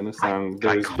enjoying, to be honest. And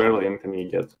there's barely anything you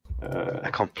get. I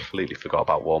completely forgot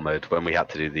about war mode when we had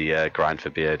to do the grind for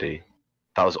BOD.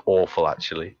 That was awful,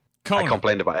 actually. Kona. I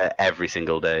complained about it every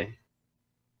single day.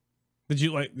 Did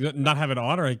you like not have it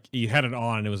on, or you had it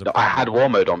on and it was a problem? I had war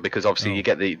mode on because obviously you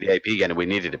get the AP again, and we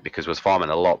needed it because we was farming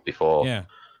a lot before. Yeah.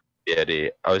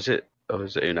 BOD. Was it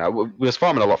Una? We was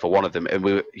farming a lot for one of them,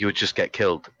 and you would just get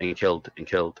killed and killed and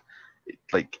killed.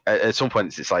 Like at some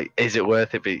point, it's like, is it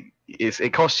worth it? But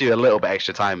it costs you a little bit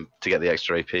extra time to get the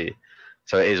extra AP,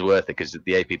 so it is worth it because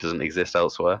the AP doesn't exist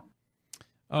elsewhere.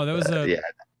 Oh,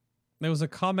 there was a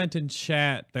comment in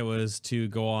chat that was to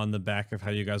go on the back of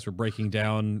how you guys were breaking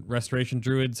down Restoration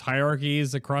Druids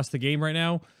hierarchies across the game right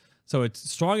now. So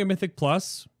it's strong in Mythic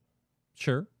Plus,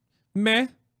 sure, meh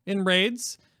in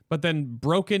raids, but then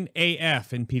broken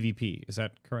AF in PvP. Is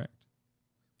that correct?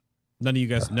 None of you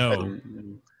guys know.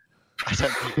 I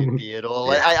don't PvP at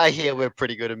all. Yeah. I hear we're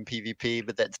pretty good in PvP,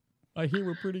 but that's... I hear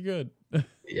we're pretty good.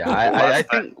 Yeah, I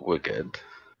think we're good.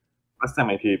 Last time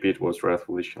I PvP'd was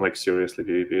Wrathful Lich, like seriously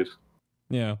PvP'd.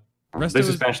 Yeah. This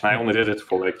expansion, I only did it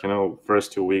for like,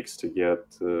 first 2 weeks to get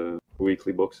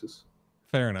weekly boxes.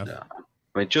 Fair enough. Yeah.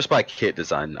 I mean, just by kit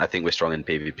design, I think we're strong in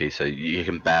PvP. So you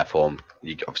can bear form.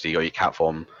 Obviously, you got your cat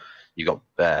form. You got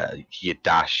your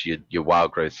dash, your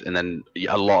wild growth, and then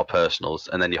a lot of personals,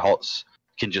 and then your hots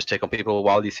can just take on people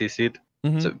while you CC'd.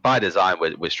 Mhm. So by design,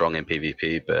 we're strong in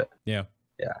PvP, but Yeah.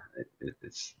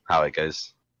 it's how it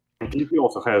goes. PvP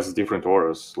also has different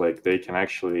auras. Like they can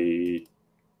actually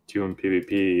tune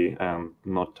PvP and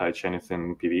not touch anything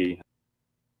in PvE.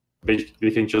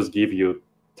 They can just give you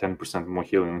 10% more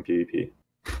healing in PvP.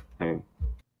 I mean,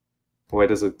 why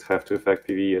does it have to affect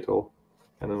PvE at all?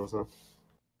 I don't know.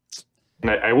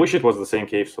 And I wish it was the same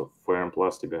case for M+,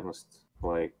 to be honest.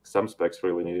 Like, some specs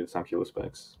really needed some healer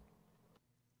specs.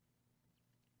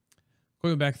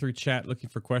 Going back through chat looking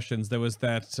for questions, there was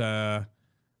that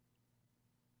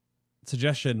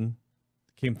suggestion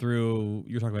came through.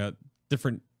 You're talking about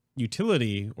different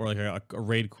utility or like a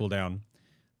raid cooldown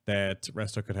that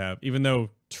Resto could have, even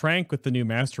though Trank with the new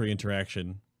mastery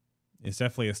interaction is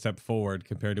definitely a step forward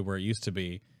compared to where it used to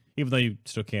be, even though you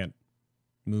still can't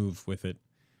move with it.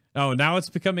 Oh, now it's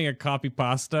becoming a copy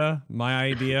pasta. My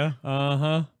idea.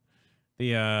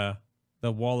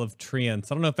 The Wall of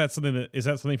Treants. I don't know if that's something is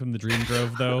that something from the Dream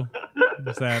Grove though?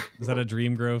 Is that a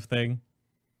Dream Grove thing?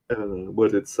 I don't know,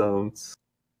 but it sounds...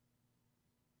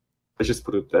 Let's just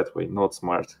put it that way, not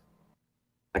smart.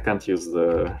 I can't use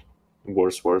the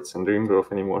worse words in Dream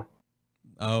Grove anymore.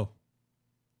 Oh.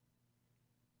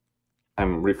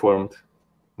 I'm reformed,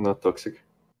 not toxic.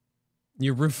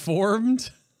 You're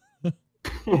reformed?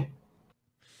 That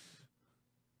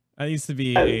needs to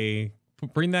be a...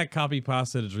 Bring that copy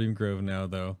pasta to Dream Grove now,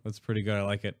 though. That's pretty good. I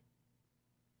like it.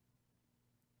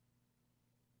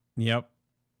 Yep.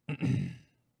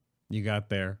 You got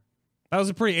there. That was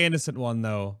a pretty innocent one,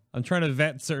 though. I'm trying to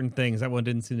vet certain things. That one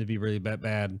didn't seem to be really that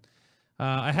bad.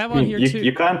 I have on here, too...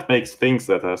 You can't make things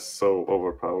that are so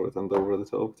overpowered and over the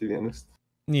top, to be honest.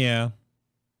 Yeah.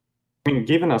 I mean,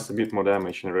 giving us a bit more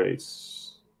damage in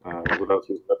raids without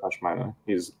using that much mana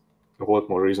is a lot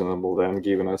more reasonable than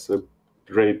giving us a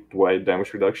raid-wide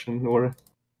damage reduction or...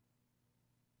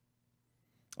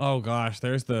 Oh gosh,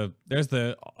 there's the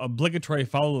obligatory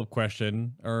follow-up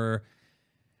question. Or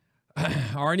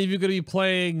are any of you going to be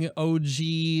playing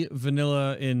OG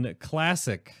vanilla in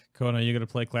Classic? Kona, are you going to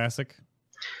play Classic?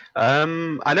 I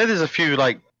know there's a few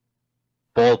like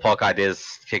ballpark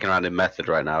ideas kicking around in Method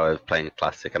right now of playing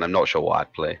Classic, and I'm not sure what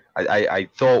I'd play. I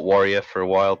thought Warrior for a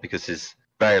while because it's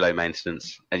very low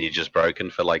maintenance and you're just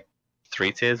broken for like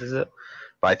 3 tiers, is it?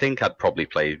 But I think I'd probably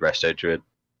play Resto Druid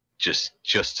just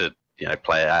to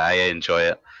play it. I enjoy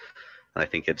it, and I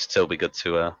think it'd still be good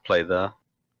to play there.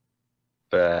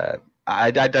 But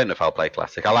I don't know if I'll play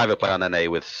Classic. I'll either play on NA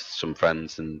with some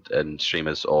friends and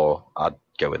streamers, or I'd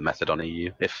go with Method on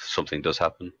EU if something does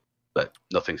happen. But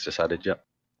nothing's decided yet.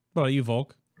 What about you,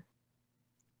 Volk?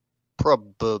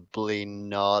 Probably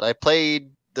not. I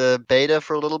played the beta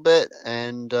for a little bit,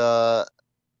 and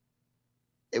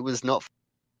it was not.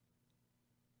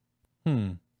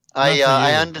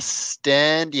 I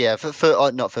understand. Yeah,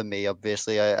 for not for me,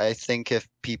 obviously. I think if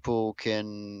people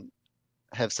can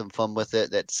have some fun with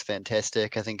it, that's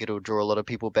fantastic. I think it'll draw a lot of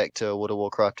people back to World of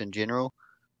Warcraft in general.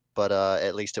 But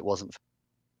at least it wasn't.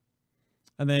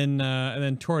 And then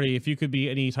Torty, if you could be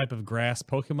any type of grass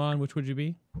Pokemon, which would you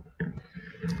be?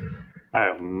 I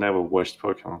have never watched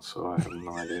Pokemon, so I have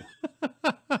no idea.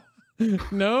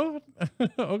 No?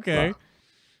 Okay. No.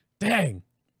 Dang.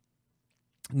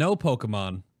 No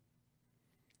Pokemon.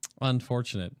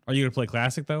 Unfortunate. Are you going to play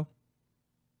Classic, though?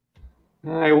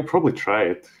 I will probably try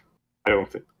it. I'm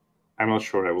not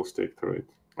sure I will stick to it.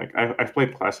 Like, I've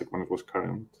played Classic when it was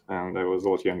current, and I was a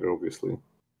lot younger, obviously.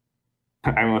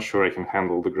 I'm not sure I can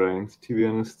handle the grind, to be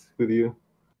honest with you.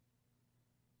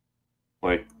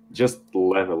 Like, just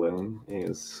leveling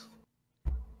is...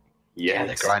 Yeah,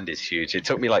 the grind is huge. It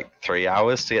took me like 3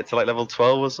 hours to get to like level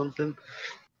 12 or something.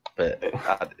 But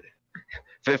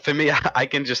for me, I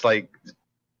can just like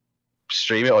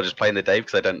stream it or just play in the day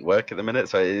because I don't work at the minute,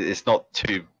 so it's not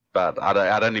too bad.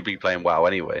 I'd only be playing WoW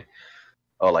anyway,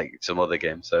 or like some other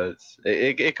game, so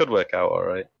it could work out all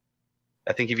right.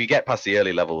 I think if you get past the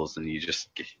early levels and you just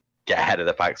get ahead of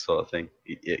the pack sort of thing,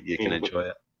 you can enjoy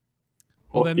it.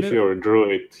 Well, if you're a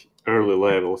druid, early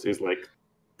levels is like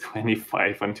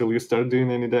 25 until you start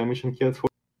doing any damage in Cat.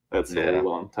 That's a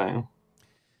long time.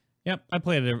 Yep, I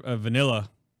played a vanilla.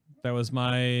 That was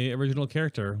my original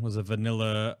character. Was a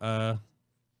vanilla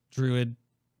druid.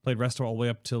 Played Resto all the way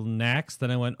up till Nax.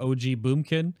 Then I went OG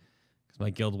Boomkin because my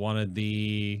guild wanted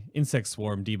the Insect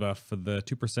Swarm debuff for the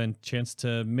 2% chance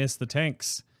to miss the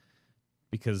tanks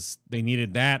because they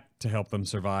needed that to help them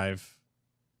survive.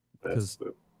 That's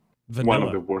one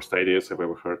of the worst ideas I've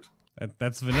ever heard.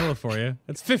 That's vanilla for you.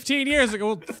 That's 15 years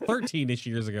ago, 13-ish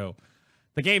years ago.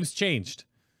 The game's changed.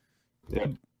 Yeah.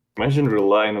 Imagine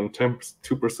relying on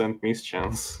 2% miss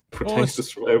chance for Oh, tanks to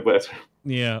survive better.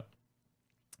 Yeah.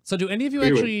 So do any of you Who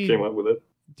actually came up with it?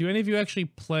 do any of you actually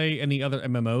play any other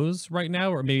MMOs right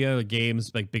now, or maybe other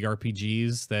games like big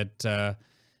RPGs that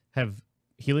have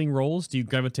healing roles? Do you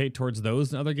gravitate towards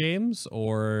those in other games,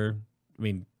 or I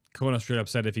mean, Kona straight up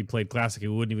said if he played Classic, he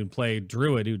wouldn't even play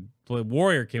Druid. He'd play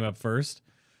Warrior came up first.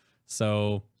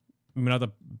 So I'm not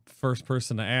the first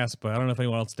person to ask, but I don't know if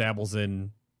anyone else dabbles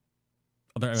in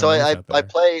other MMOs So out there. I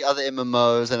play other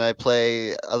MMOs and I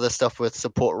play other stuff with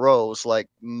support roles like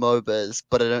MOBAs,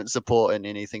 but I don't support in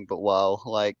anything but WoW.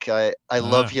 Like I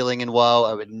love healing in WoW.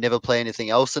 I would never play anything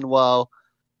else in WoW.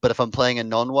 But if I'm playing a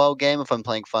non-WoW game, if I'm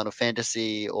playing Final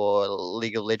Fantasy or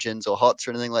League of Legends or HOTS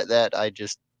or anything like that, I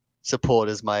just support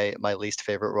is my least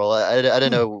favorite role. I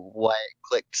don't know why it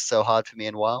clicked so hard for me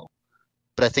in WoW,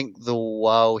 but I think the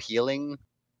WoW healing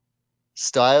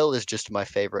style is just my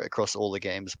favorite across all the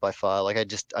games by far. Like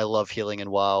I love healing in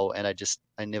WoW, and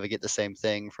I never get the same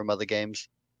thing from other games.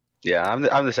 Yeah,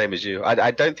 I'm the same as you. I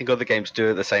don't think other games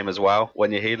do it the same as WoW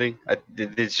when you're healing.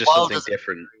 There's just WoW something does it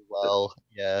different. Well,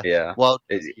 yeah, Yeah, WoW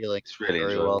does it- healing it's really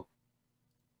very enjoyable.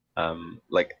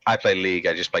 Like I play League,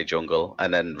 I just play jungle,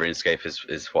 and then RuneScape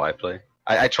is what I play.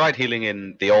 I tried healing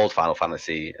in the old Final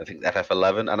Fantasy, I think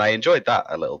FF11, and I enjoyed that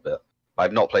a little bit.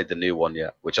 I've not played the new one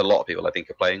yet, which a lot of people I think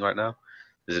are playing right now.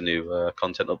 There's a new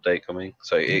content update coming,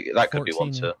 so that could be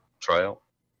one 14. to try out.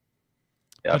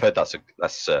 Yeah, I've heard that's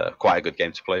quite a good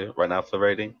game to play right now for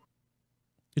raiding.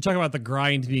 You're talking about the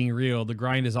grind being real. The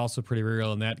grind is also pretty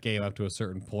real in that game up to a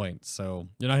certain point, so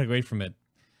you're not gonna go away from it.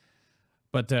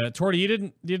 But Torty,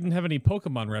 you didn't have any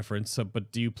Pokemon reference, so,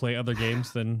 but do you play other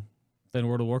games than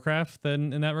World of Warcraft?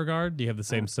 Then in that regard, do you have the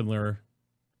same similar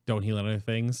don't heal on other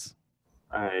things?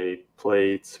 I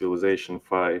played Civilization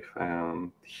 5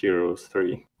 and Heroes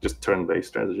 3, just turn-based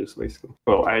strategies, basically.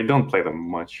 Well, I don't play them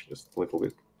much, just a little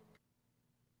bit.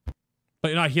 But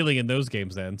you're not healing in those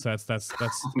games then, so that's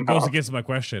No. goes against my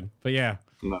question. But yeah,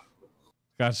 No,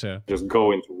 gotcha. just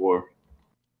go into war.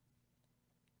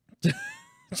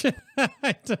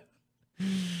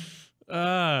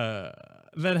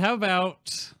 Then how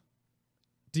about,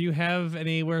 do you have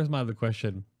any, where's my other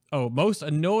question? Oh, most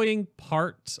annoying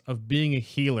part of being a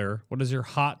healer. What is your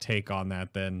hot take on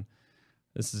that then?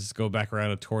 This is just go back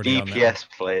around to Torty on that. DPS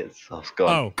players. Oh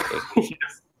god.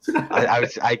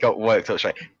 I got worked up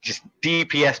straight. Just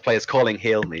DPS players calling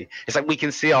heal me. It's like we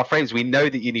can see our frames. We know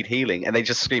that you need healing, and they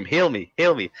just scream heal me,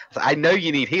 heal me. It's like, I know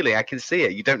you need healing. I can see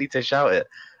it. You don't need to shout it.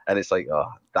 And it's like,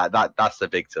 oh, that's the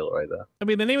big tilt right there. I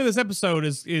mean, the name of this episode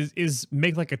is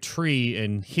make like a tree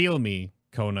and heal me,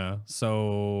 Kona.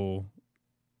 So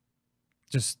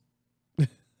just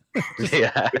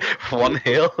Yeah, one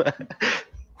heal.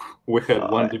 We had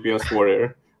one DPS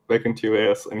warrior back in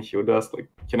TOS, and he would ask, like,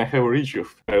 can I have a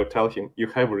rejuve? I would tell him, you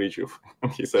have a rejuve.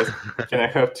 And he says, can I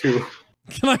have two?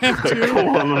 Can I have Like, come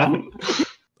on, two? man.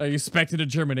 Are you expecting a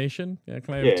germination? Yeah,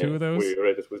 can I have Yeah, two of those? we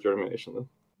read it with germination then.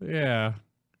 Yeah.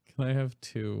 Can I have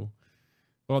two?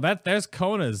 Well, there's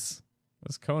Kona's.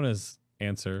 That's Kona's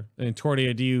answer. And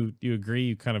Torty, do you agree?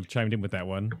 You kind of chimed in with that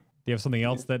one. Do you have something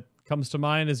else that comes to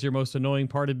mind as your most annoying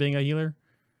part of being a healer?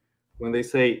 When they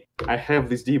say, I have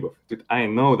this debuff, dude, I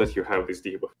know that you have this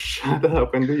debuff. Shut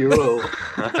up and do your role.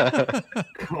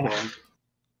 Come on.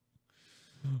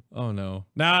 Oh no.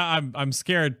 Now I'm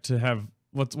scared to have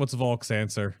what's Volk's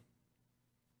answer.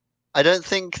 I don't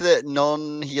think that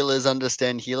non-healers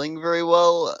understand healing very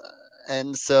well,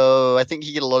 and so I think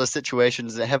you get a lot of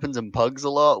situations. It happens in pugs a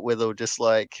lot where they'll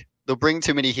bring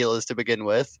too many healers to begin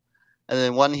with, and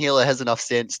then one healer has enough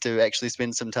sense to actually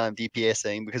spend some time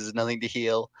DPSing because there's nothing to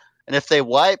heal. And if they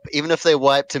wipe, even if they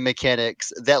wipe to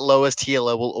mechanics, that lowest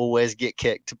healer will always get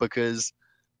kicked because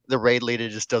the raid leader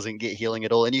just doesn't get healing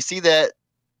at all. And you see that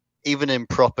even in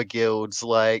proper guilds.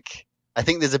 Like, I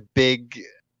think there's a big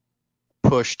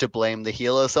push to blame the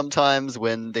healer sometimes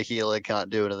when the healer can't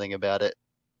do anything about it.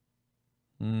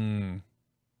 Hmm.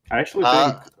 I actually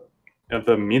think at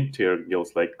the mid-tier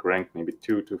guilds, like rank maybe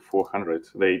 2 to 400,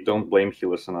 they don't blame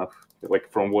healers enough.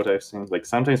 Like, from what I've seen, like,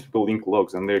 sometimes people link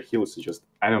logs and their healers are just,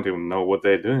 I don't even know what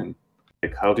they're doing.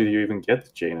 Like, how did you even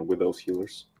get Jaina with those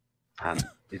healers? And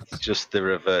it's just the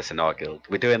reverse in our guild.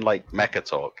 We're doing like mecha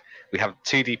talk. We have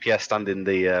 2 DPS standing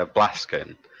the blast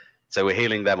cone. So we're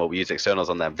healing them or we use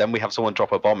externals on them. Then we have someone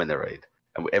drop a bomb in the raid.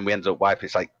 And we ended up wiping.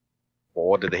 It's like, well,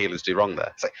 what did the healers do wrong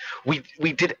there? It's like,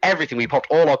 we did everything. We popped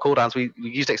all our cooldowns. We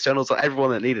used externals on everyone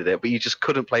that needed it. But you just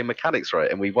couldn't play mechanics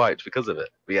right. And we wiped because of it.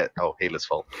 But yeah, oh, healer's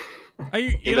fault. Are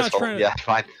you're Healer's not fault. trying to, Yeah,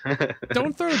 fine.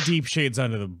 don't throw deep shades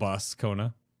under the bus,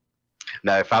 Kona.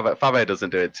 No, Fabo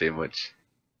doesn't do it too much.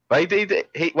 But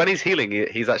he when he's healing,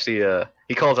 he's actually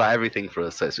he calls out everything for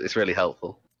us, so it's really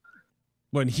helpful.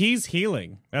 When he's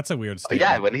healing, that's a weird But statement.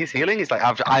 yeah, when he's healing, he's like,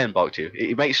 I've ironbarked you.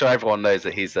 He makes sure everyone knows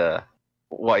that he's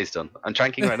what he's done. I'm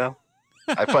tranking right now.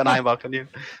 I put an ironbark on you.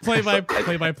 Play by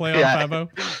play on Yeah. Fabo.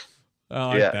 I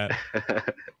like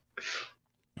that.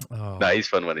 Oh, No, he's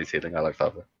fun when he's healing. I like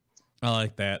Fabo. I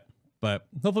like that. But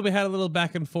hopefully we had a little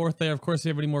back and forth there. Of course, if you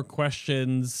have any more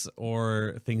questions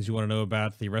or things you want to know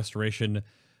about the Restoration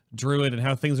Druid and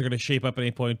how things are going to shape up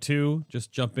in 8.2,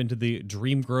 just jump into the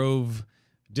Dreamgrove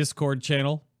Discord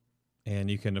channel. And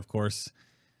you can, of course,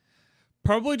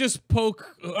 probably just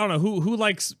poke. I don't know who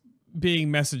likes being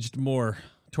messaged more.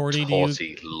 Torty, do you?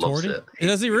 Torty loves Torty? it.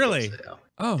 Does he really? loves it, yeah.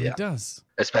 Oh, Yeah. he does.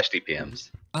 Especially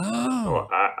PMs. Oh.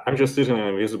 I'm just using an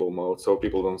invisible mode so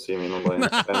people don't see me in online.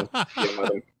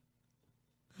 And,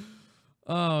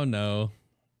 Oh no.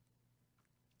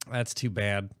 That's too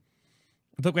bad.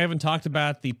 I think we haven't talked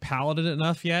about the Paladin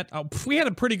enough yet. Oh, we had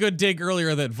a pretty good dig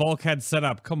earlier that Volk had set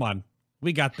up. Come on.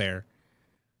 We got there.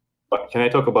 But can I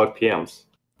talk about PMs?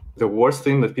 The worst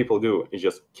thing that people do is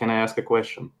just, can I ask a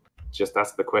question? Just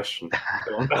ask the question.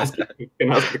 Don't ask it. You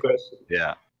can ask the question.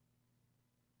 Yeah.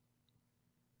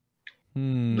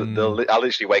 Hmm. I'll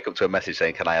literally wake up to a message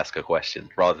saying, "Can I ask a question?"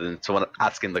 rather than someone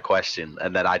asking the question,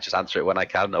 and then I just answer it when I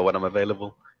can or when I'm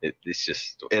available. It's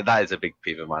just that is a big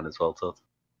peeve of mine as well, Todd.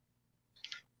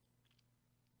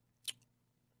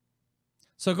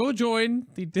 So go join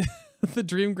the the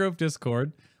Dreamgrove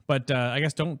Discord, but I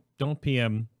guess don't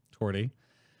PM Torty.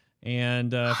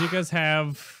 And if you guys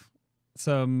have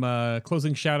some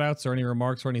closing shout outs or any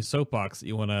remarks or any soapbox that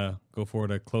you want to go for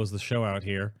to close the show out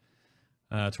here,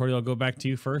 Torty, I'll go back to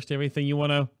you first. Do you have anything you want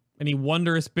to, any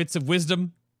wondrous bits of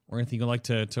wisdom or anything you'd like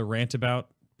to rant about,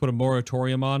 put a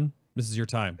moratorium on? This is your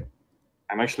time.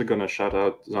 I'm actually going to shout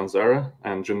out Zanzara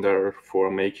and Jundar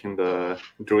for making the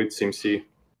Druid SimC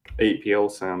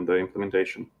APLs and the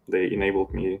implementation. They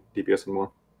enabled me DPS and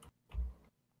more.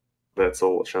 That's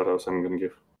all shout outs I'm going to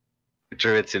give.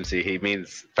 Druid SimC, he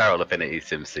means Feral Affinity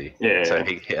SimC. Yeah. So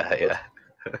yeah.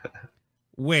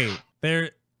 Wait.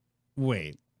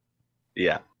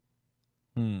 Yeah.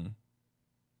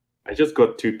 I just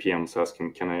got 2 PMs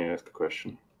asking, can I ask a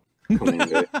question? Come on,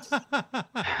 guys.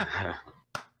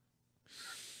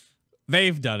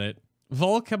 They've done it.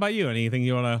 Volk, how about you? Anything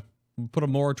you want to put a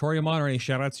moratorium on or any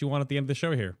shout outs you want at the end of the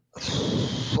show here?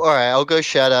 All right, I'll go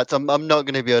shout outs. I'm not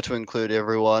going to be able to include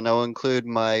everyone. I'll include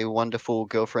my wonderful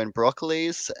girlfriend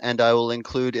Broccolis, and I will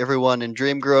include everyone in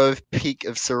Dreamgrove, Peak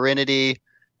of Serenity,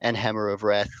 and Hammer of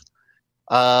Wrath.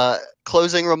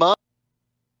 Closing remarks.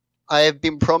 I have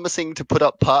been promising to put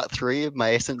up part 3 of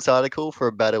my Essence article for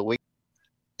about a week.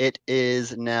 It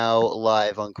is now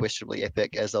live on Questionably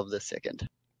Epic as of the 2nd.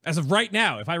 As of right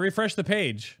now, if I refresh the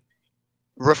page.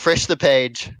 Refresh the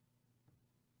page.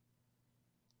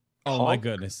 Oh my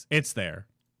goodness. It's there.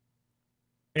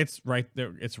 It's right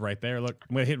there. It's right there. Look,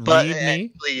 I'm going to hit But read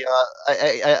me.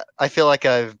 actually, I feel like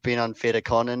I've been unfair to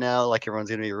Connor now. Like everyone's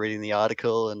going to be reading the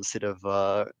article instead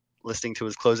of listening to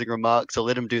his closing remarks. So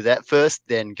let him do that first,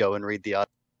 then go and read the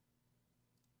article.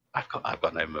 I've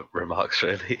got no remarks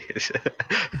really.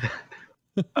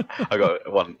 I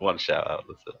got one shout out.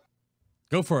 That's it.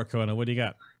 Go for it, Kona. What do you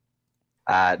got?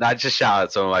 No, I just shout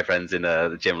out some of my friends in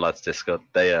the Gym Lads Discord.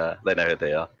 They know who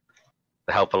they are.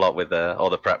 They help a lot with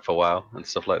all the prep for WoW and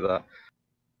stuff like that.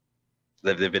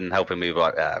 They've been helping me with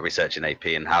like researching AP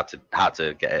and how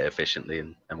to get it efficiently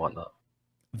and whatnot.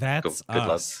 That's Good us.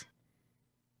 lads.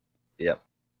 Yep.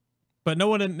 But no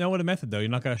one in Method though. You're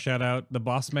not gonna shout out the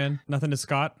boss man. Nothing to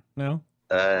Scott. No.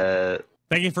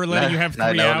 Thank you for letting you have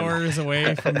 3 hours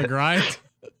away from the grind.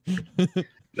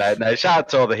 No. Shout out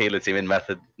to all the healer team in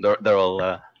Method. They're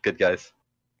all good guys,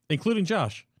 Including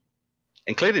Josh.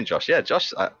 including Josh. Yeah,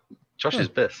 Josh is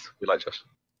bliss. We like Josh.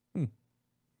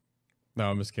 No,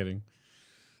 I'm just kidding.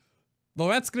 Well,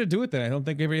 that's going to do it then. I don't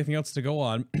think we have anything else to go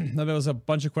on. Now, there was a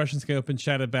bunch of questions came up in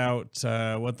chat about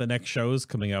what the next shows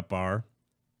coming up are.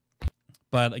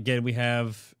 But again, we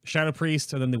have Shadow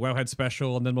Priest and then the Wowhead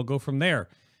special, and then we'll go from there.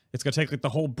 It's going to take like the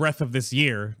whole breadth of this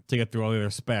year to get through all the other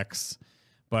specs.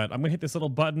 But I'm going to hit this little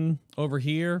button over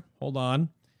here. Hold on.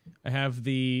 I have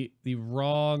the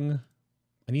wrong...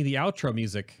 I need the outro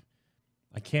music.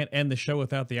 I can't end the show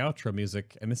without the outro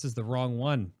music, and this is the wrong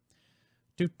one.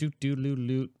 Doot doot doot loot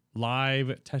loot.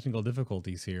 Live technical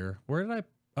difficulties here. Where did I?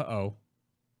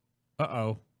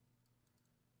 Uh-oh.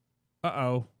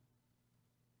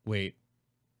 Wait.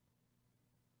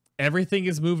 Everything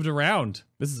is moved around.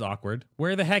 This is awkward.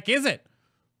 Where the heck is it?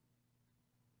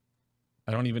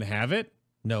 I don't even have it?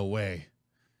 No way.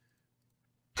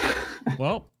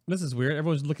 Well, this is weird.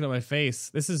 Everyone's looking at my face.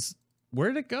 This is... Where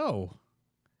did it go?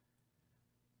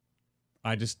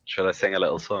 I just Should I sing a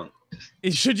little song?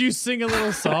 should you sing a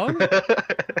little song?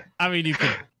 I mean, you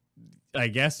could. I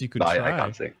guess you could No, try. I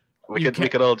can't sing. We You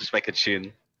could all just make a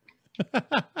tune.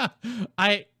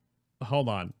 Hold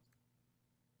on.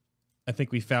 I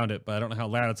think we found it, but I don't know how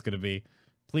loud it's gonna be.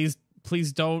 Please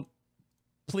don't.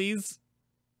 Please.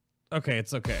 Okay,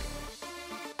 it's okay.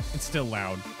 It's still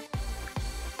loud.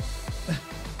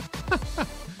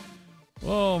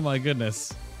 Oh my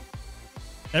goodness.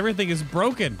 Everything is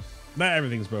broken. Not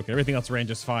everything's broken. Everything else ran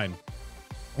just fine.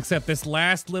 Except this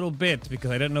last little bit,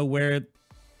 because I don't know where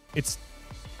it's...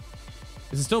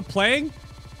 Is it still playing?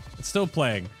 It's still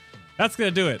playing. That's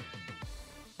gonna do it.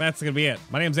 That's gonna be it.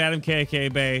 My name's Adam K.A.K.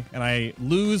 Bay, and I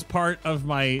lose part of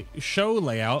my show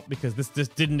layout because this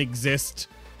just didn't exist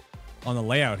on the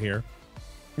layout here.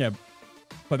 Yeah,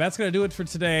 but that's gonna do it for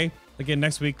today. Again,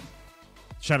 next week,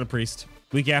 Shadow Priest.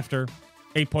 Week after,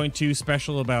 8.2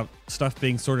 special about stuff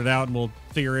being sorted out, and we'll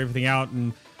figure everything out,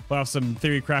 and we'll have some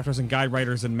theory crafters and guide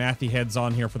writers and mathy heads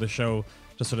on here for the show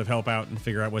to sort of help out and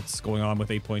figure out what's going on with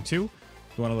 8.2. You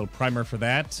want a little primer for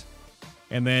that.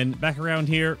 And then back around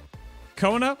here,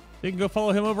 Kona. You can go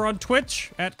follow him over on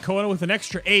Twitch at Kona with an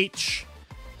extra H.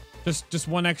 Just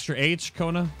one extra H,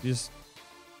 Kona.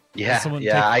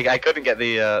 I couldn't get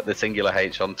the singular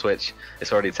H on Twitch.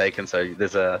 It's already taken, so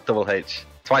there's a double H.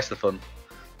 Twice the fun.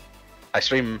 I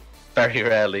stream very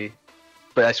rarely,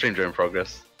 but I stream during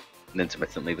progress and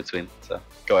intermittently between. So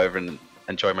go over and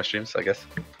enjoy my streams, I guess.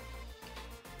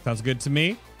 Sounds good to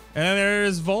me. And then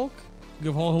there's Volk. You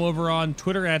can follow him over on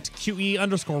Twitter at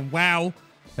QE_wow.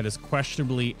 That is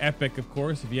questionably epic, of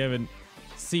course. If you haven't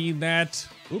seen that,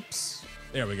 oops,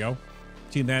 there we go.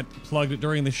 Seen that plugged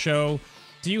during the show.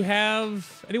 Do you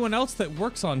have anyone else that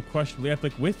works on Questionably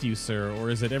Epic with you, sir?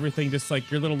 Or is it everything just like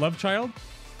your little love child?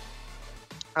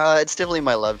 It's definitely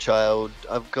my love child.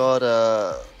 I've got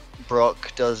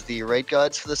Brock does the raid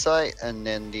guides for the site, and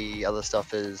then the other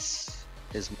stuff is.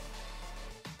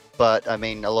 But I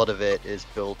mean, a lot of it is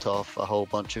built off a whole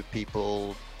bunch of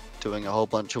people doing a whole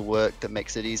bunch of work that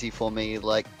makes it easy for me,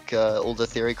 like all the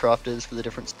theory crafters for the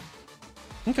different.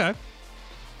 Okay.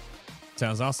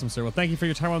 Sounds awesome, sir. Well, thank you for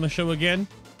your time on the show again.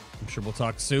 I'm sure we'll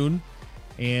talk soon.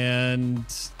 And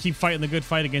keep fighting the good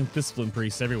fight against discipline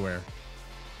priests everywhere.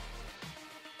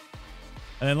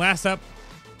 And then last up,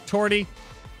 Torty.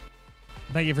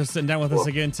 Thank you for sitting down with us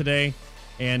again today.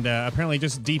 And apparently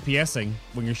just DPSing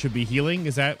when you should be healing.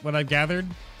 Is that what I've gathered?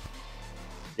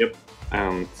 Yep,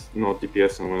 and not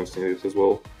DPSing when it's needed as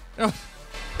well. Oh.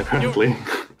 Apparently.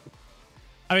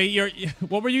 I mean,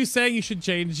 what were you saying you should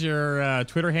change your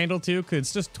Twitter handle to? Because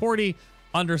it's just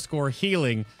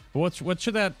Torty_healing. But what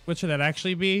should that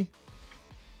actually be?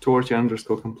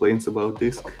 Torty_complaints about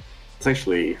disc. It's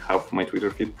actually half my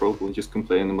Twitter feed probably just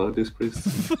complaining about this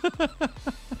priest.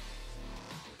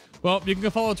 Well, you can go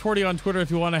follow Torty on Twitter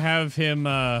if you want to have him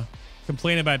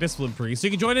complain about discipline priest. So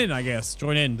you can join in, I guess.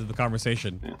 Join into the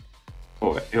conversation. Yeah.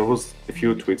 Oh, it was a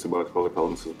few tweets about Holy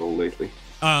Paladins as well lately.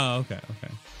 Oh, okay.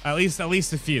 At least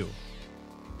a few.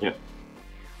 Yeah.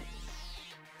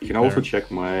 You can also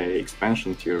check my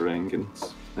expansion tier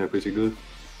rankings. They're pretty good.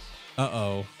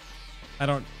 Uh-oh.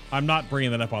 I'm not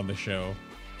bringing that up on the show.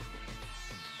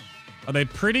 Are they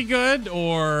pretty good,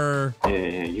 or?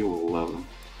 Yeah, you will love them.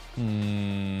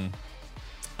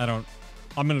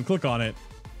 I'm gonna click on it.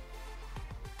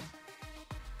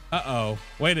 Uh-oh.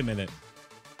 Wait a minute.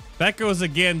 That goes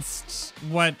against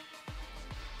what...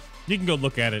 You can go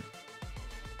look at it.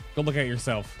 Go look at it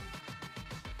yourself.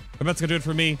 But that's gonna do it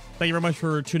for me. Thank you very much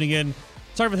for tuning in.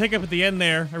 Sorry for the hiccup at the end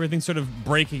there. Everything's sort of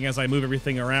breaking as I move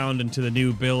everything around into the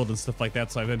new build and stuff like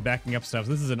that, so I've been backing up stuff.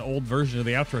 This is an old version of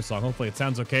the outro song. Hopefully it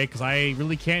sounds okay, because I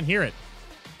really can't hear it.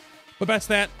 But that's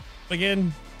that.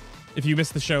 Again, if you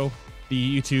missed the show,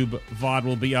 the YouTube VOD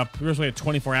will be up usually at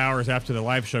 24 hours after the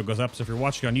live show goes up. So if you're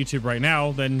watching on YouTube right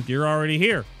now, then you're already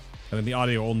here. And then the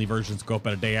audio-only versions go up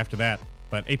about a day after that.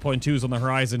 But 8.2 is on the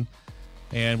horizon,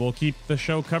 and we'll keep the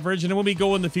show coverage. And then when we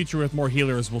go in the future with more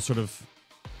healers, we'll sort of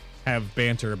have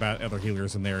banter about other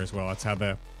healers in there as well. That's how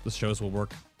the shows will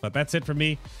work. But that's it from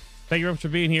me. Thank you very much for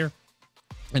being here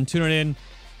and tuning in.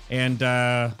 And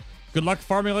good luck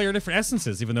farming all your different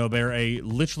essences, even though they're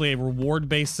literally a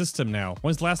reward-based system now.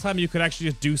 When's the last time you could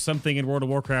actually just do something in World of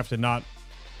Warcraft and not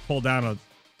pull down a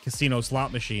casino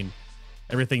slot machine?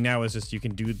 Everything now is just you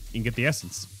can get the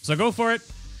essence. So go for it.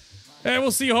 And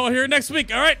we'll see you all here next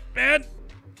week. All right, man.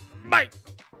 Bye.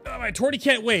 Oh, my Torty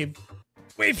can't wave.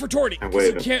 Wave for Torty. I'm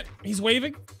waving. He can't. He's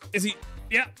waving? Is he?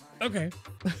 Yeah. Okay.